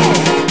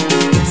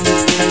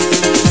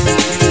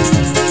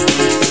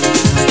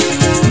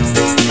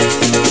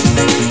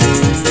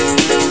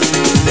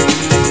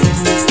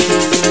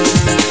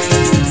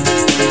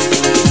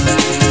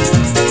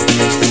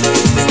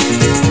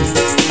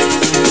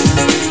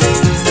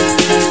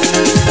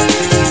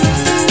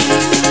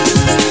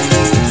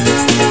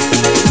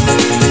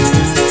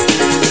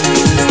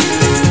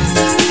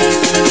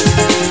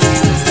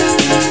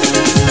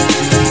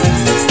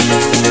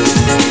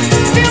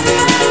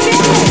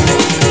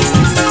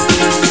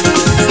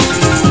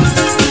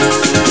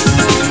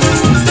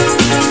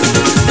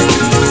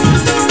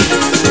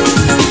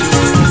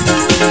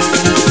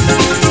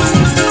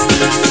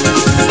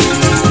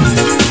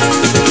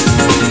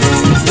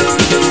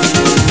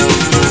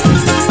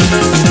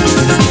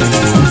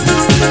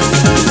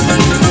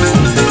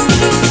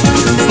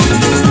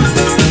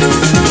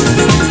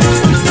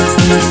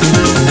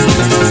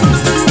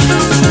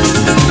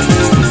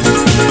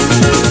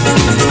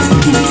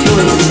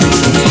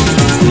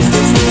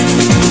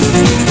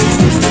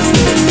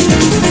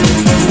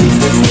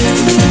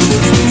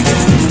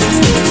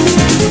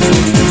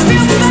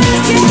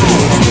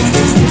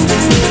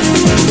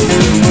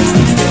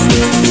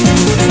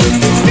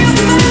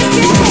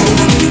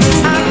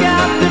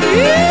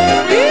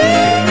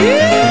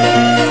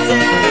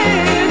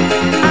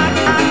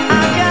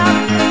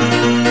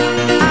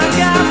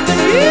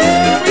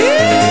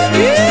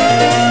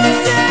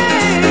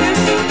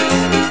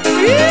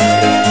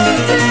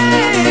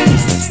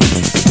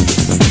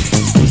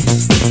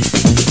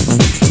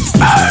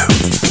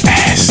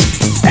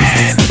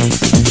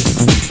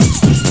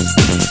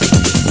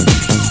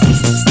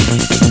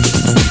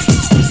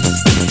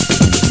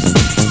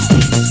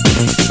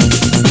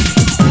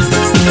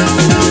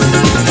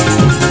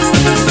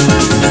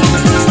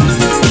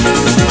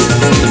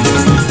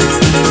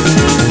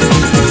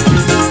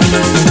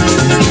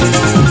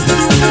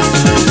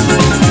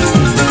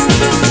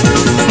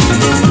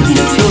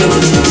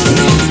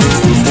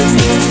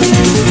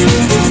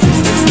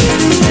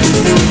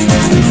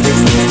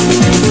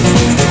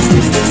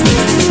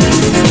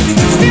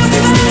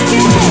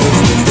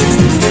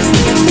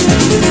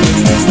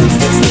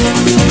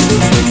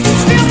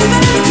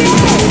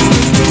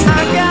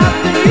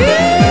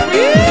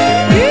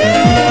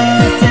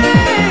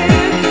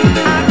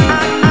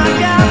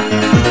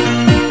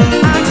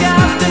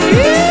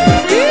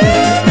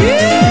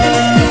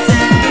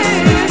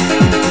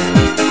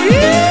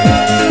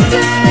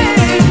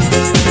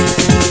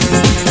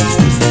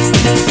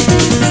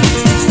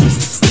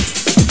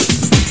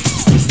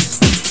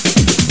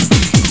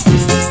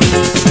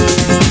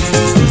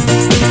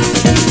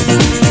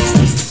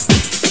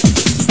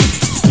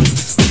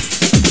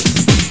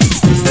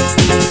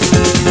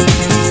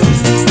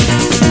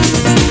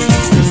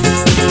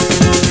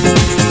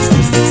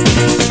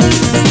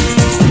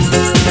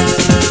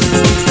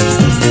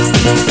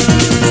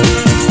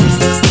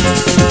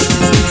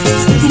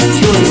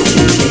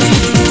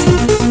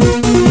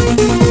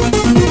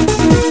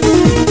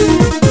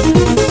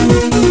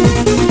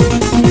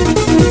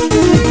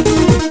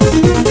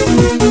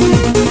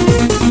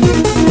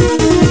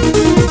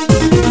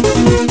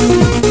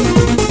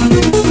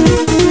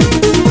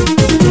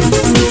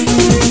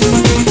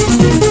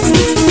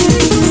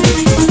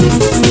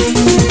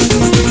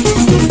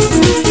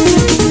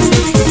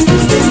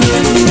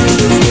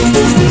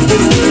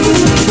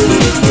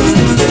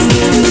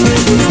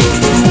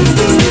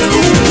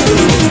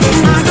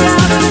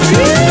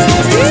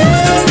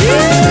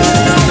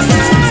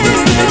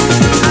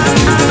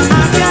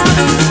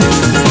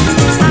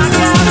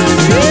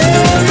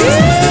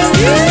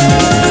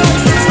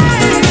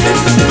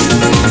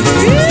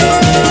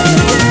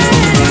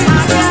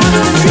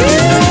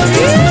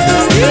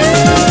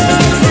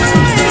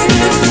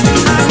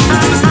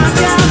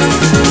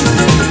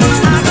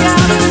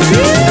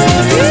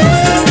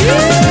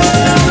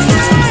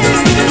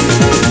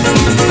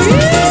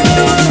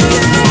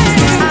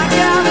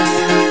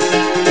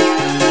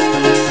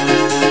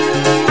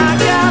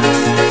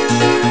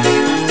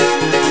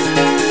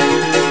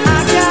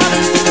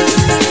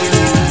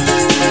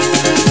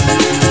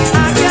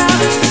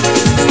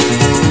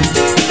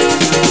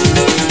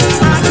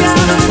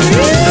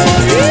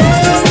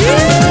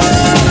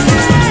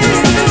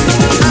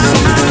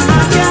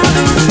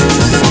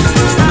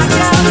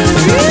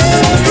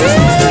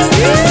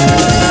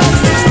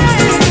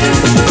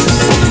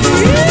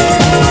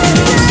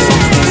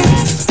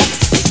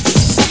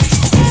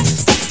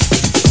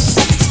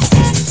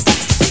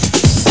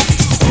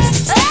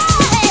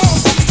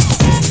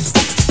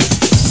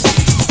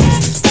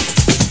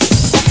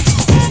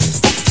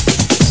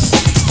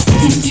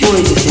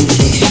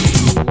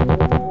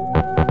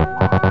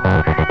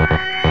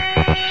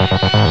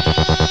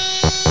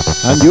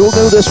 And you'll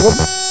know this one.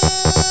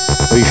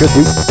 Or you should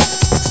do.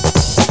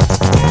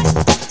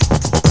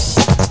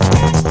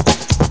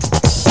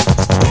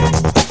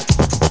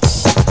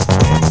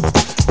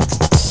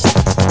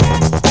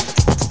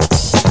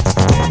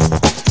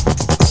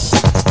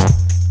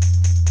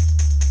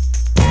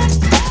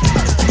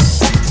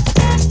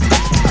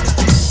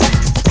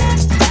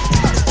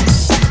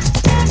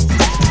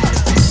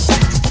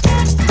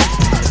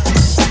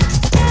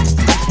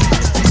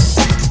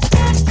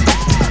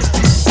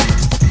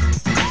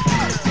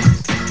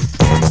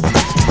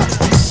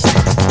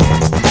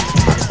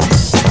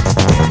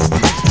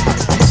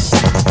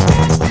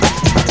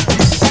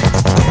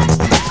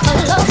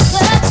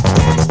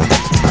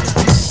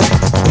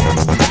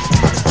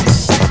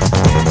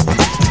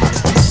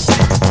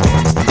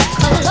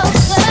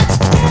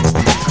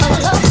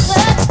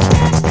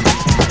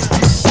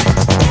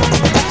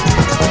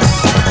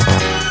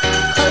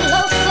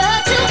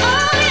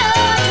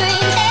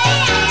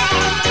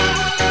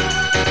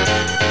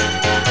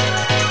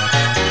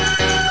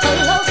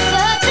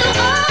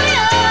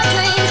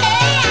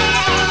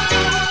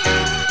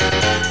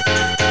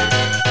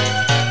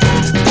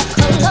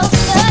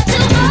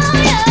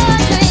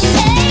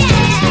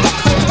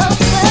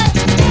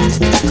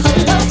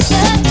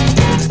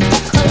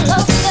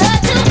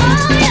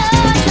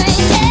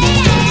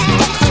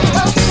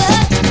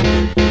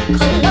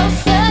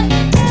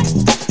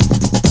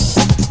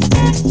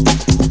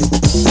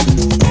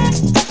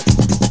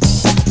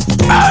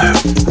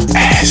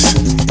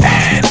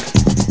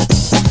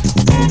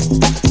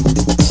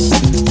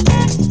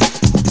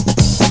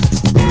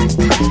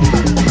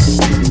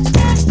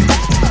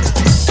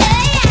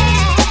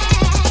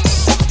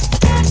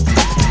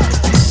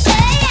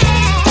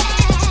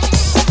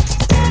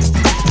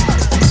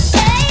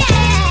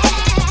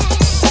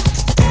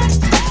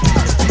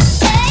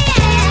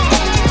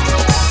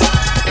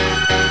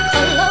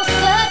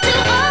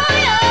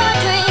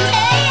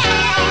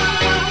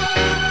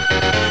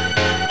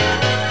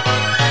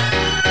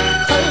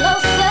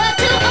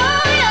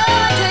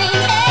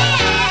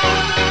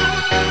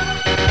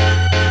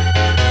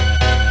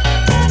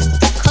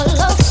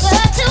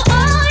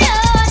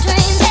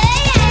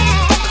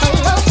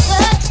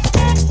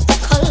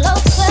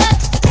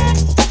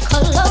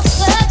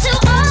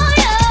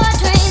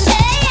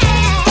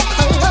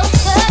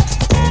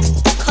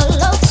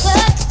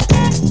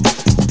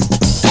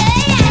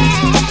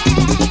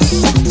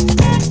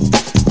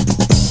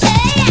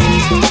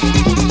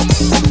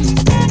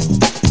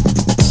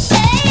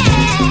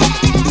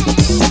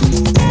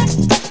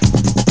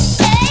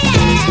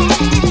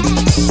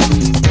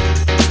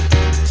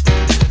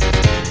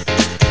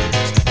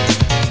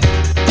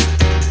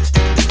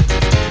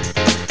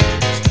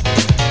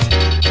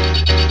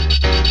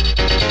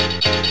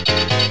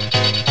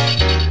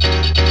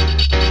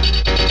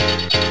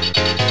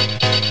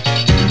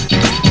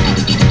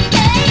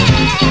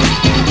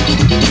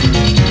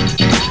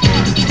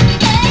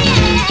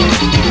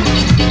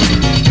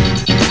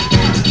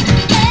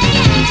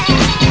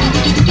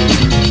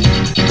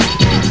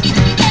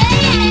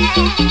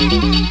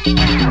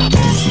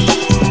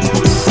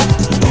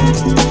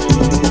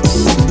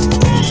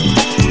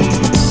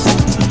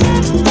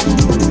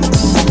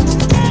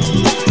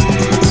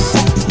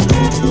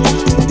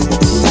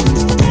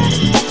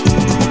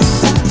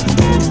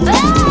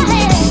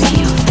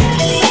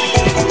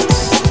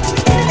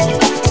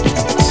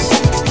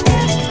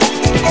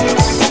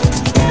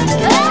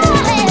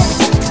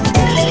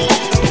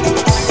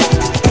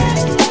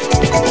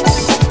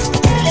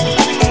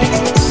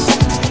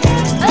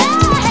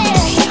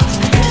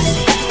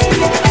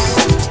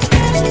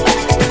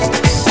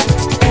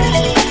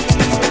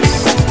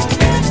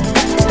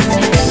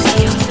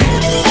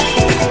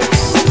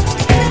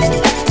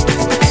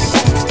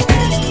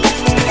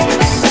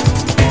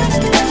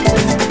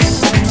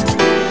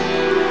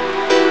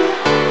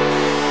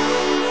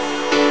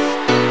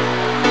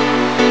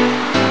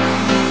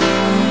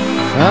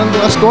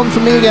 last one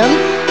from me again.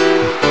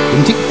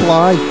 Didn't it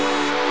fly?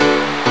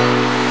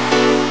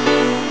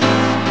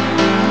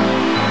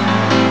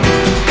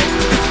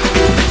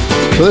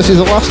 So this is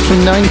the last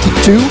from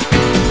 92.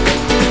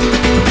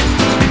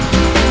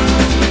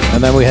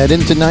 And then we head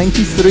into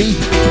 93.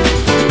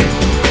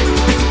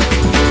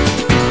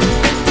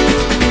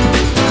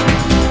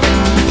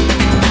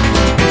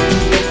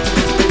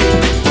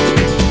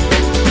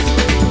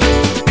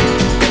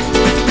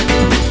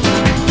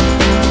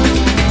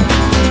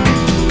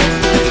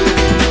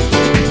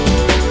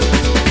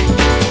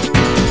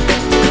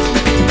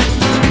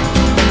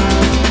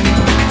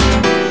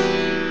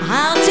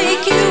 I'll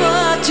take you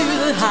up to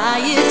the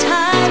highest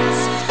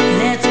heights.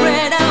 Let's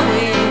spread our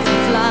wings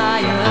and fly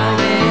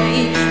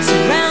away.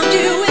 Surround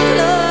you with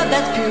love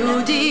that's pure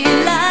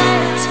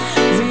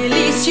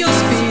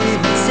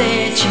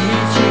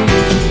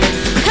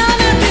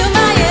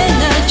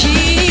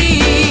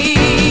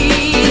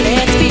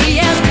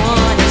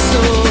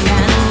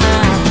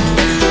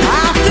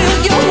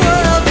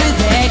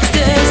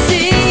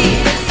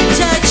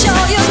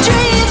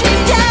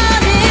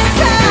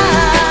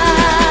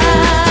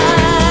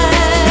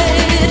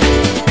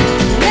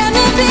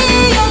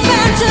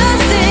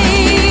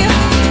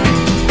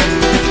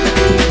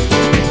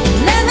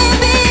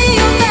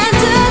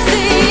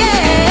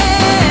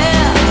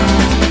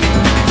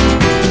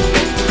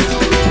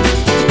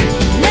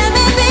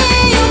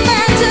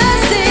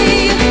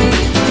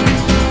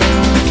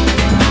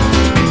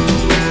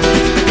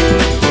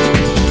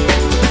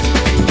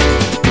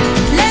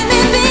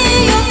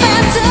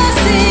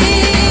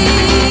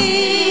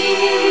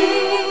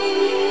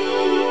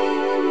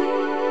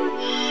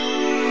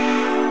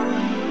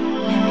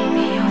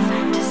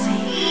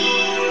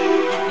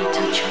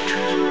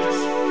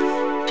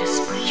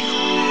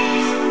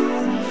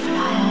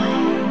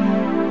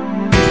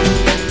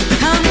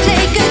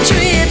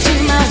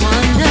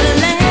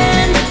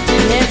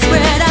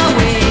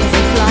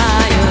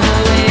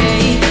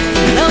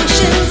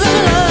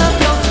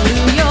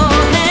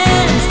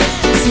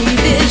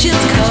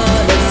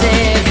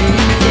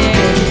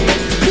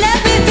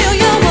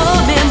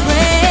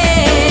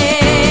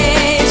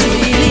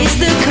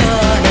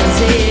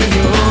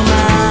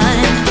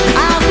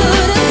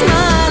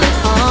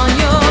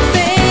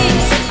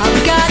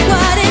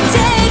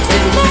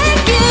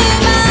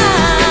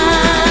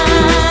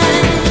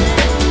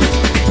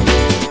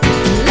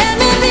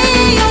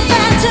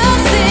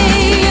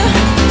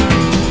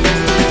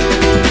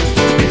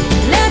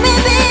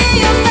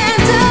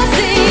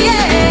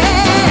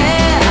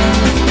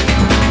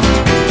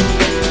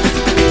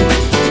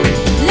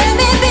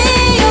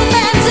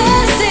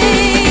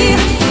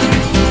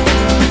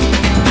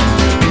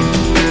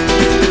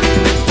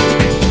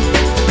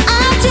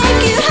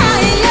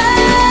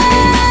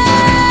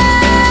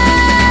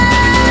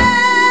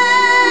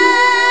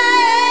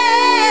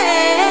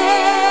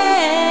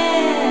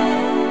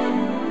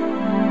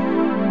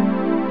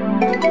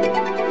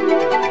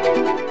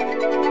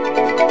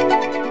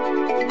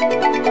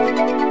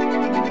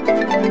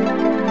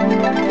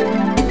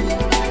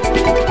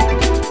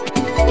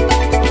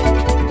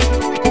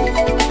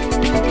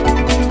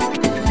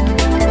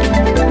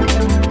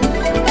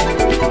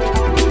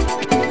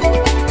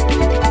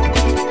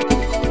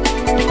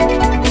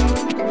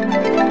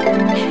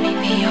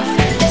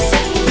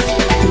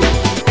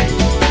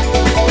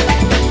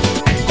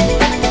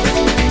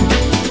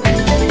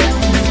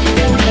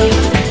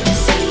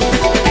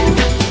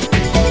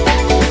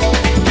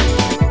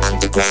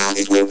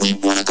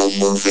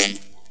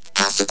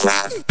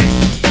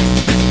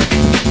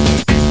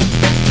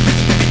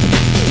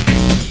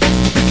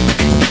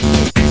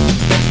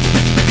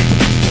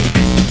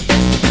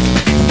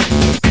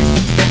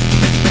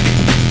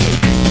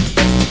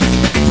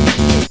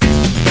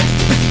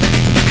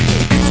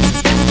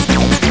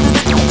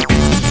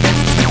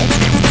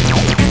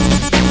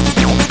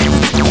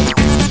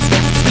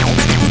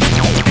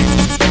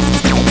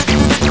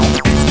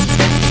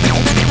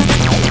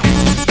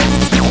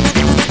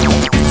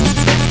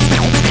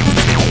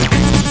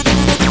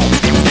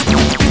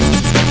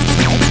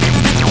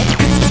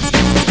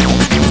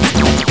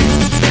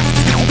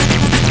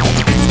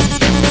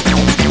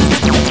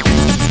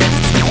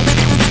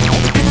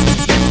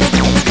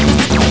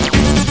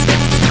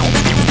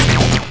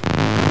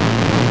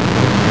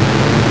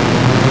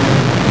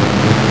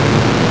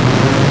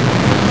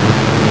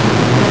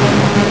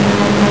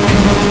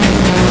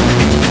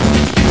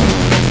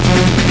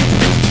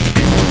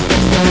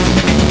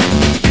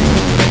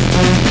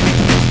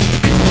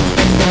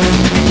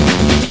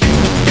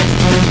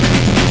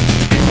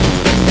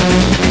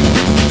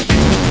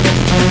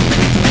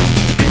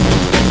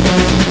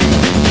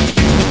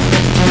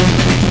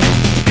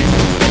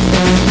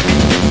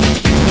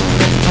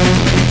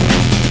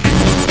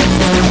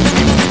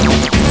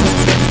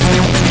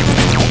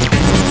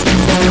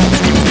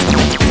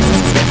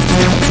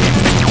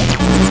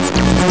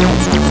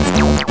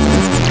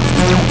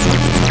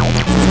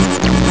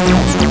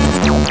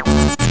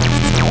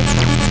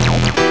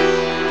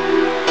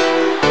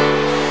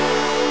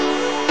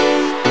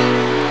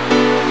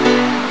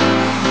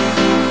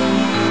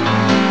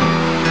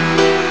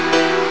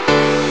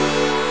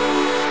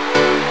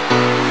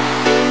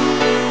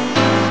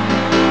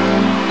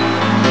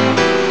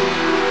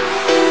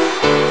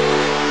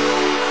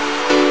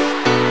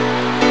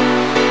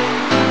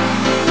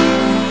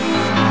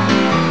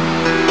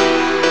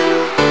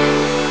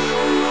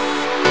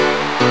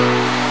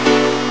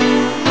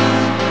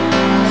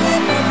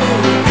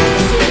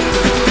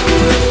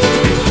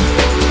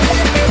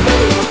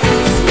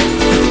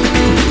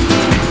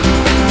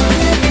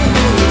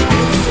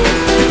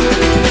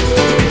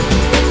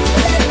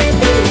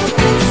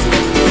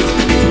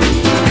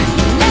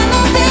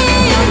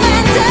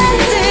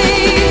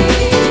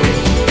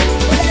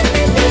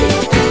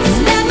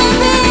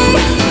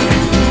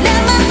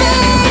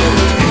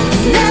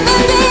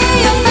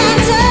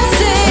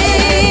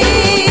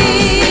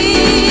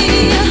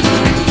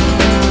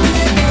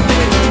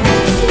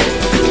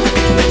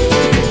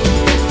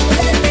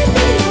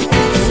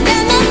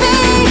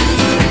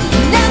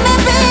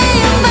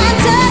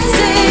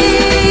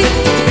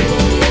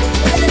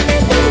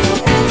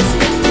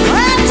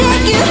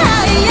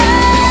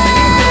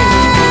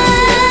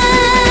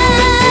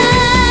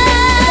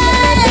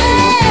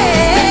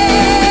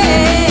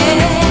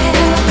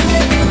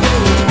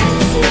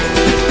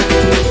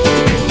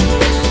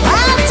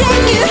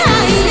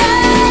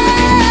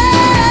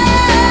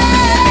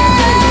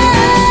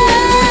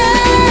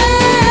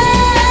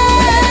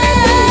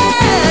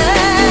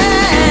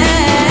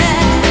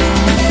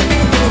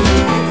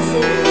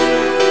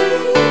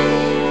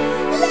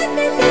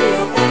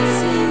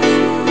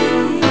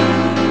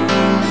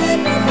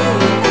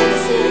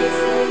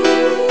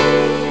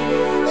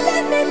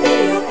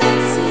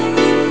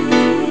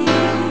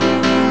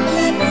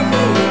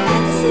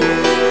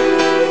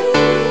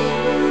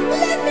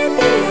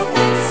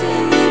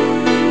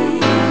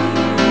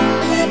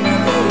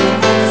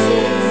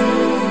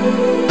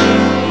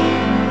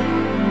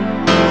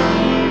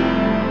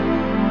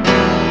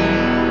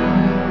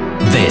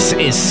This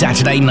is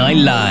Saturday Night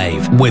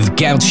Live with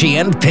Gouchy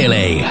and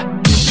Pilly.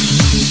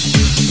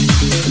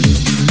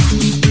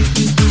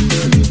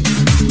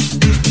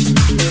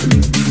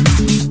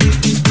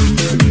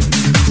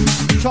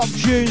 Top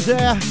tunes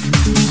there.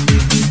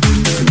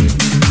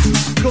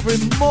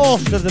 Covering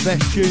most of the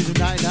best tunes of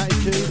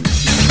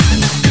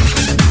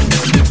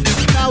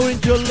 1992. Now we're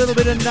into a little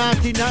bit of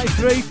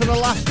 1993 for the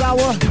last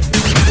hour.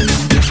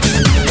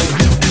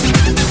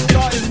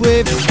 Starting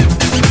with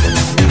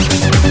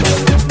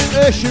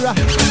Ursula.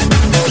 This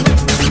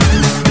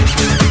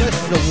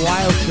is a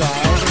Wild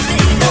Child.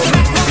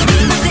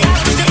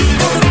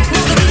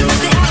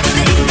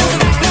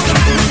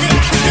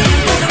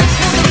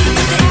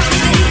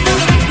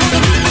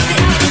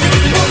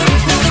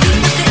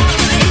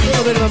 A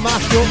little bit of a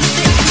mashup.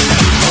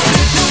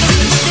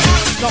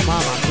 Not my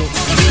mashup.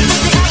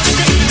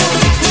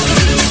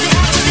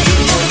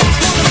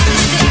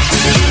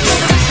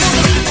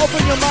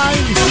 Open your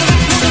mind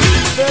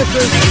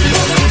versus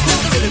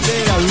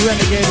a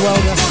renegade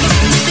welder.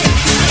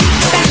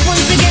 Back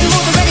once again,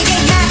 move the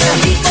renegade master.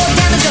 People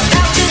down and jump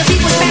out to the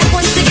people. Back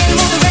once again,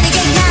 move the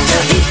renegade master.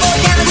 People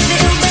down and the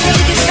ill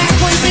behaviors. Back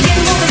once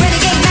again, move the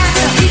renegade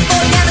master.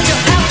 People down and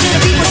jump out to the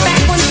people.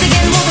 Back once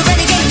again, move the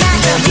renegade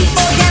master.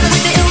 People down and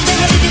the ill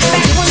behaviors.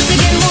 Back once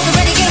again, move the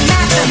renegade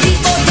master.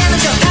 People down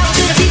and jump out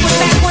to the people.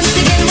 Back once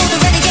again, move the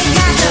renegade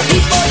master.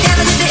 People down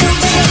and the ill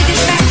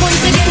behaviors. Back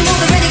once again, move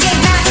the renegade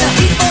master.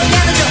 People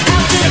down and jump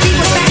out to the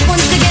people. Back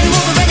once again,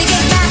 move the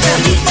renegade master.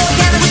 People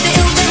down and the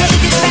ill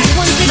behaviors. Back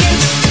once again.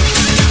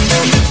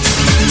 Back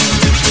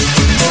once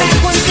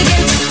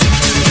again.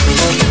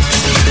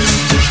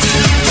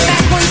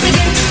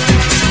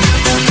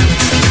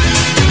 Back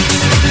once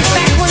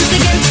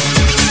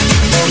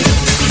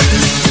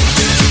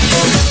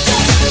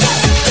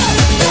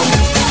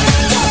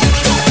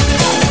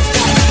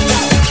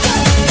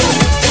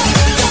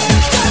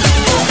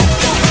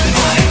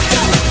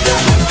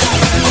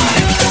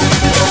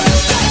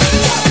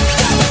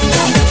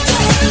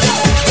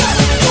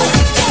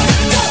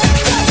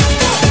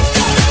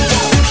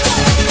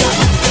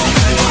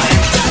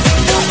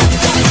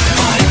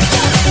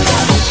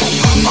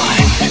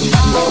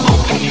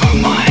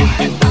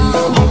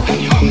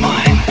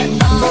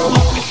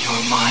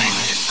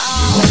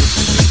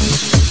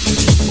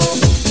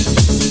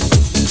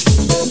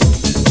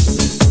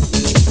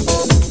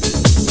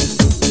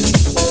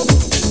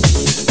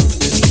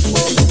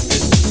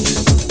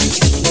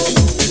once again.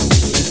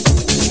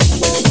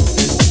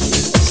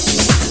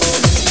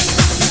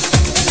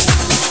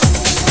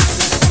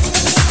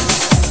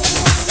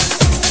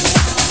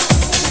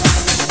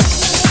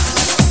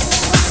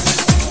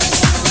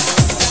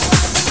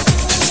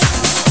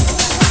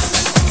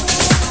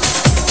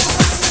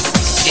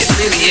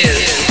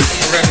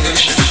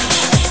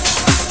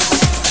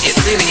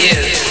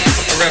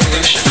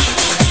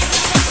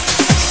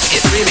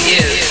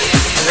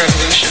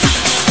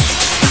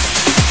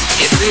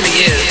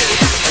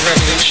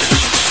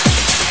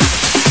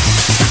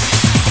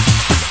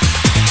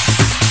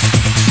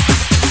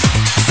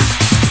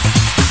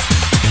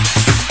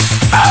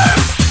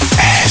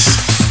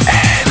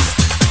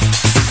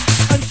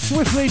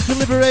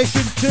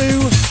 Liberation 2.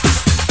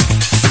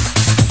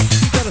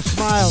 You gotta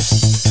smile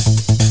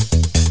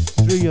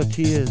through your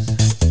tears.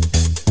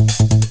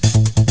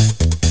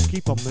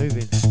 Keep on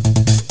moving,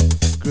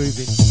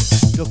 grooving,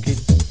 ducking,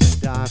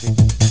 diving.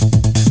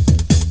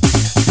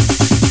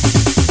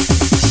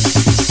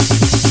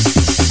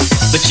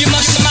 But you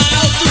must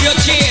smile through your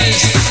tears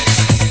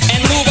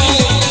and move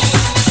on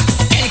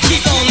and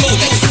keep on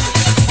moving.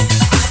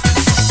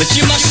 But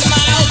you must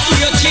smile through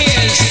your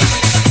tears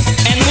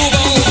and move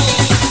on.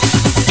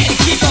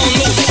 Keep on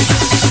moving.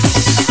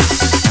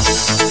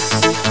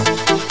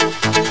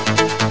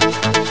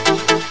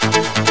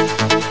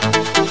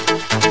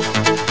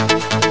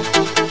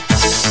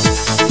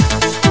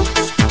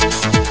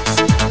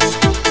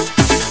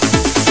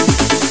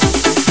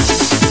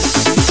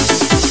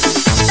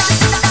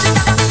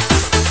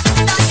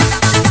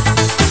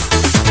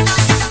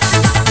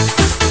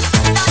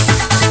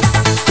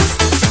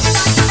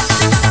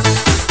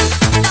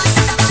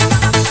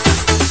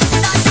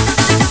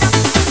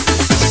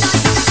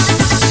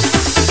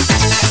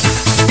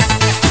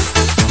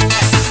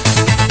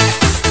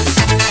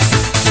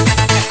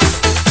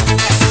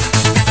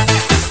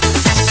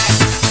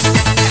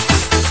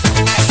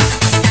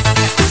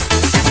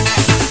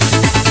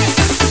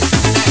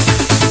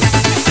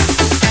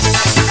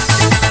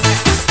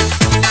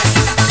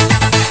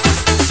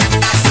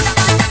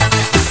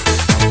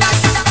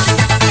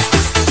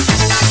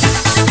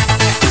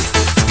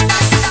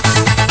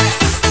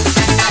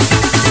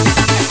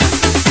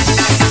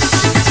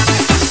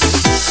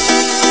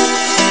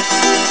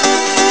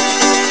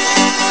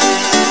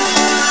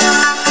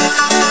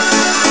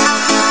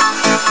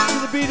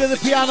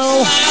 piano.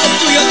 Smile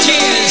through your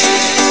tears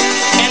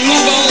and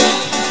move on.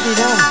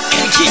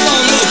 And keep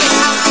on moving.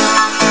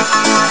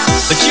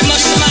 But you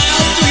must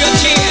smile through your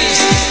tears.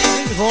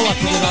 We've all had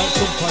to give out at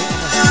some point.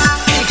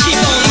 And keep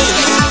on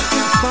moving.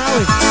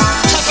 Smiling.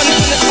 Toughen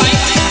up the fight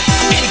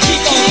and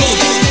keep on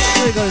moving. What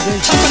are you gonna do?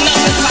 Toughen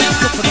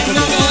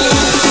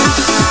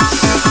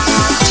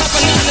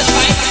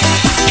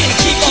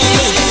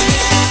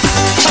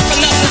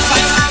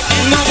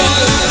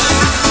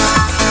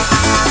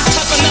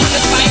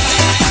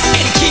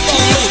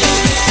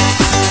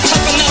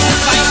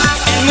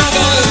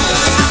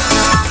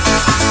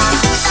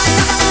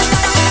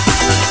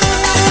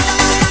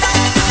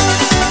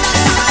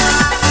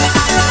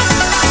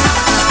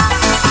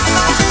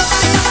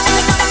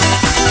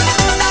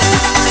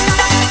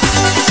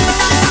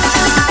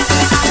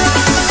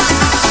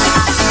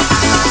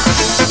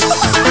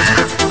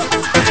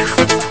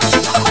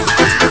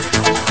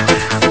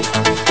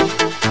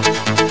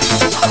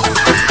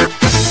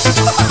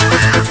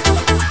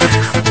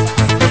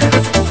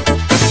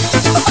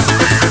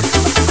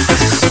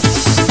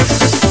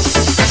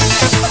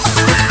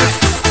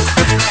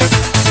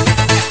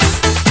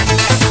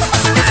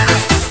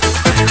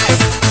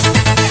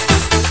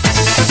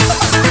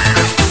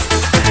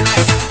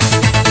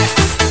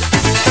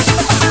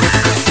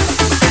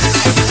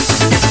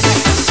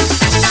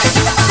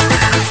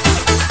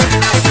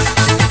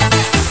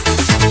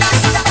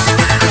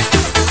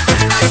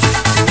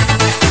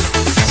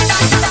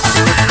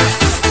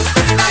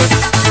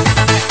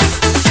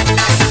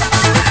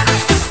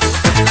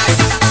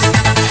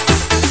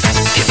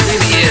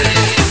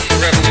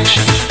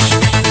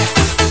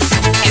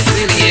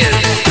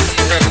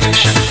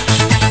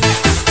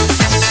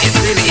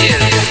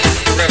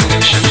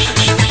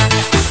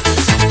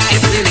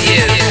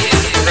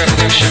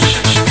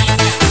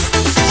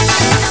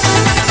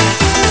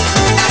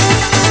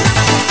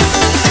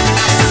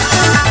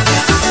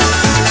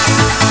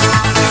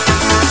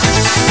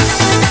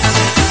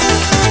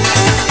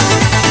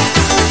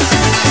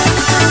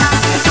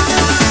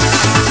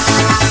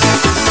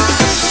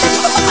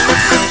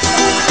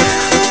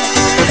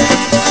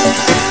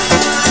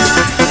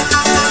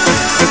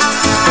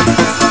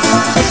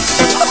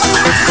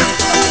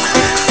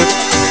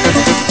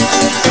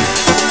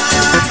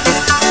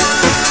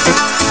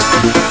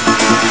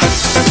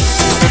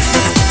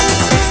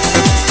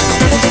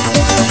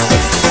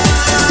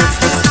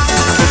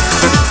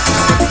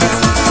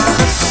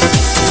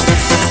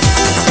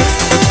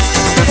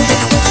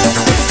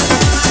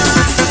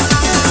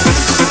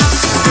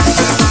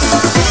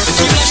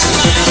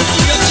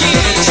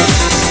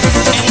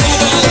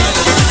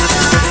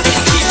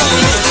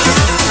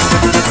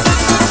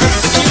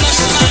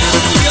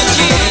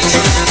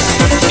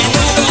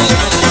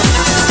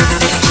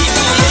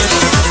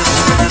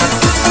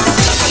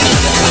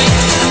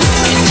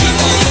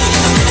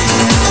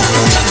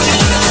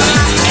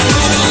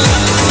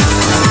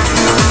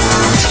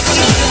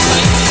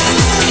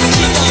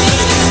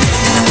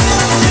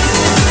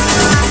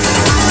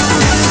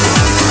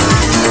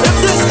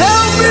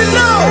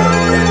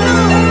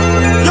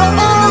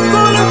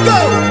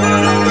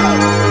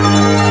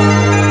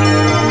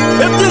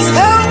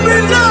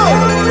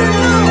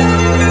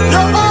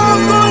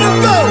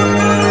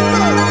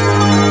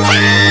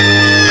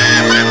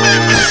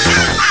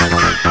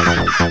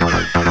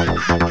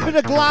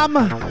bit of glam.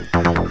 A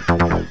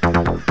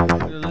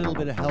little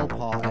bit of hell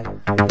party.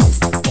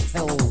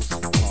 Hell's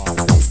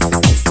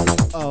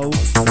party.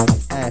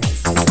 O-S-N.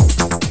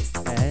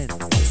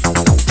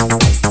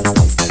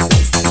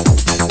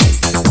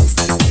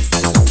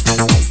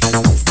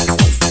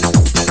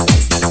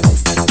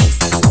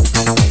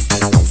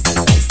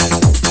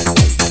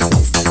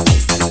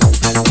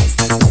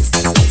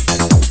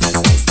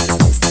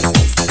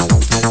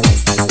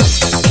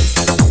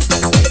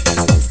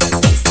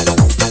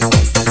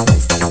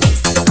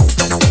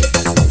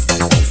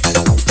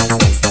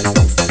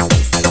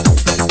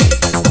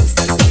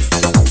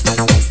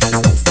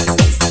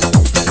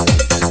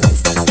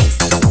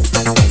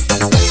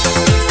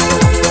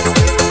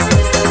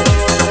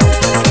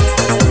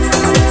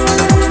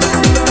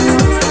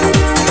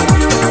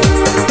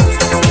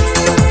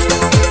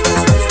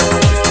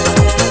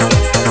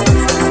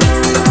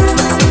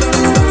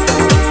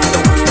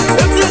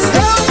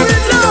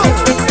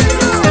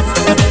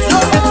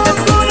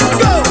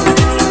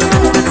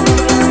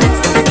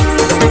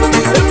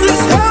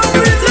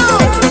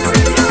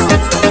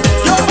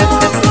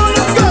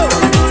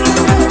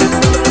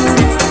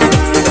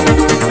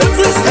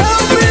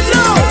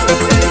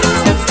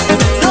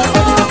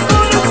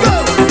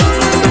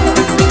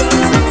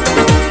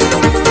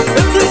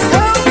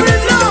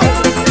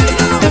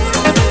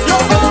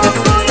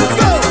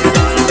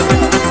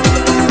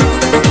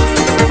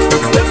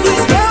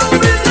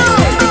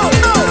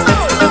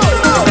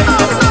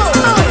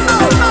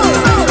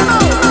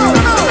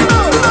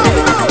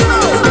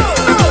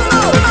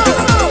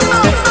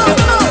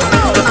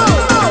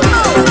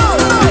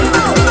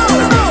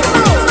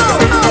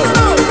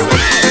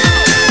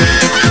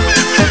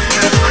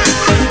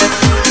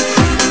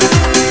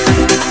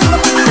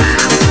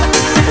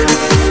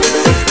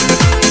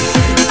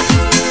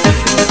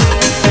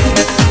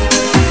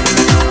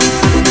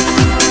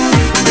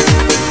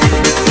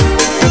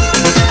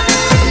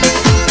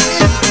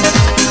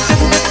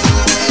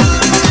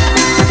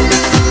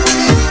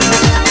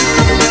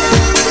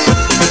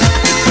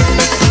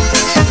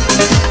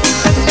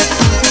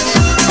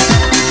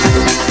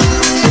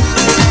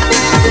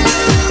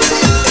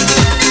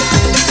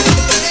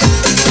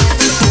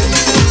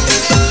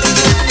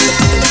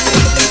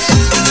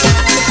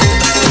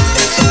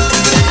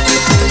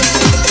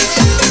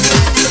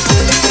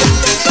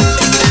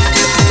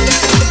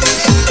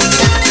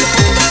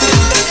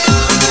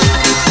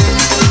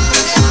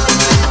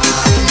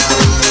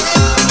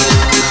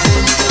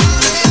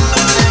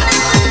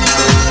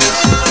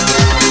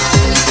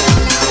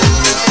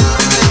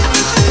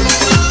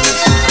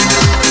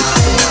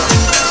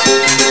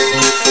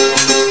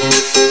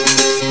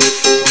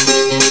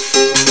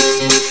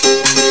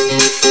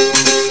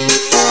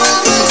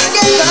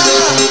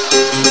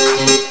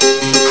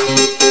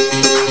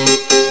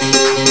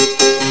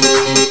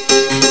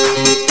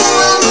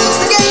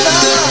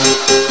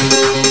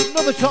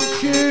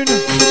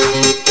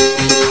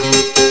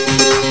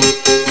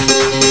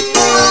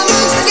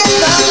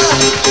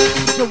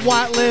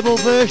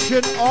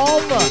 version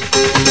of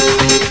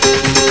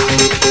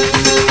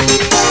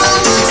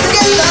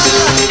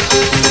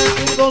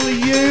If Only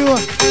You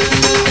of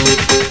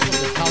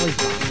the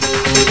Talisman.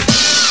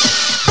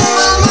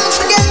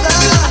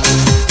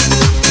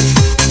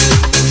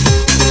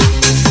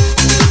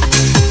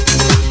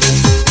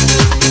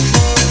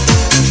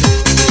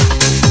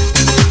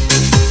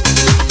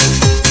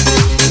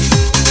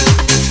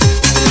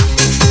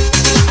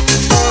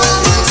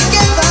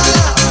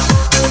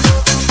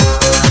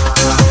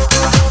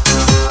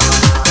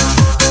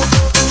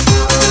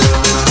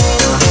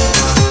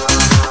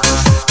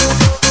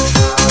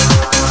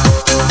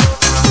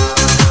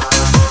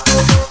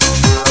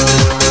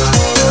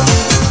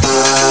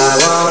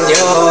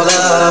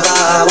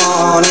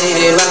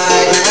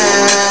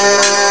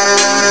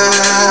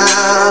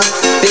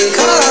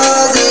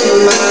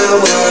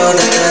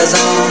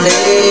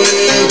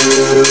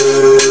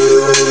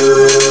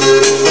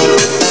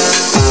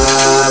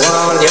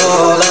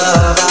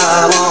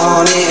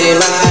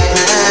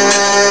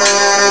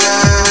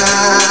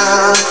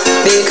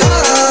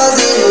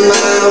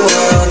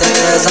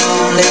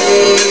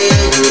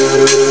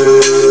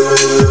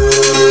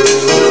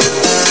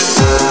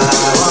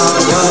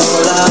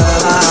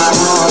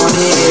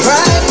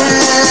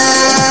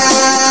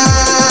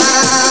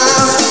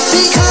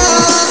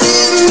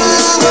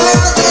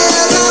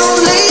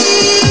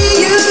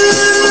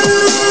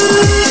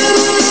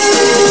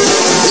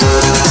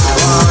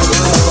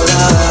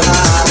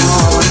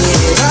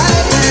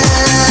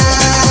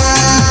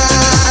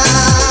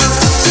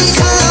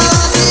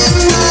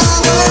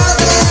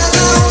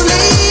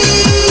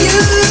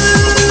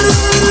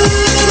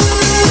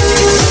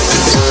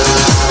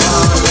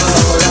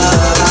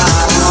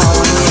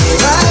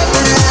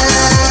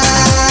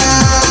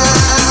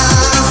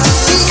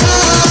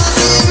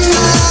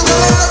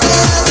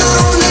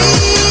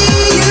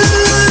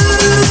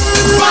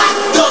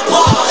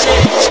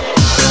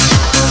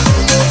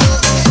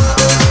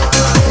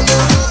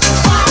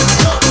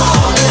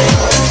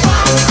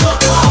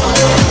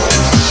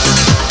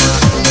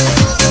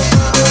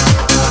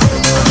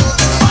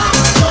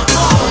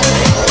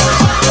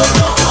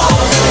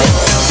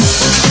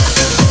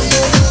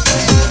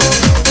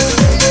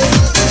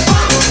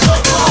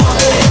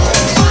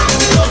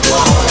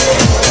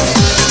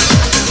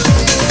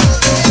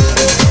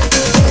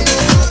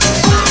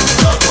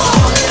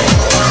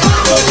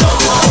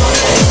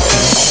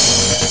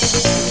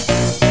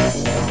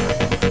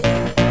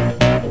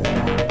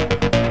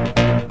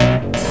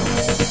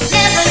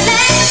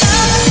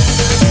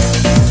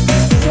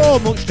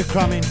 to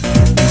cramming.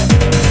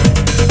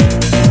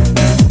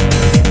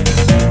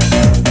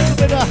 A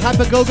bit of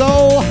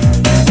Habagogo.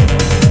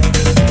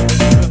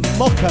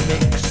 Mocha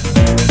mix.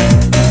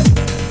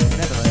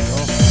 Never let go.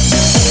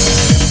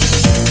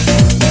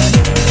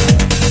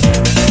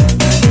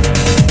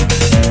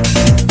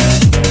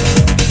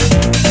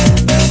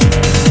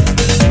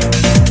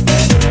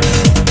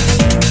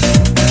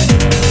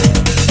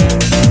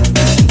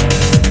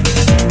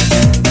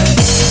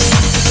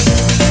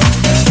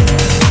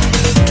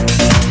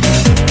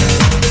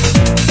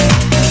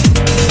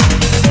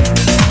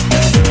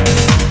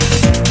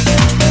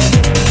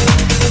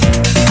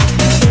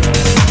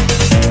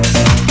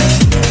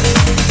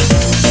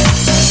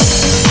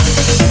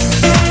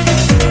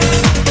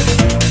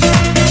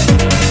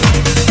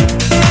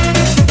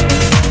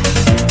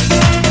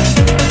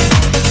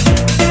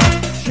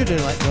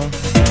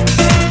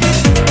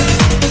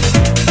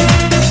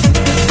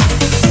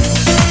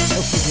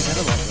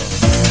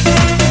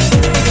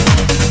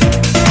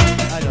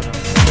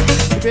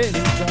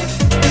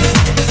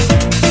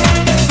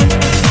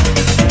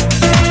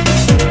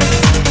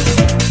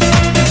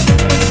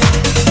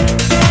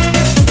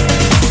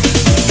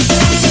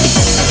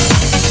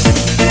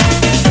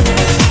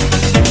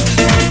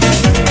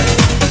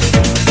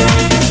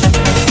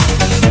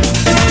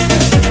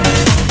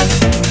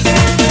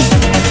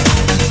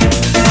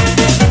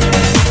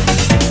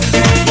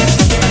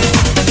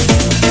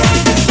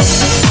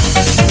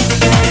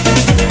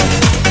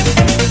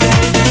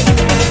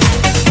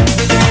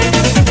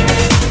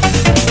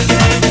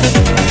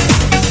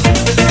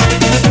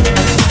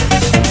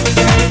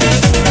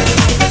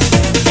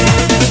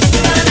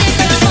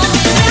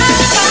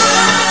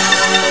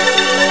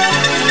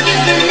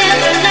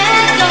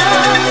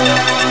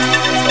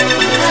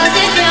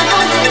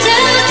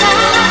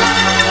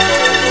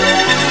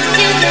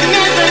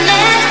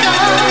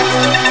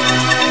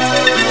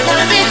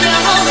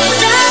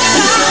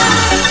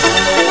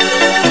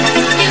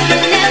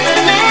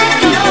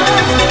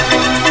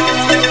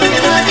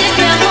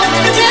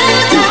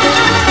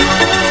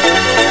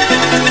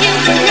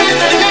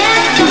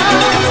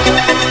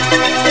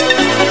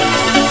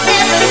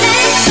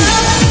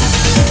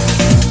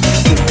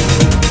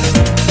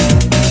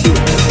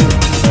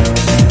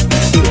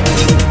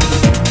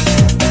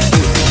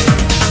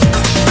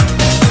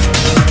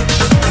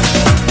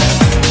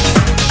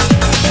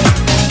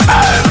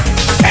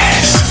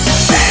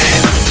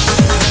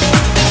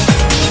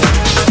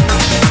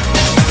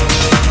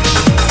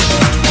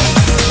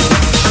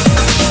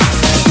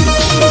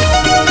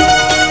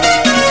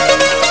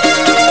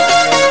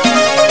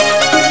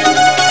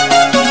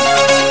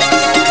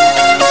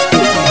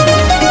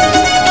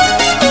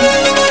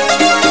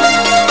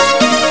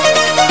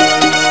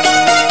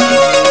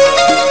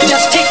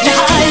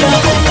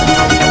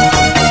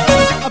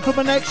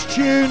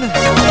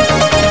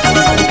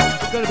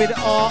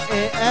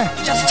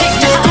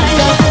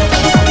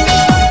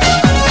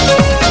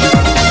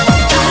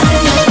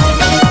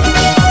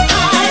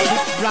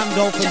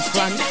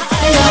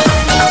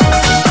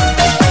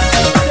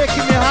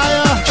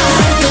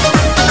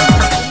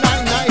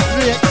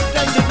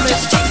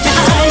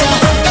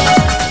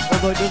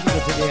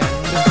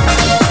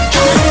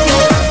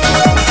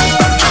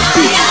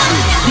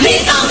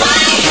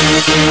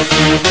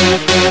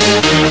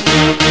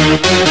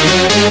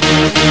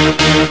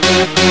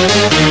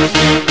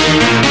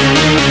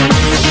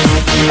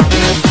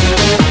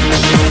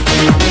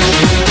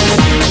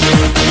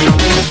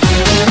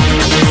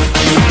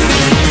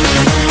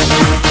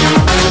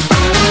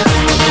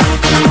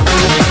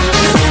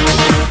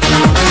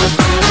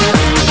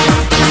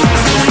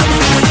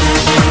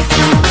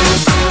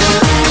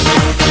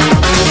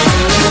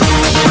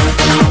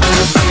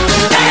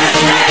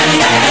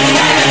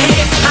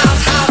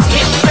 House,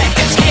 hip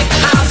records, hip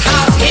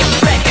house,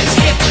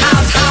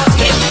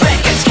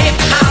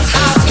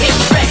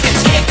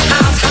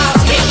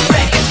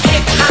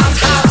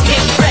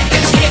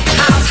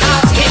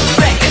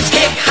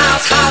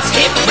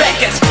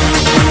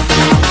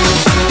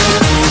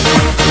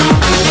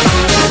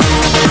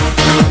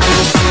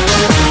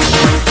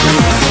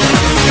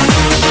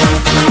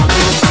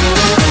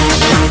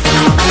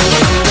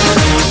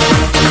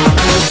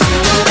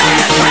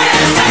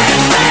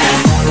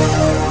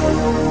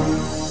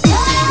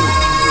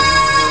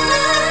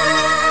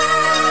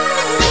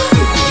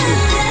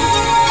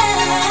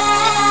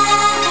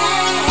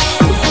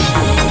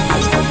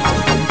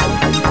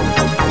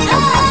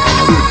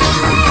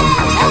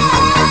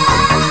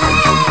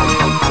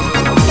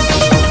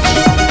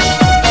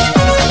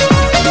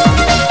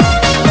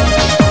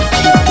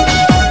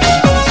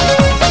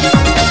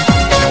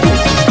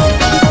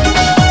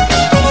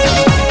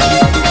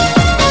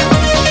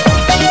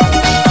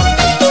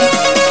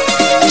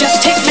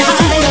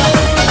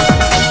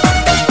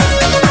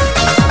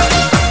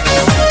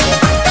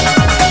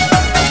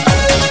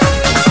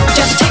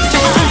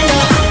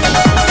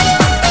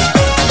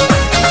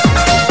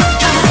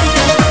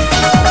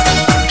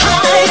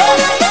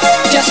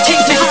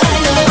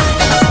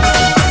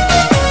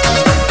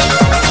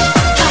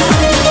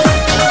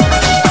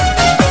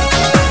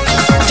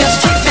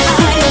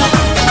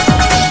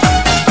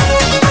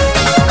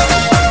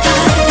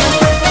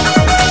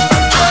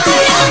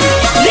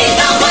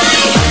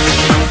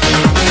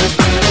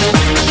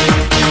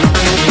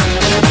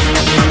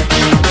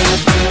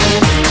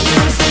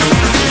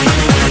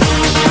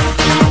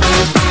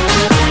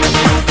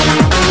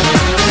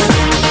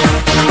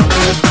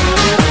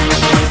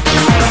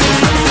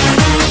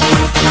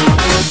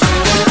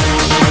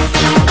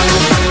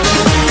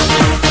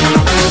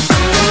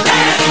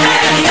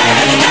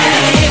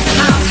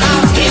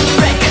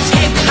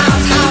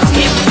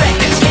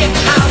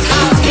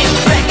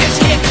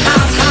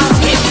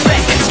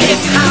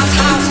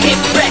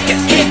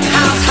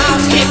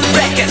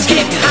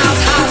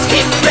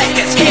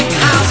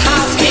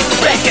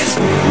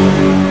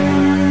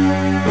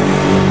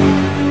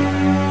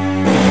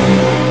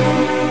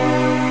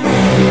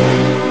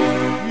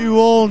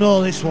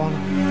 know this one.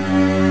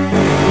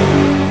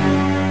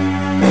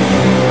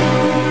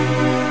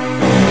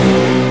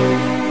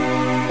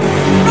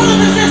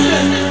 Brothers and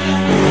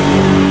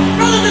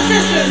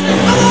sisters,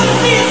 I want to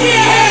see you see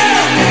your hair.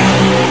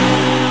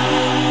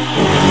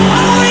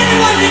 I want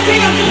everyone to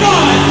pick up the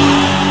board.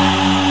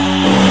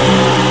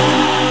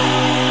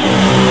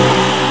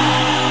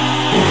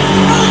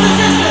 Brothers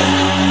and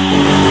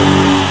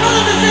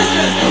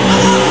sisters, I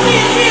want to see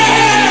you see your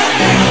hair.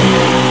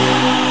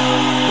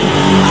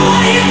 I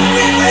want to hear some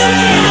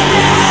revolution out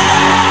there.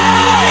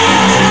 I want to hear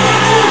some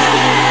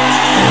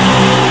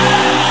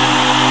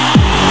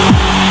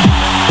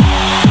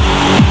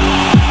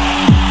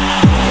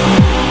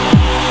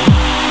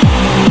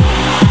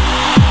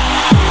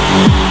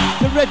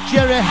Red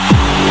Jerry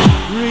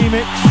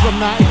remix from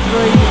 '93.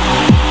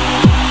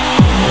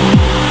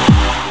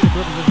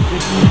 Brothers and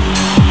sisters.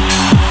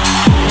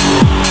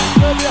 It's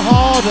a bit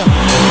harder.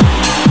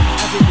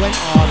 As it went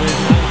harder in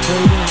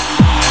 '93, didn't it?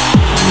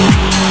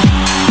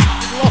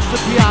 We lost the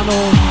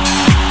pianos.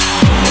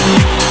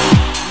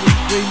 The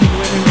screaming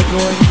women were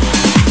going.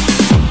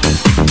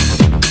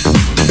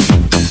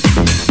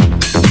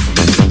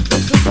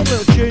 Just a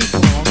little tune,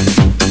 come on.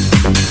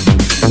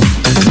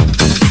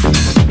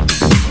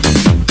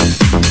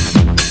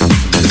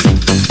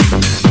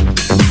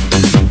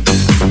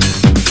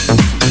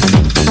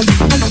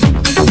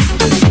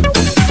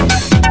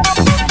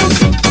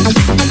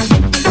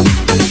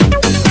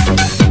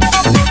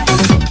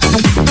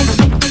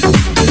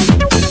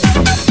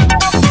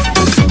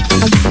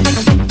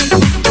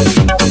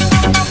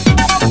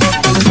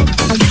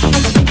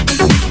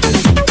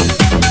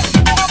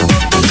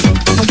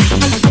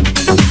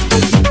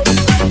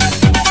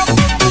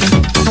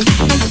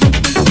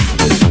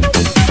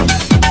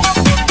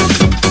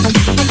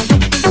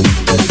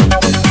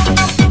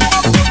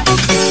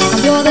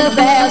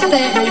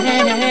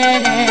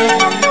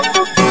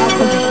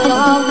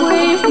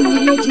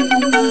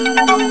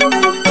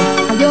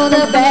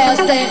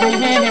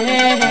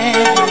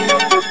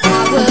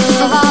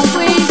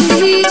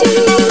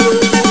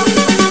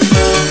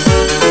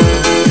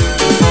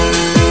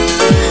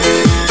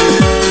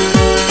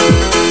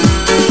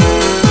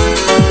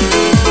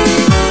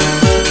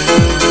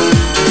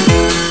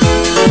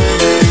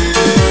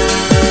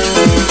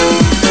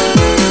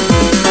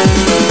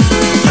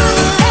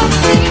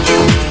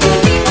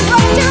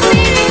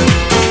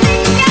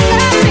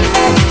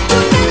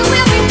 Together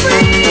we'll be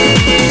free.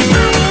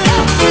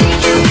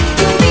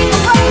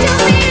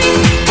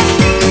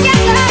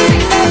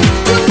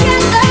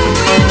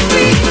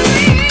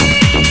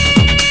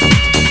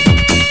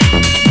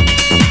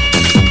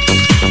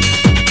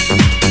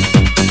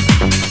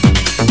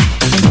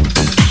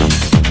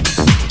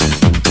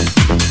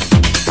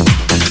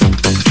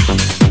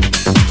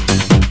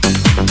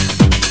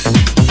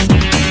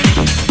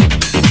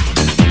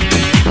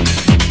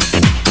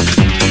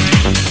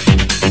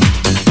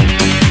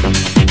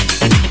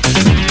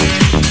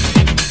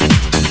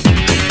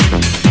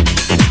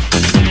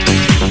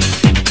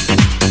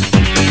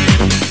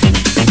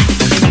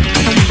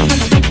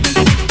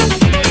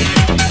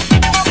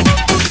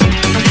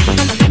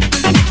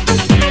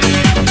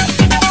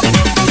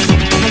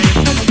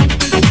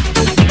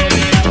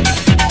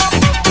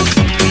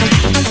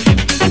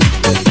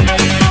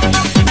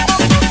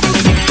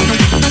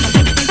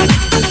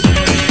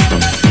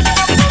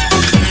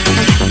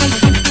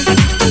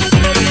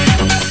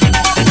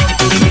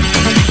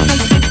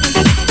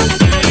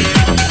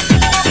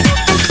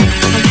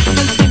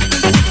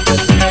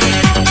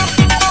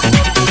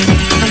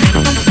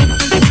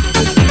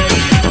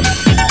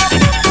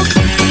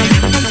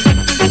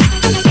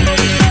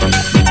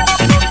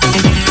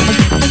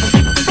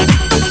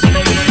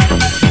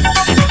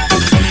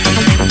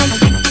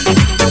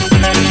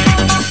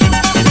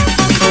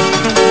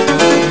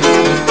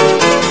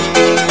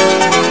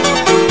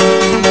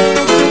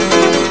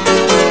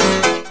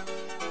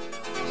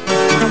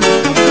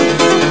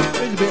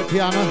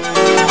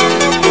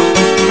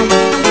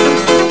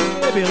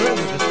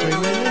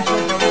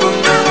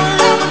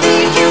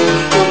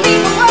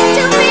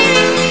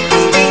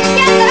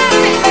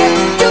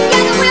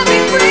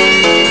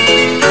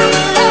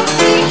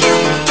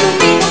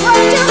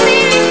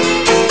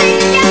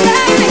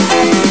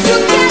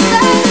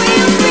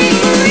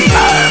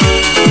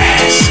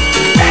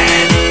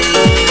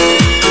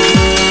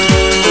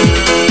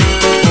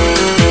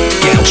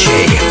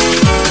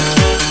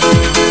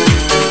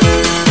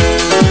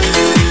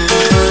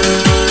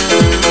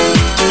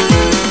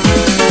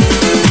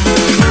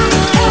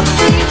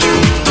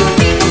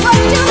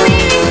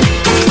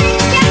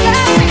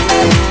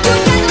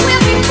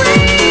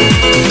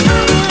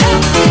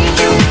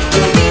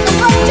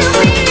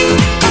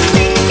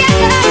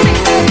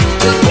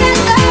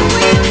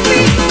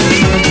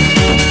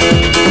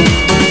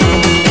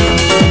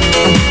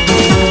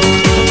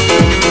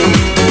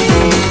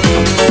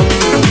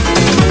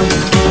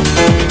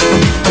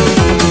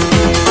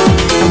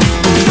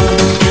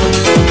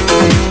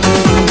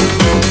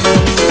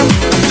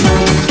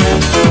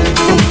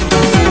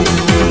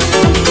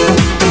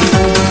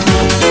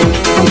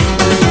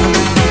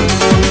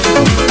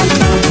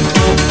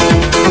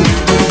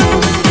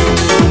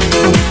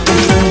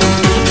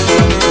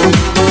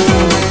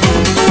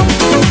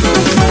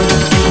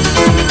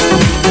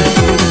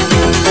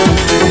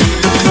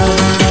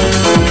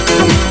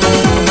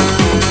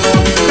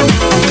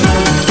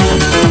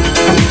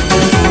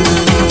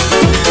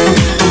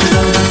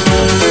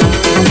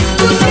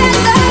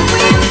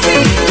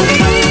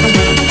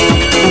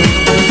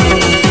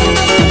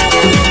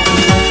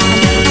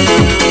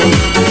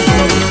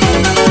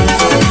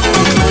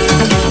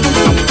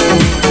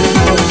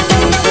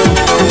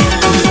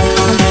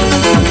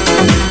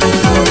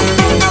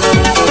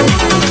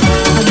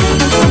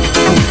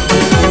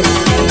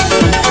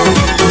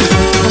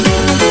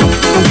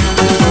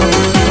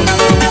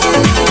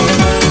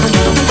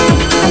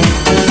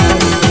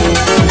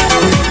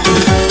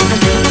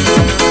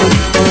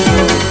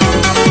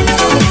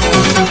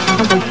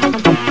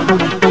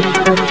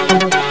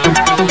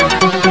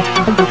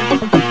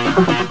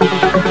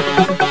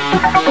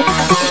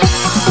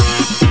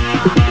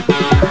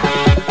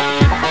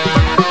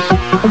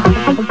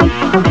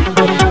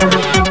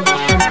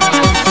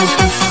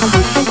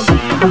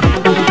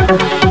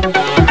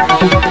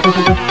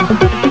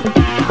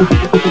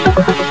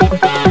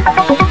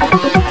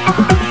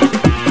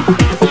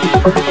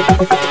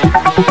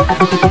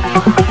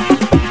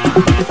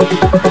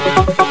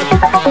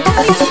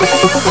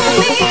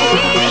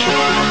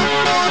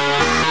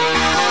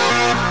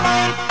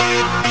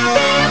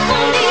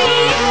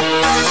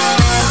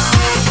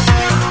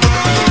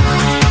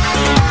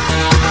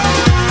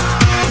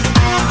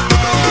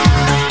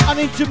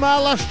 my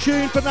last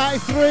tune for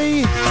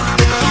 93.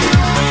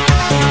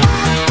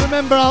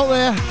 Remember out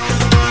there,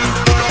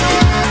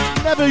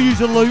 never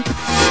use a loop.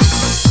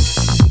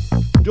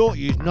 Don't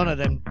use none of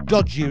them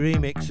dodgy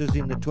remixes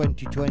in the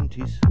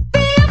 2020s.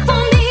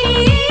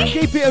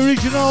 Keep it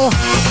original.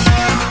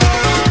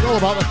 It's all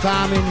about the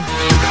timing.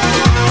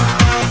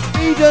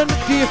 Eden,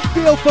 do you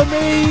feel for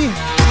me?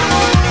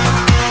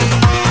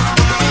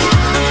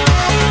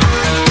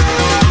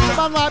 A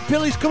man like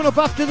Pilly's coming up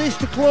after this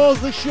to close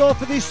the show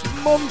for this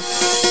month.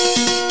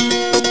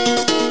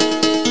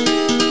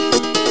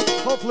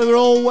 Hopefully we're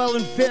all well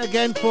and fit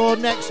again for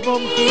next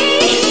month.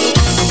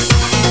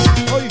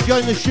 Hope you've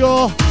joined the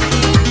show.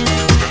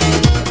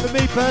 And for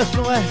me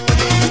personally,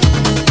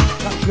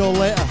 catch you all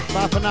later.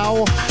 Bye for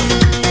now.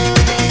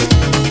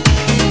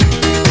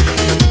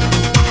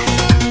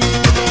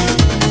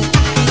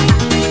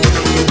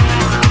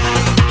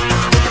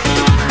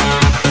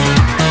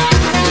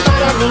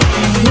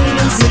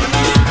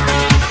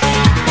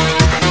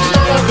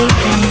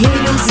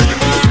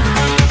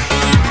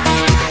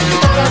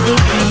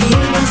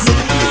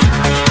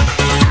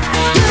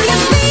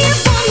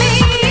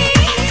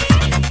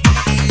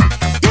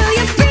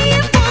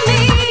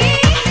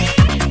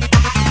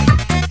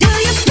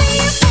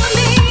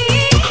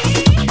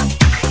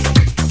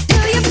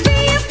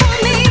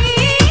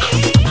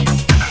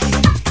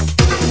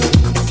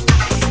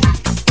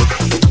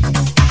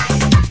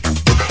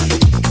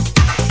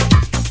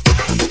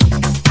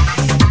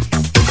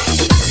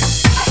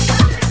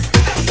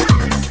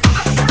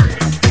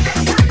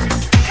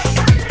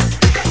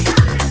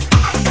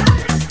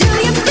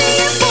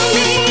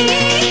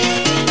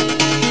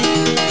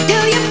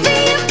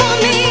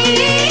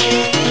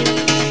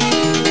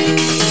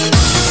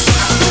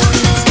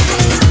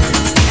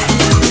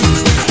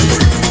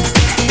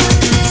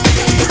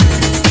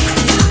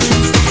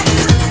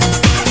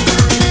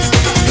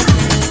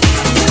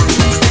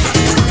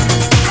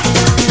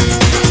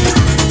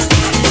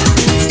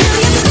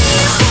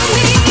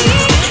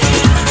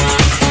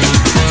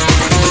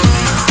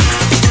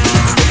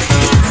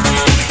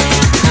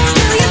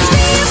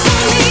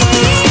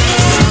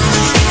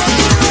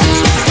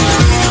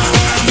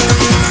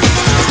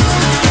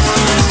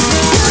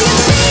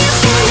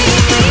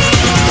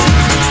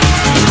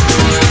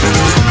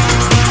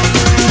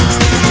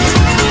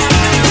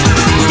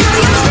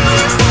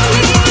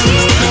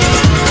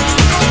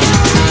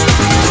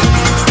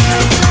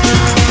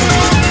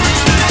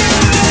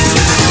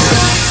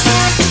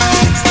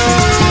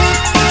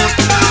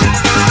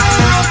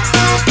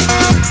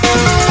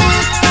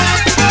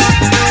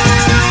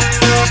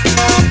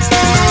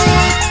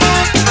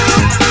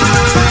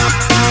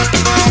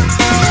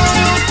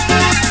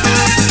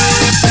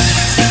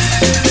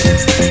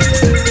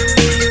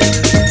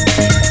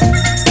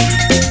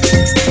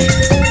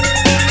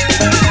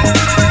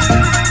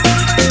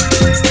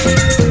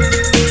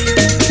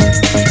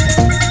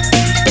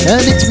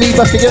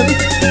 Back again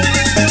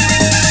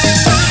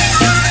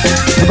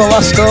for the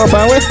last half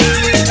hour.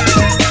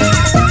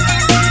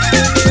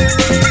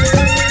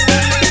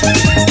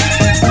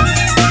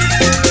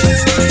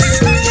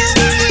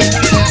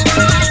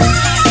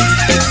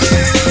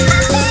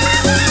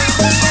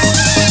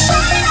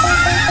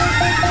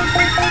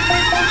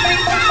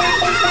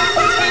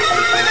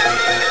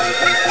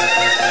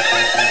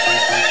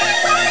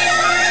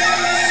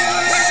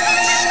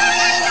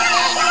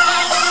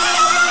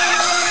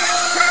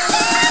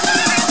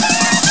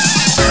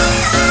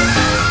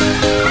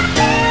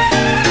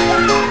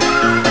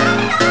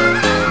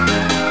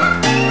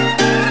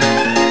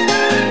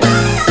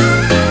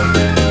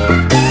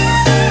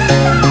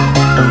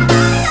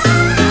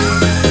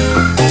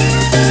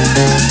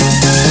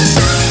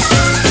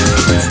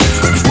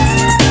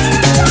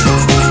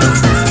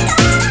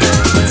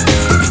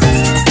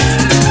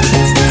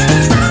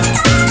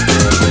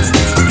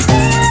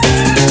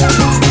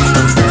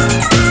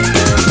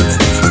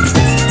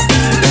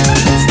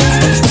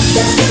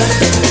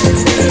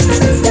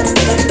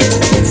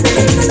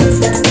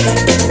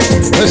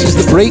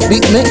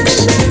 Breakbeat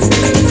mix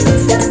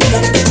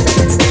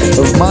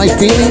of My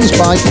Feelings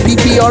by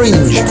PP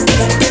Orange,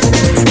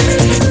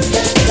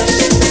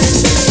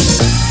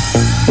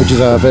 which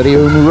is our very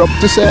own Rob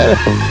Tessera.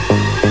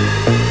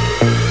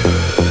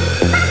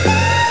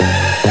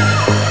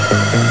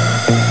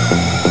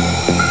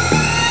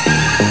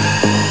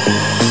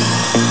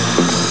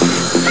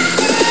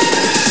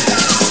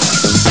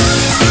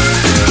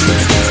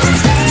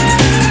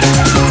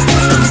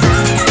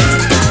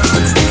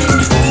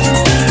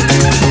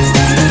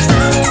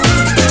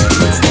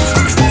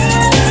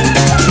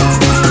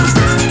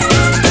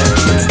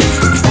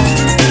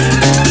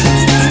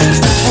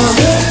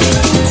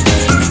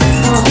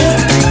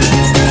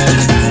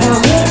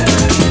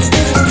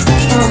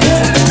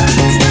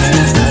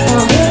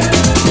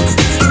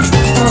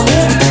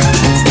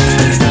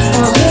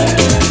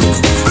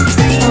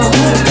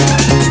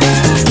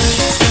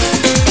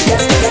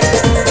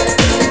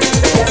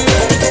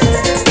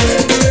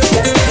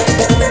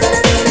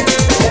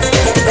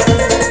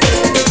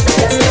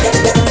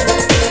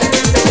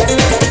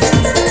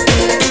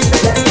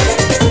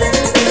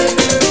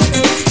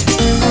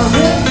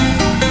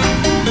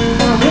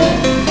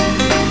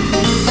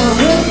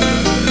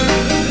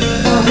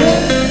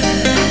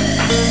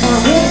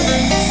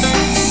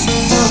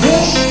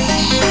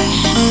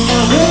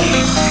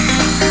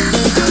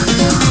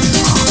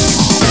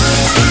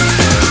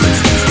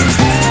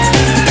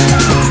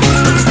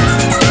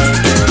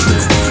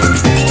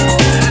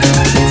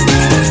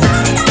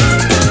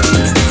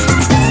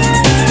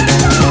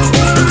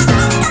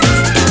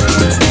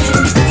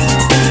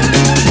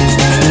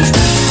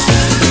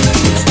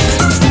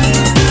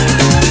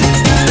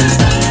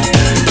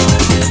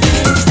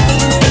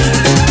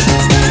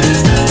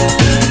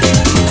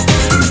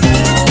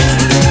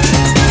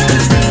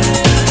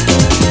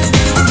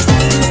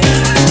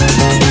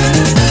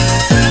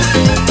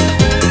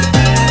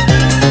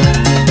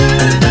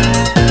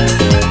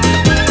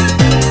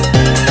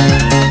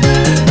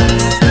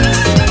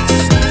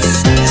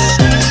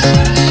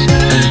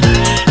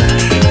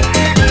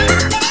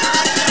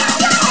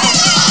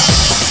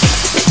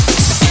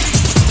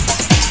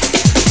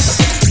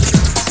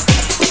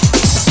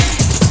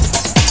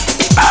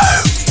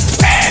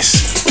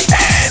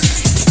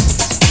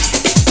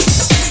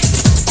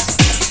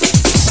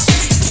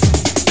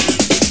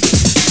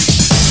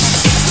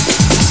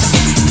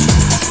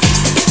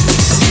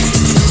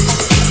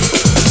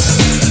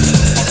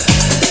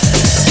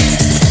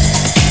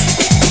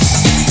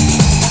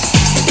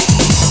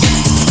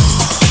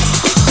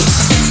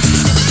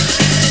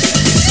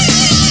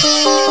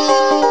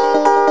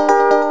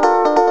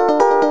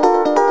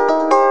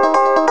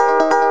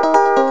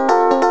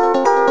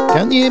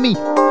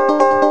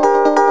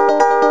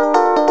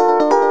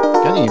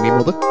 Can you hear me,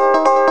 mother?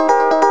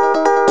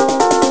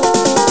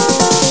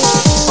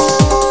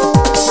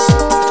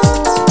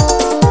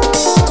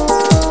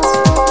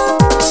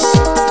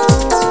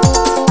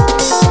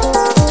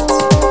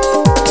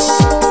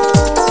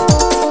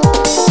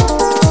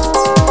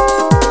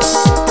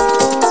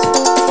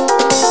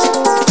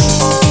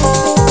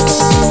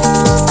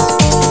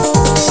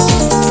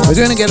 We're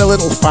going to get a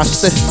little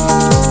faster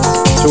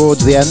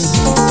towards the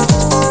end.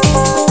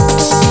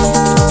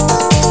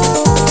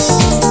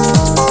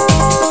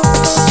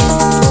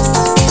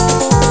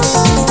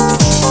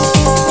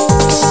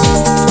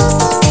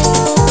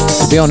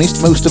 To be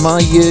honest, most of my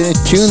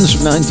tunes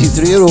from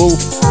 '93 are all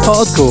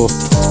hardcore.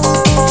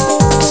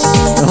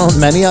 There aren't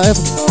many I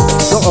have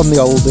got on the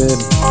old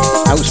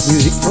house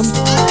music front.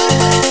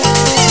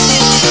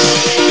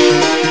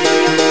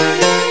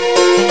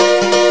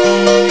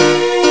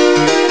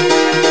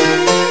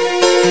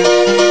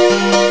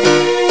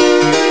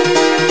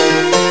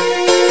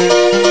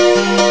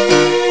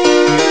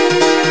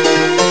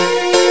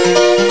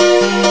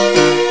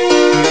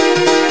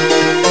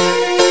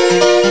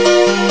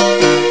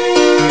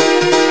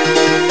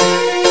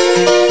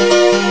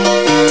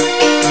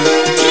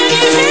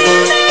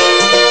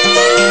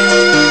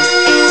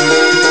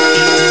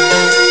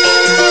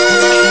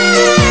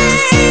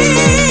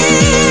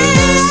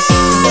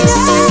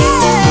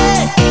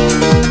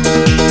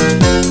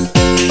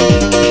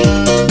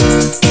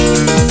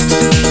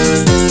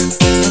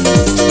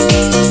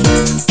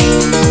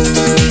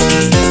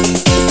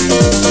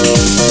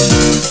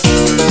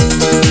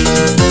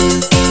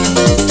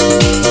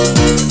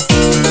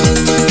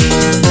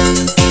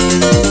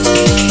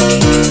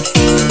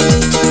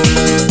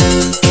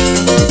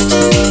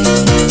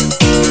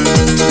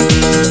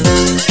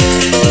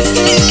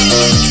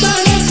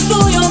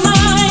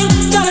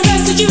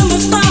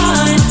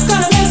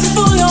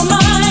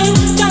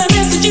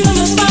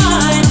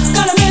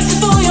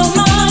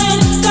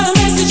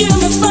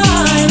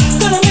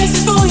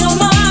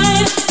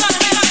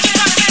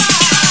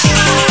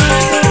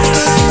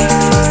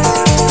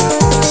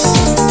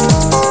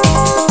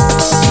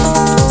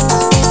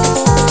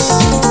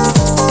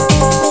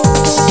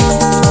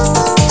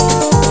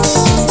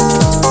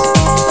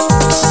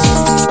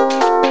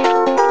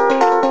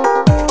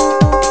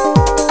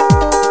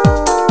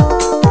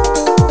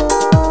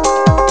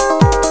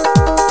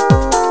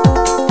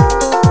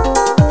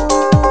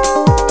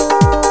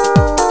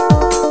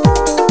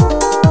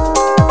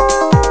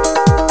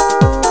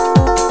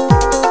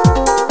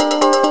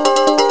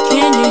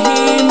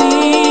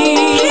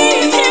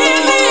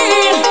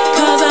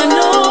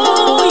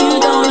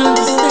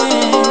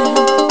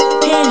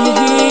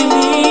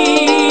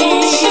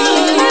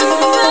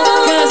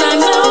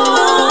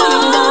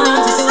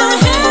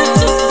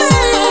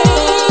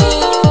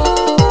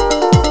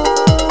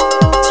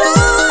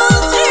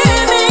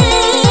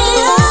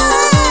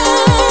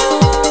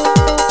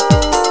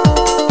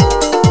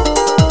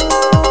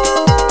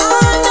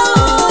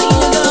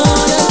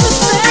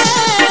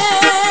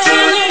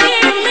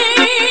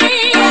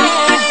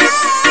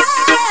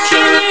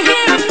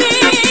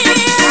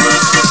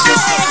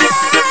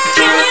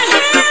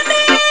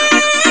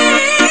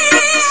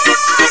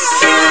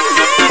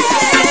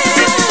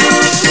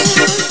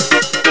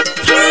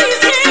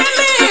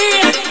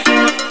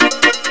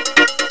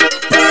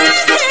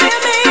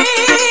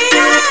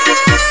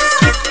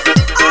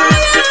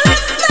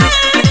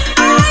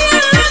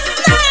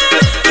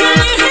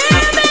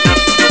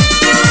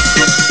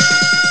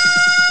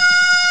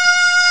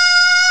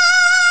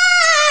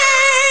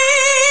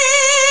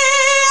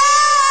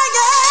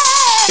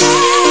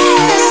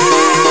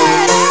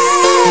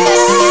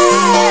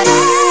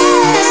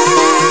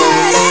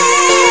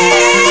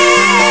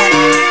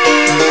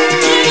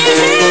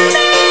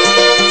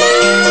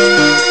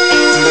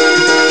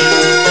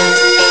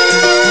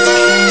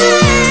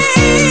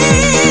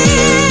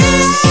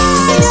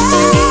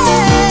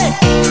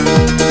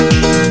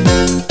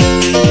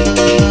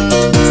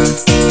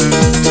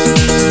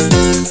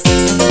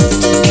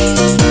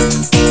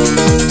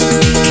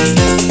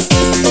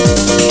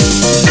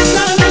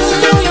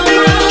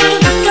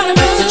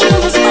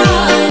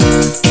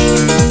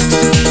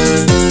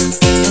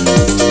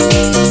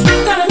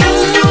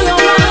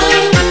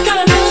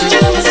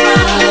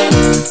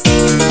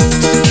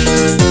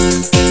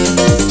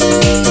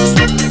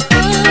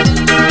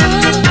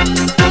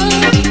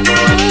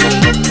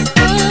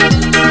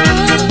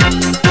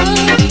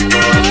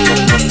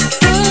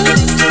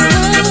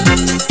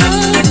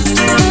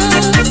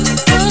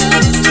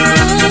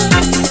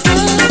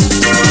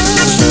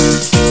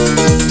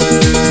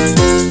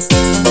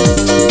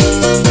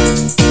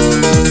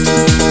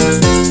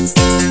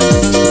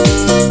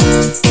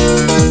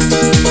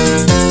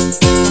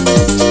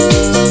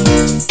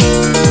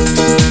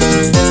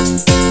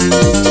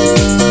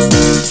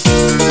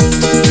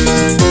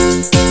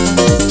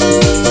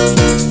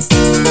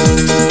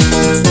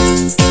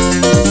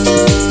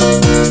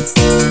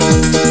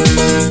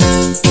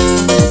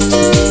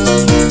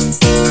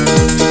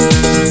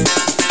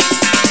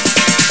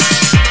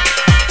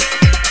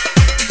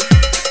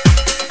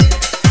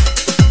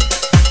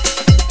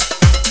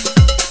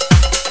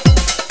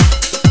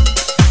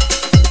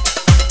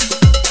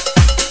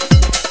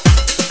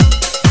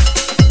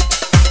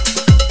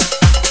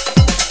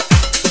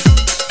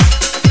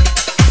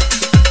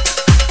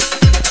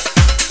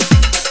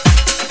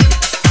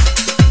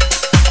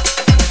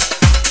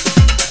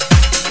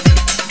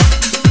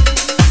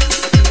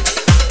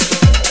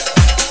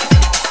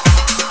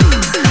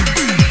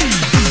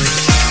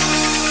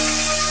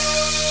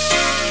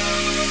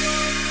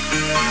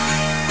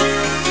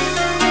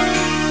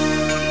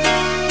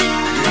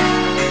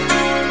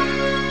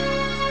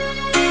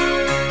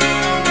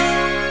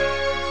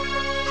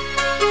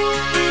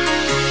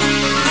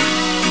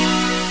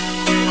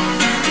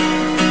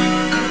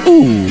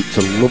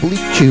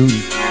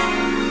 tune.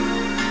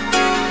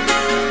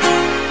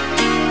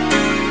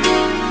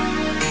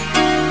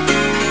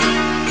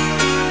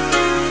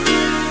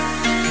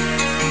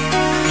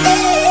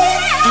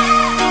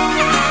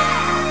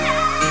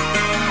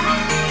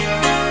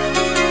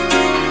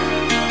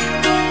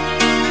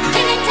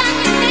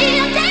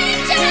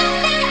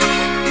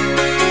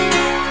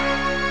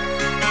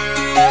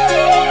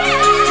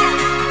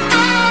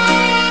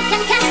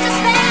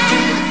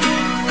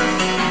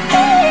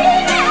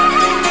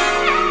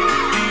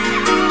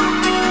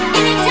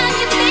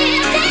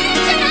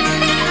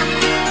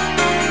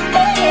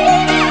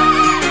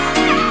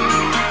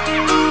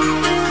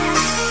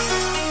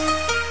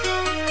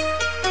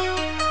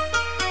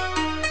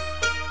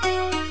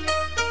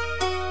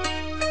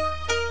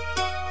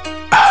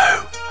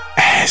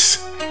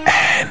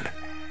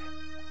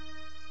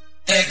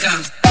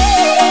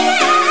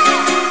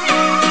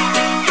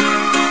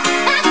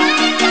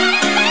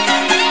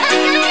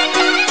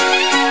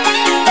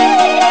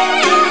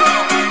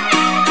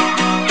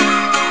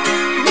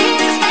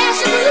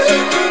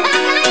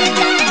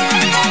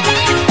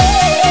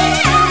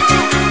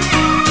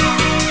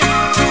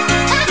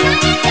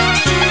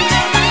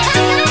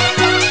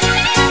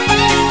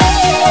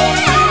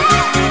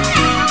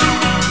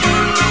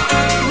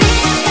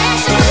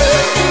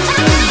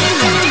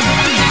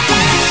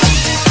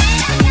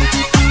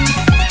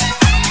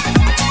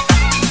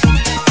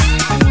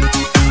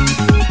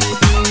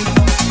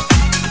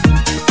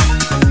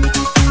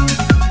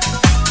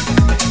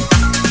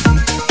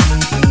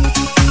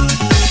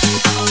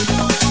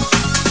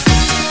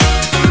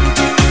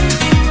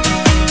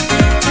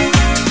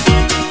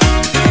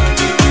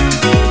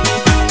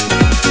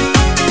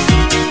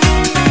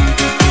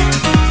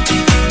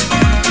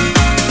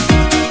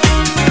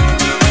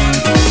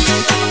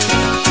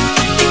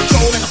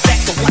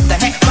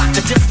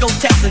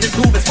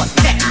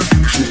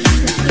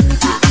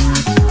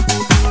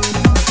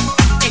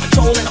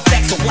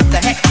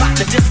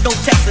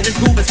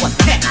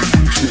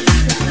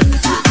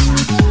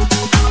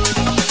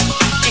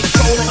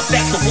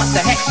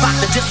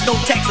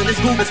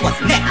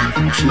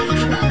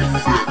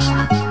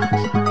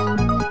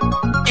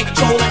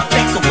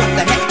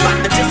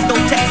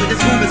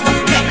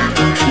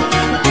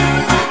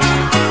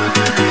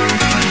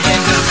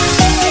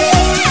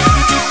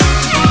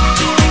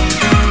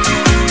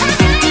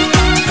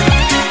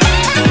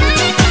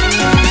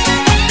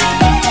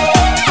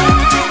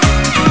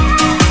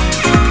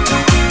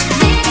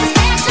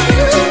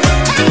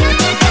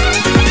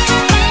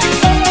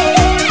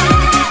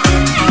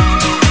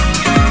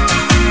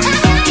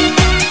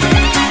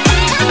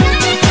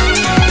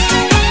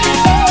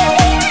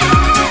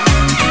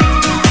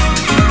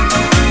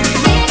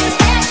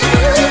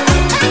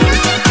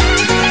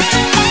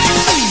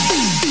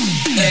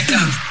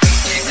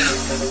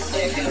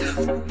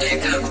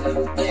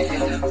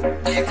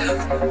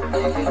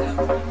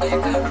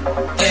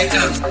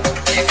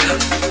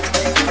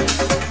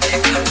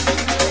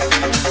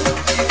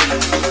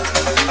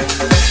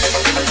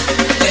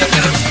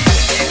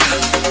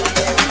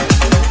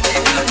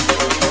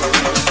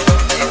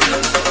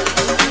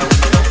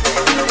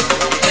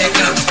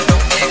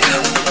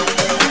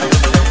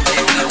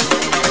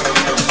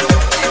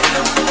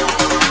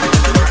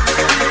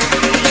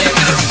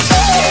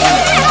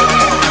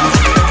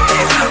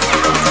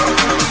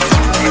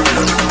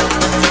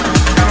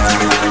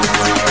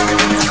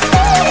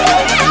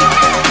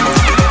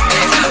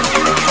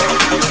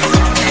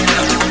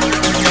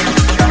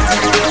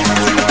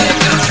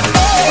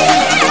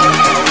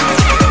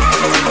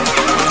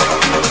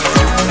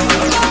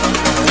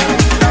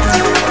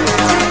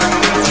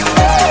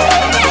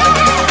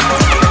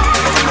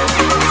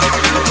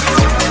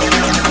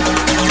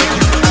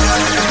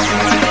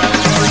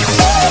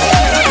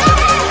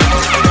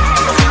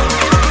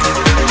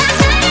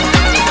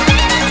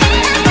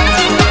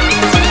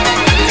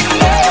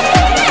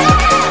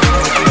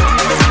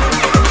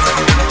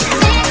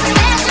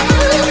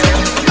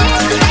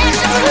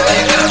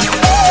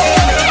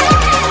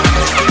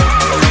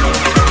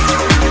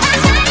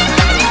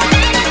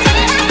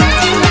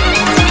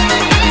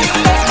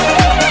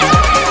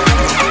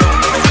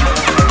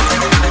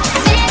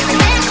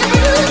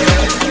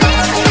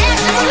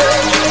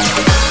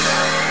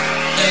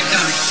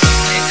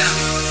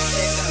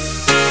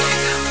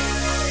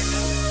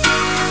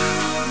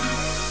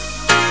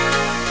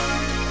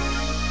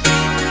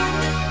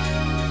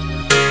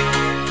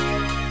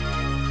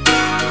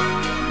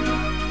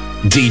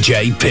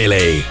 DJ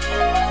Pilly.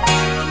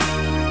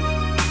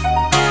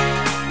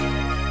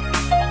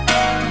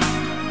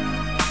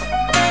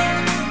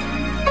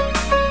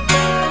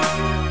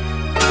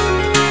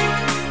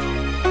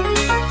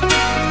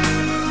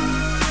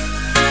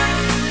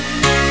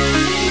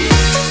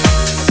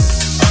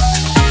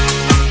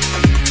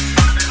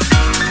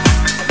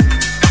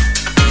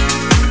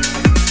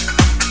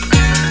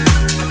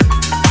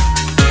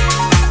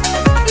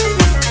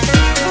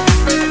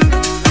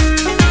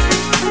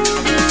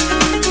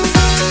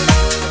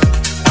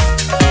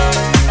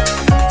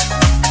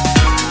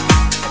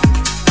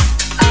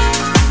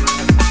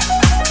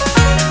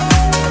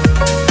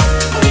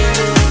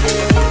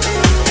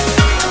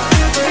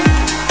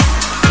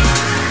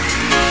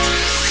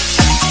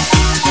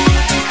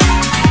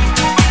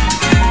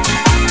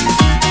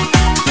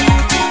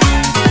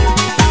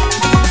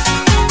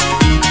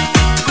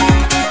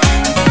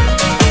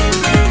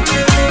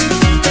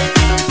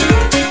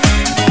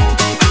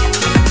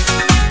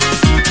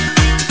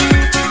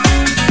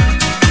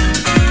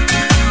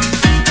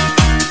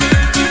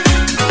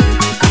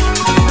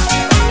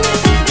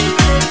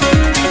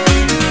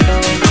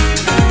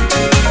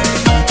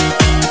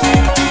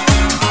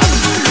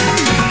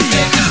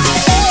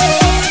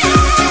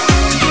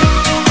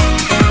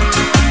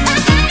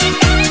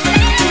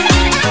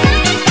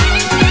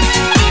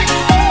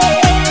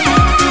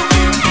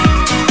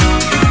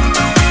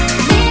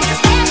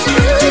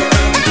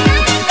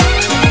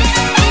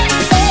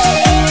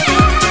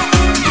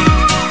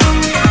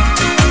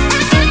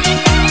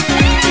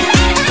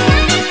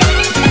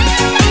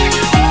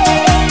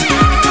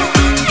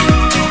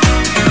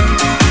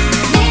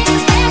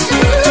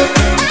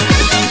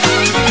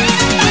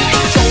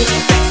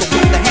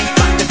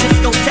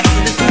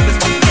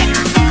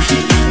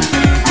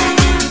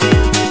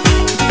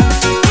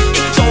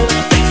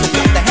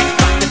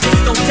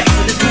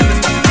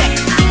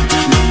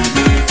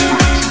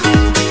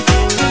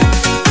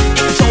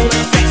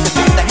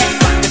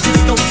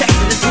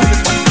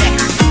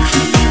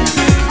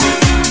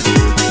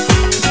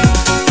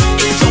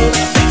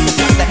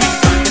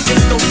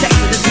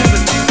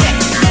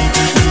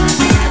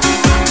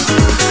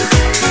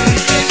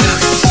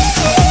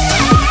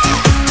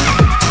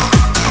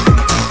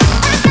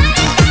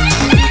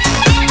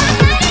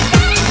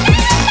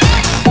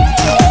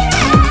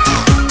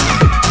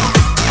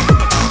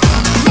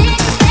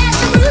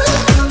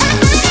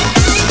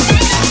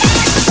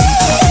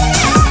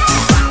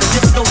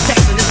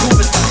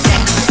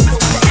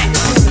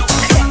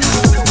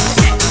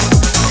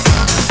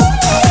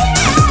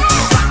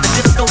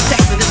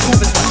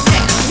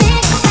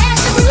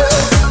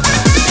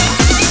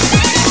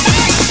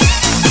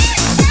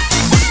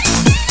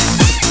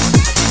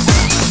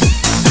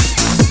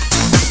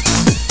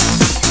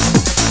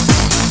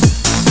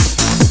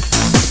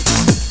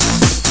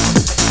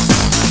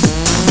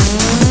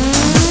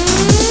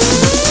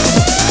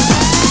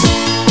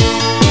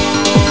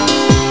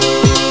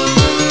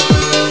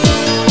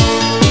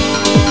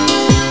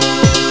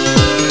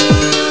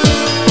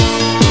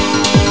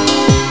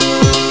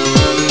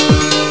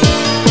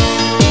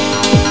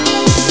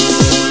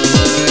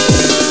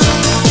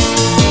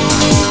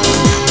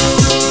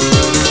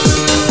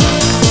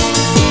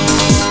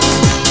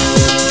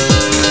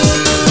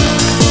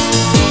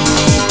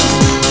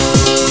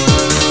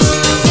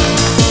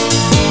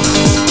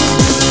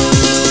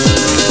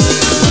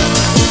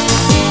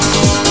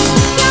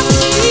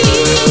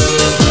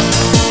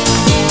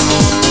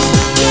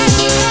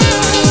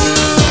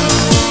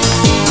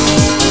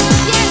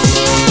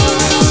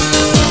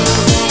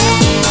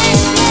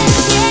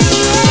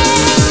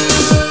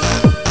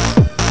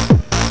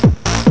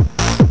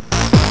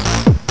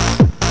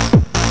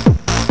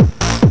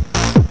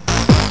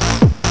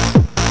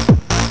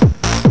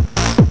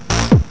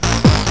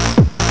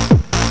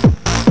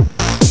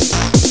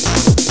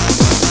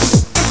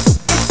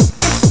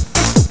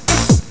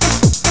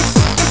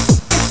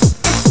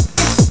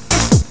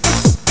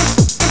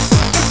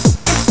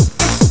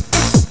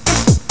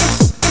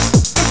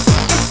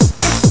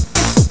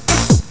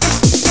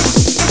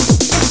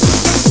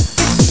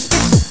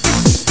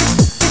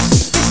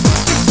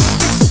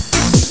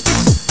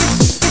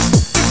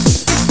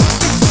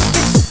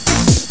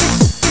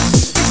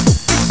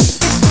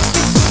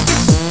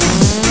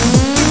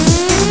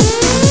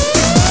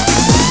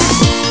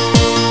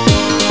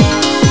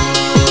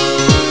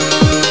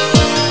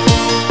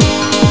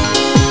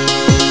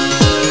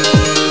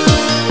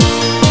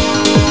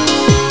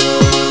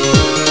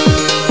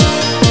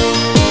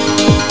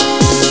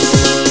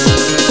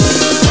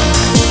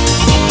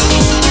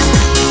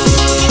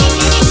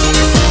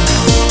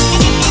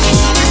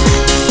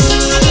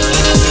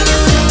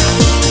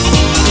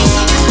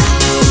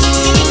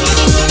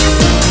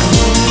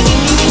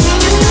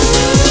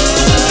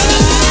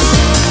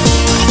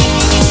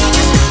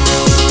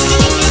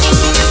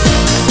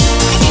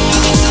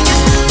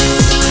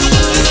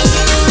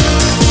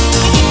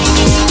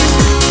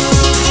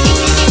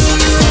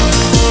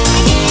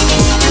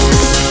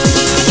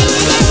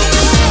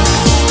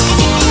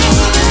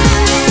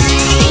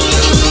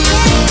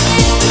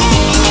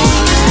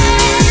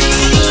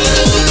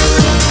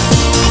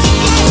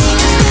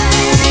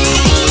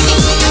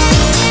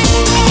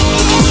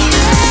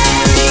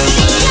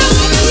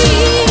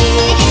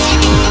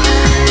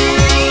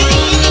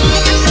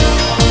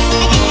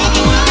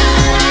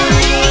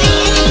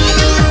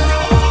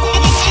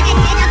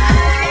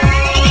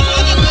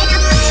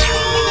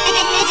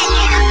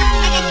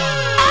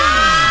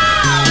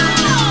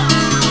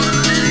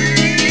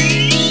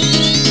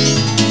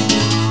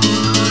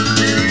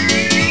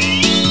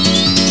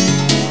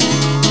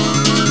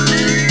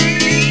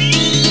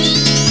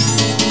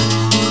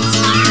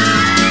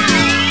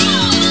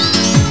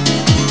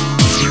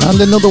 And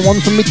another one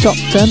from my top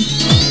 10.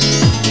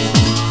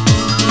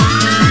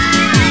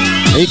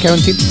 Are you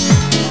counting?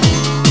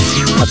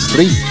 That's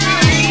 3.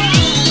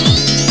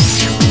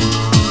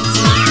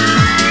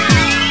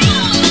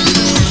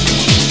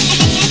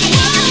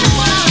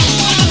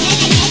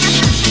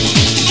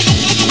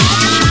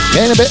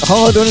 Getting a bit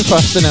harder and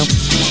faster now.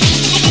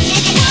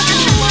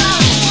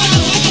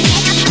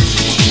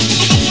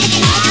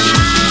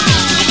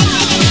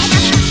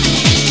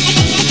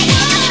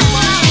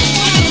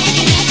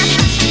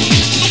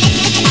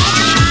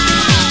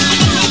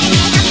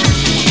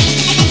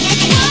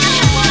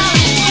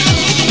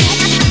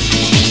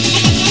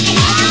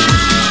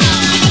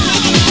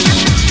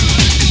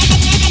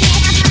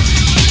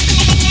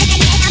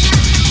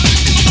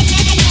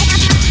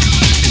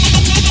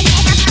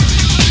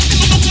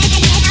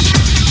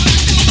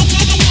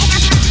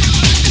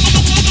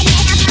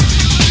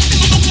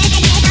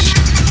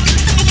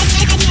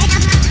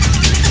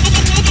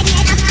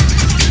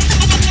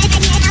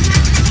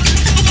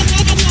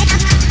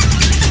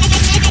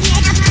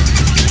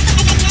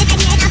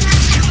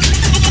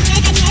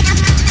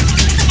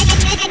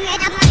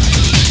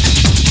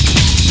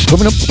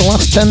 Coming up for the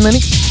last 10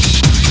 minutes.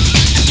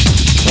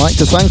 I'd like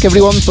to thank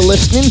everyone for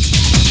listening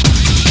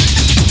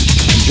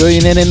and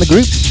joining in the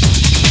group.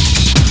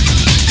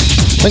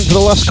 I think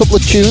for the last couple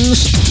of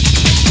tunes,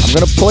 I'm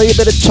going to play a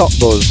bit of Top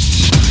Buzz.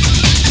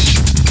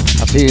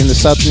 After hearing the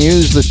sad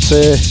news that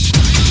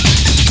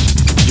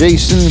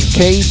Jason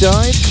Kay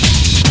died.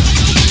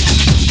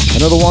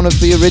 Another one of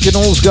the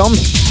originals gone.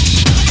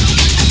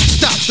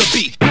 Stop the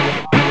beat.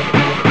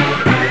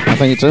 I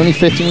think it's only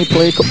fitting we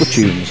play a couple of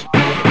tunes.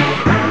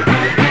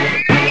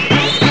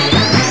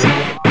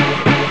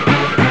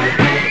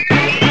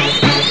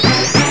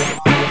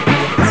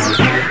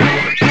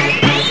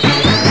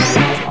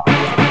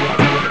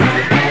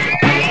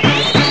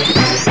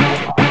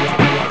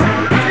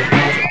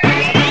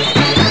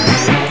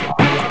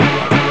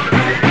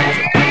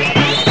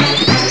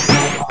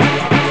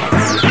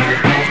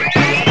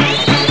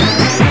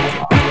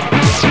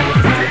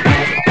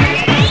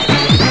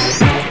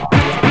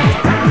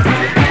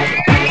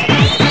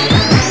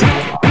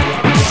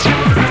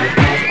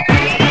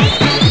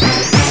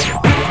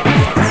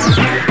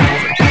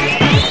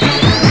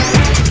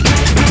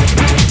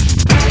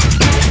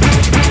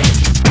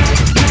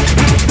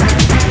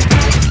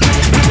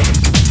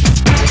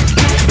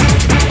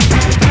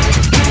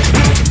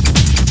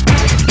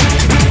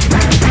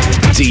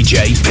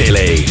 DJ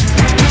Pilly.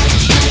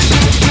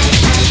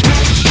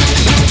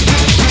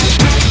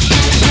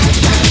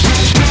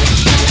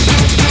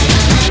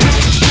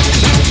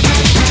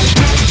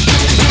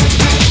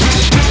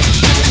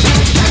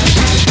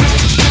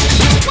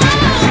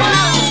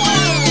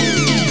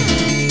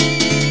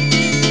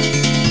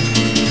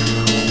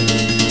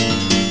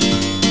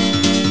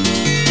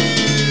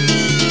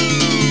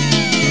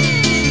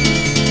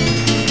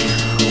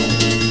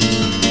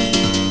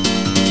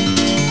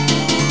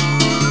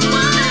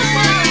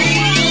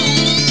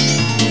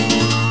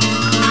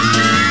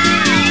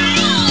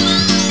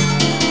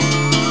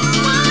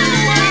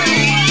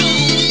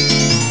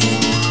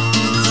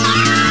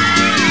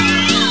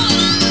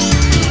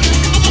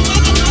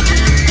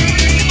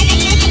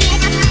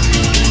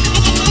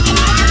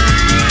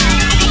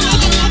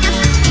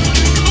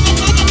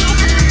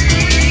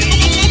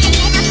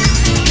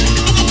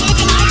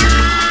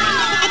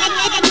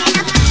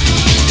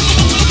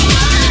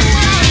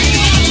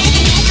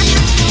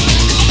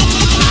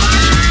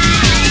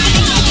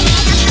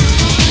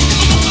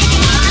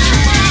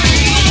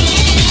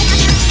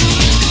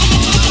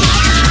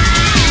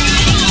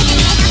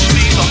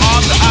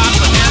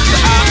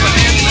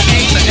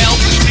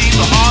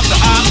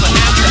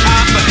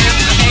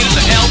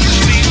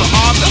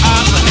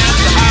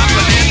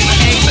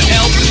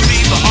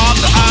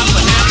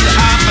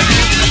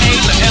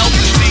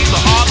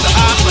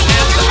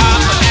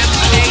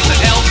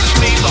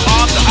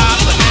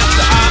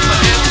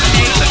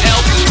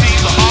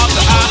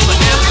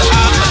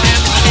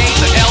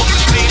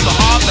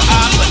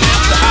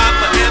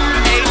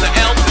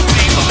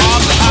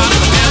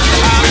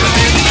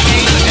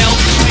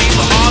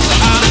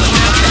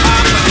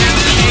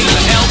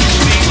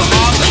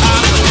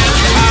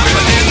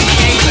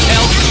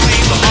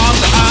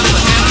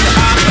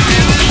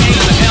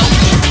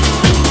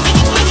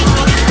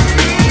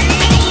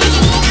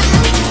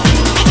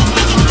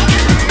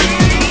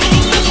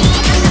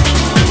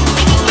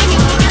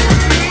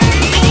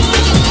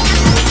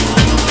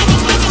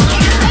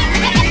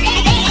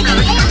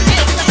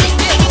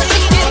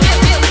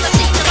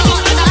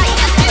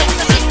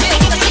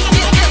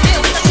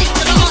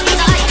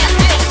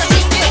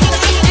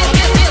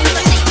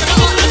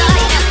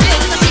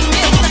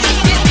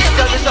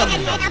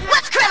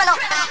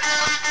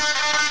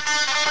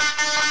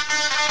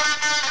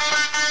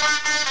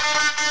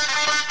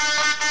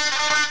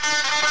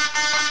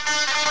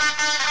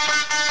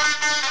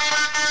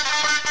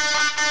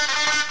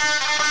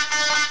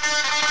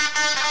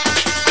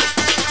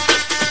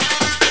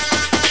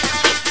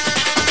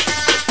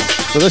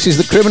 So this is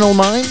the Criminal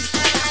Mind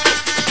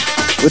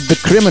with The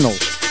Criminal.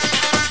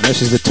 And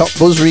This is the Top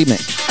Buzz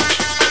remix.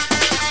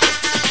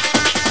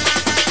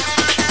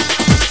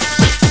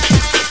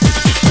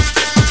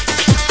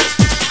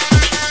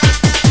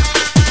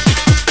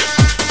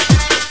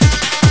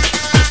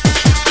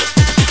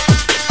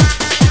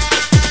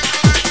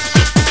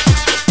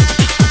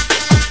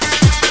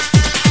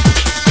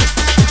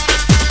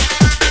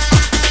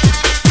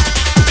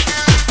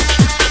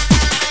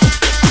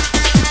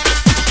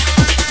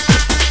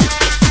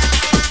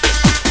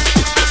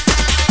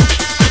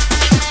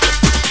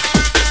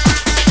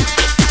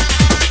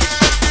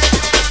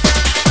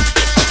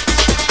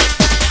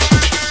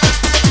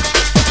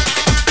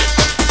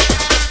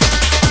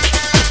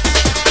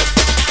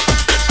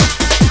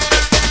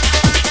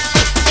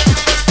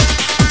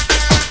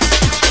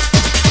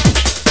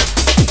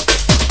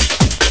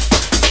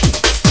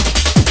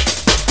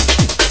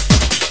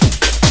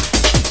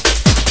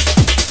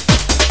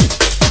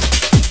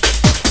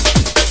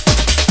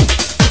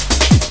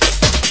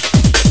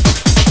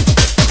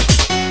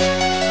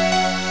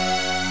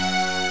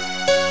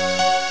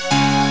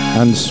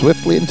 And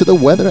swiftly into the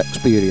weather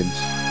experience.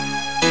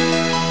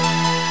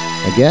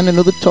 Again,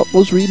 another Top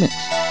Buzz remix.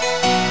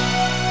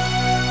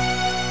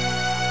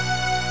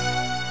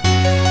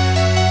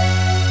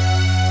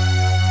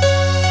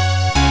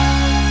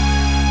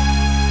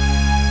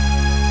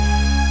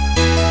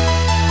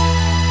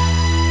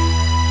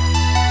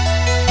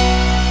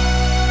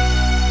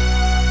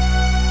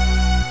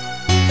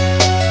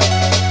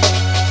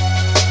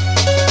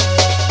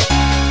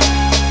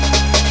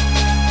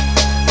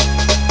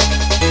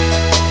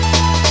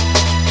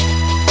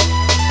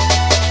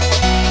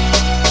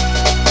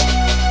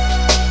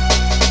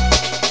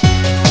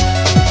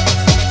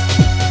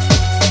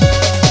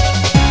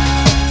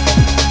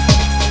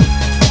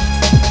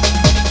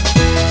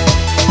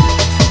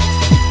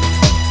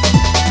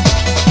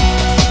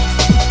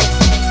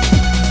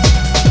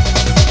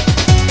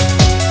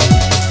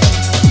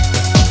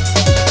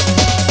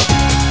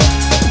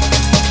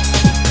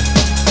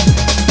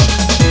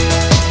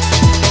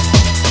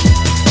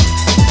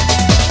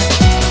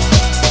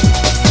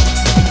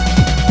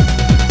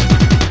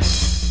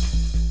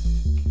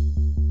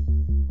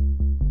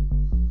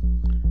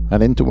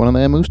 And into one of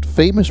their most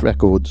famous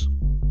records.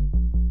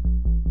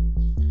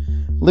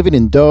 Living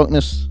in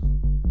Darkness,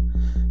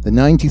 the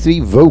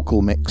 93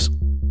 vocal mix.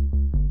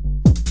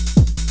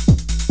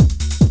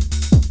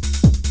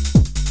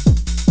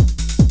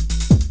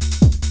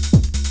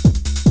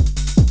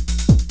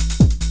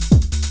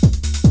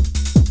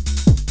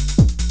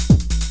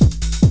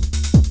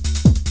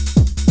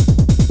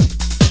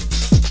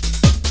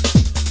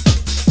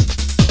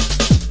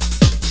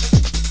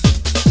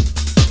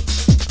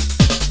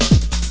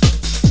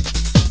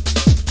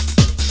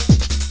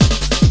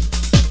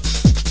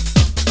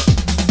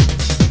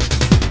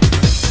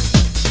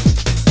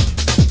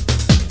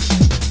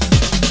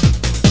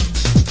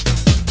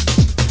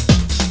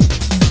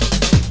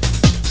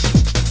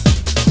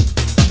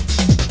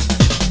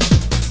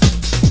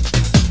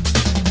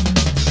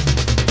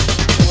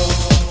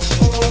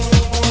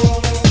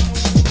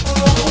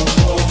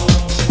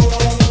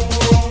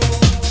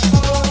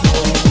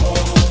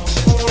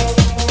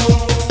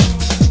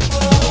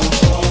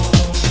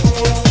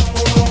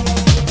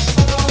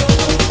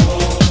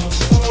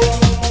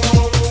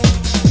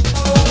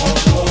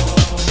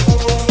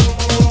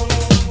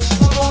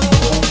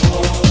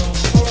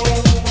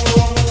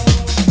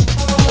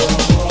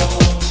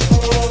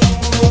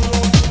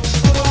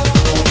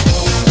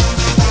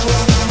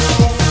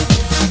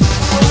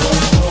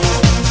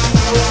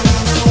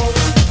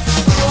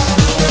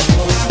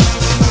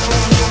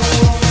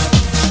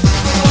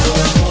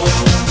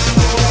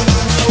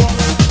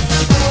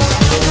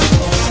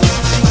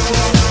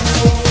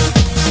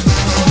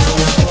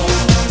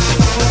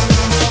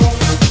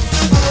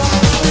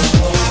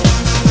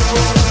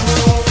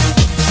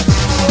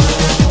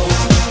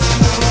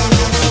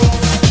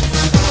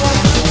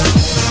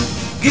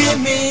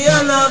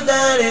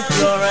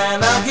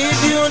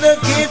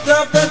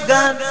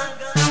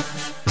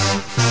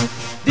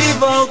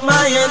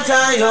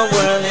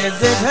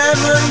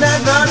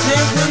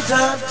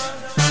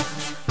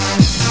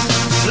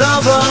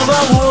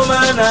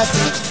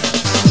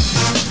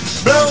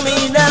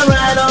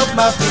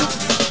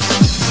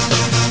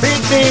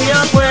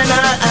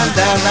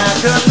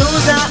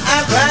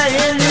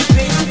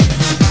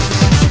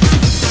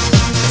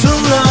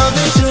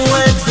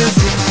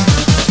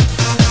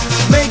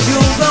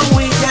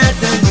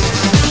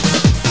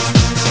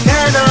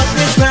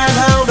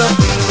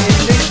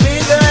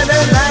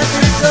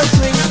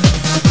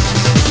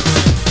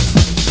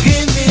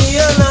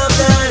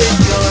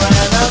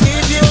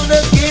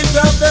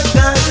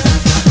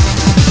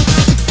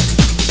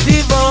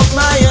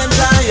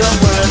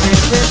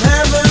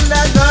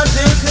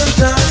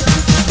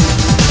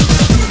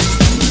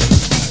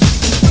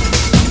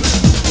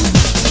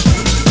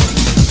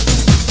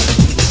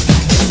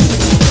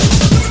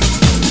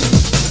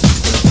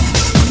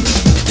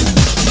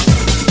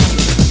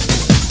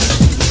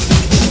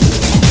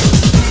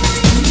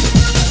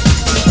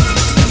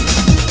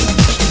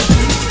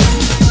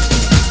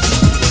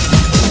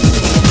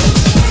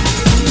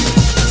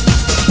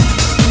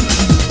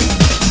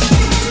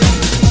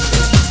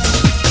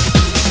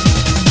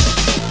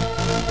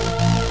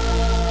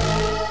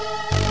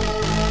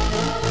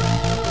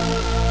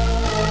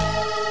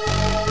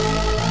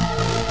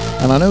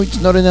 Well, I know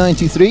it's not a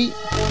 93.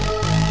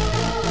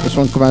 This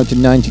one came out in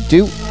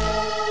 92.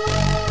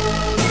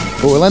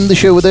 But we'll end the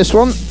show with this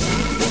one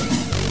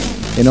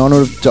in honour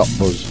of Top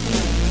Buzz.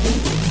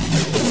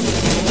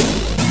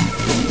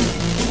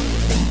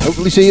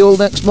 Hopefully see you all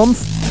next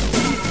month.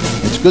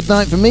 It's good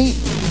night for me,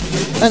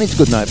 and it's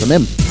good night from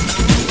him.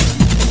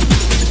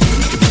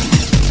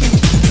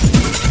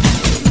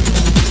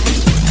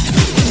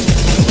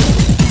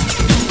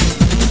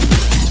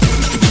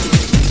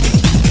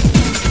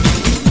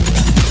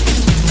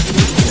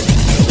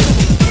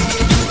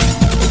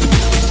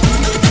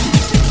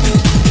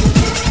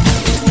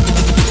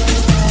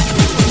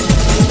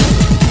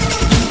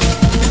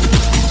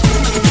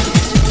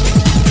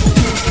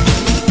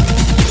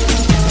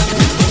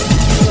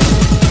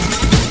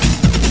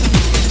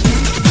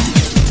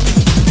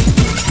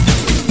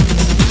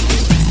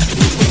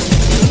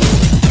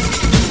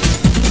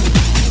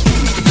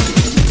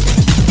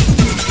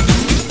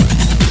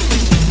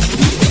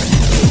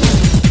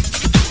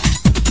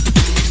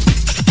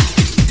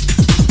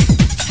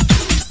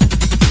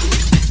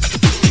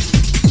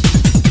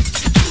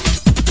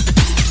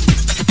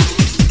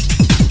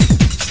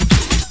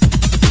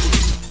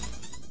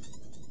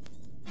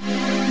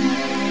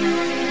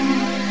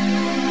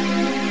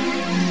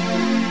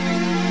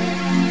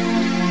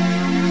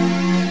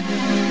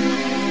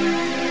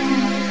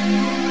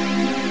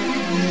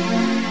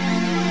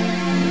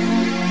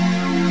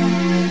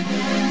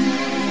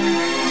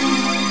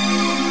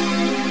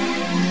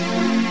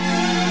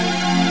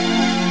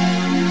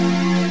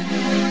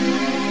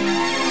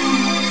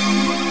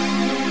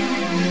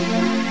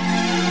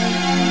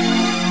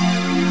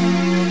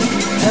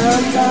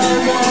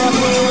 Sometimes I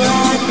feel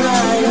like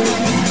crying.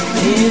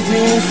 Is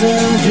this a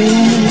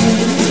dream?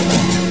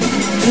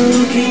 To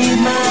keep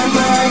my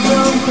mind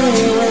from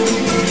failing.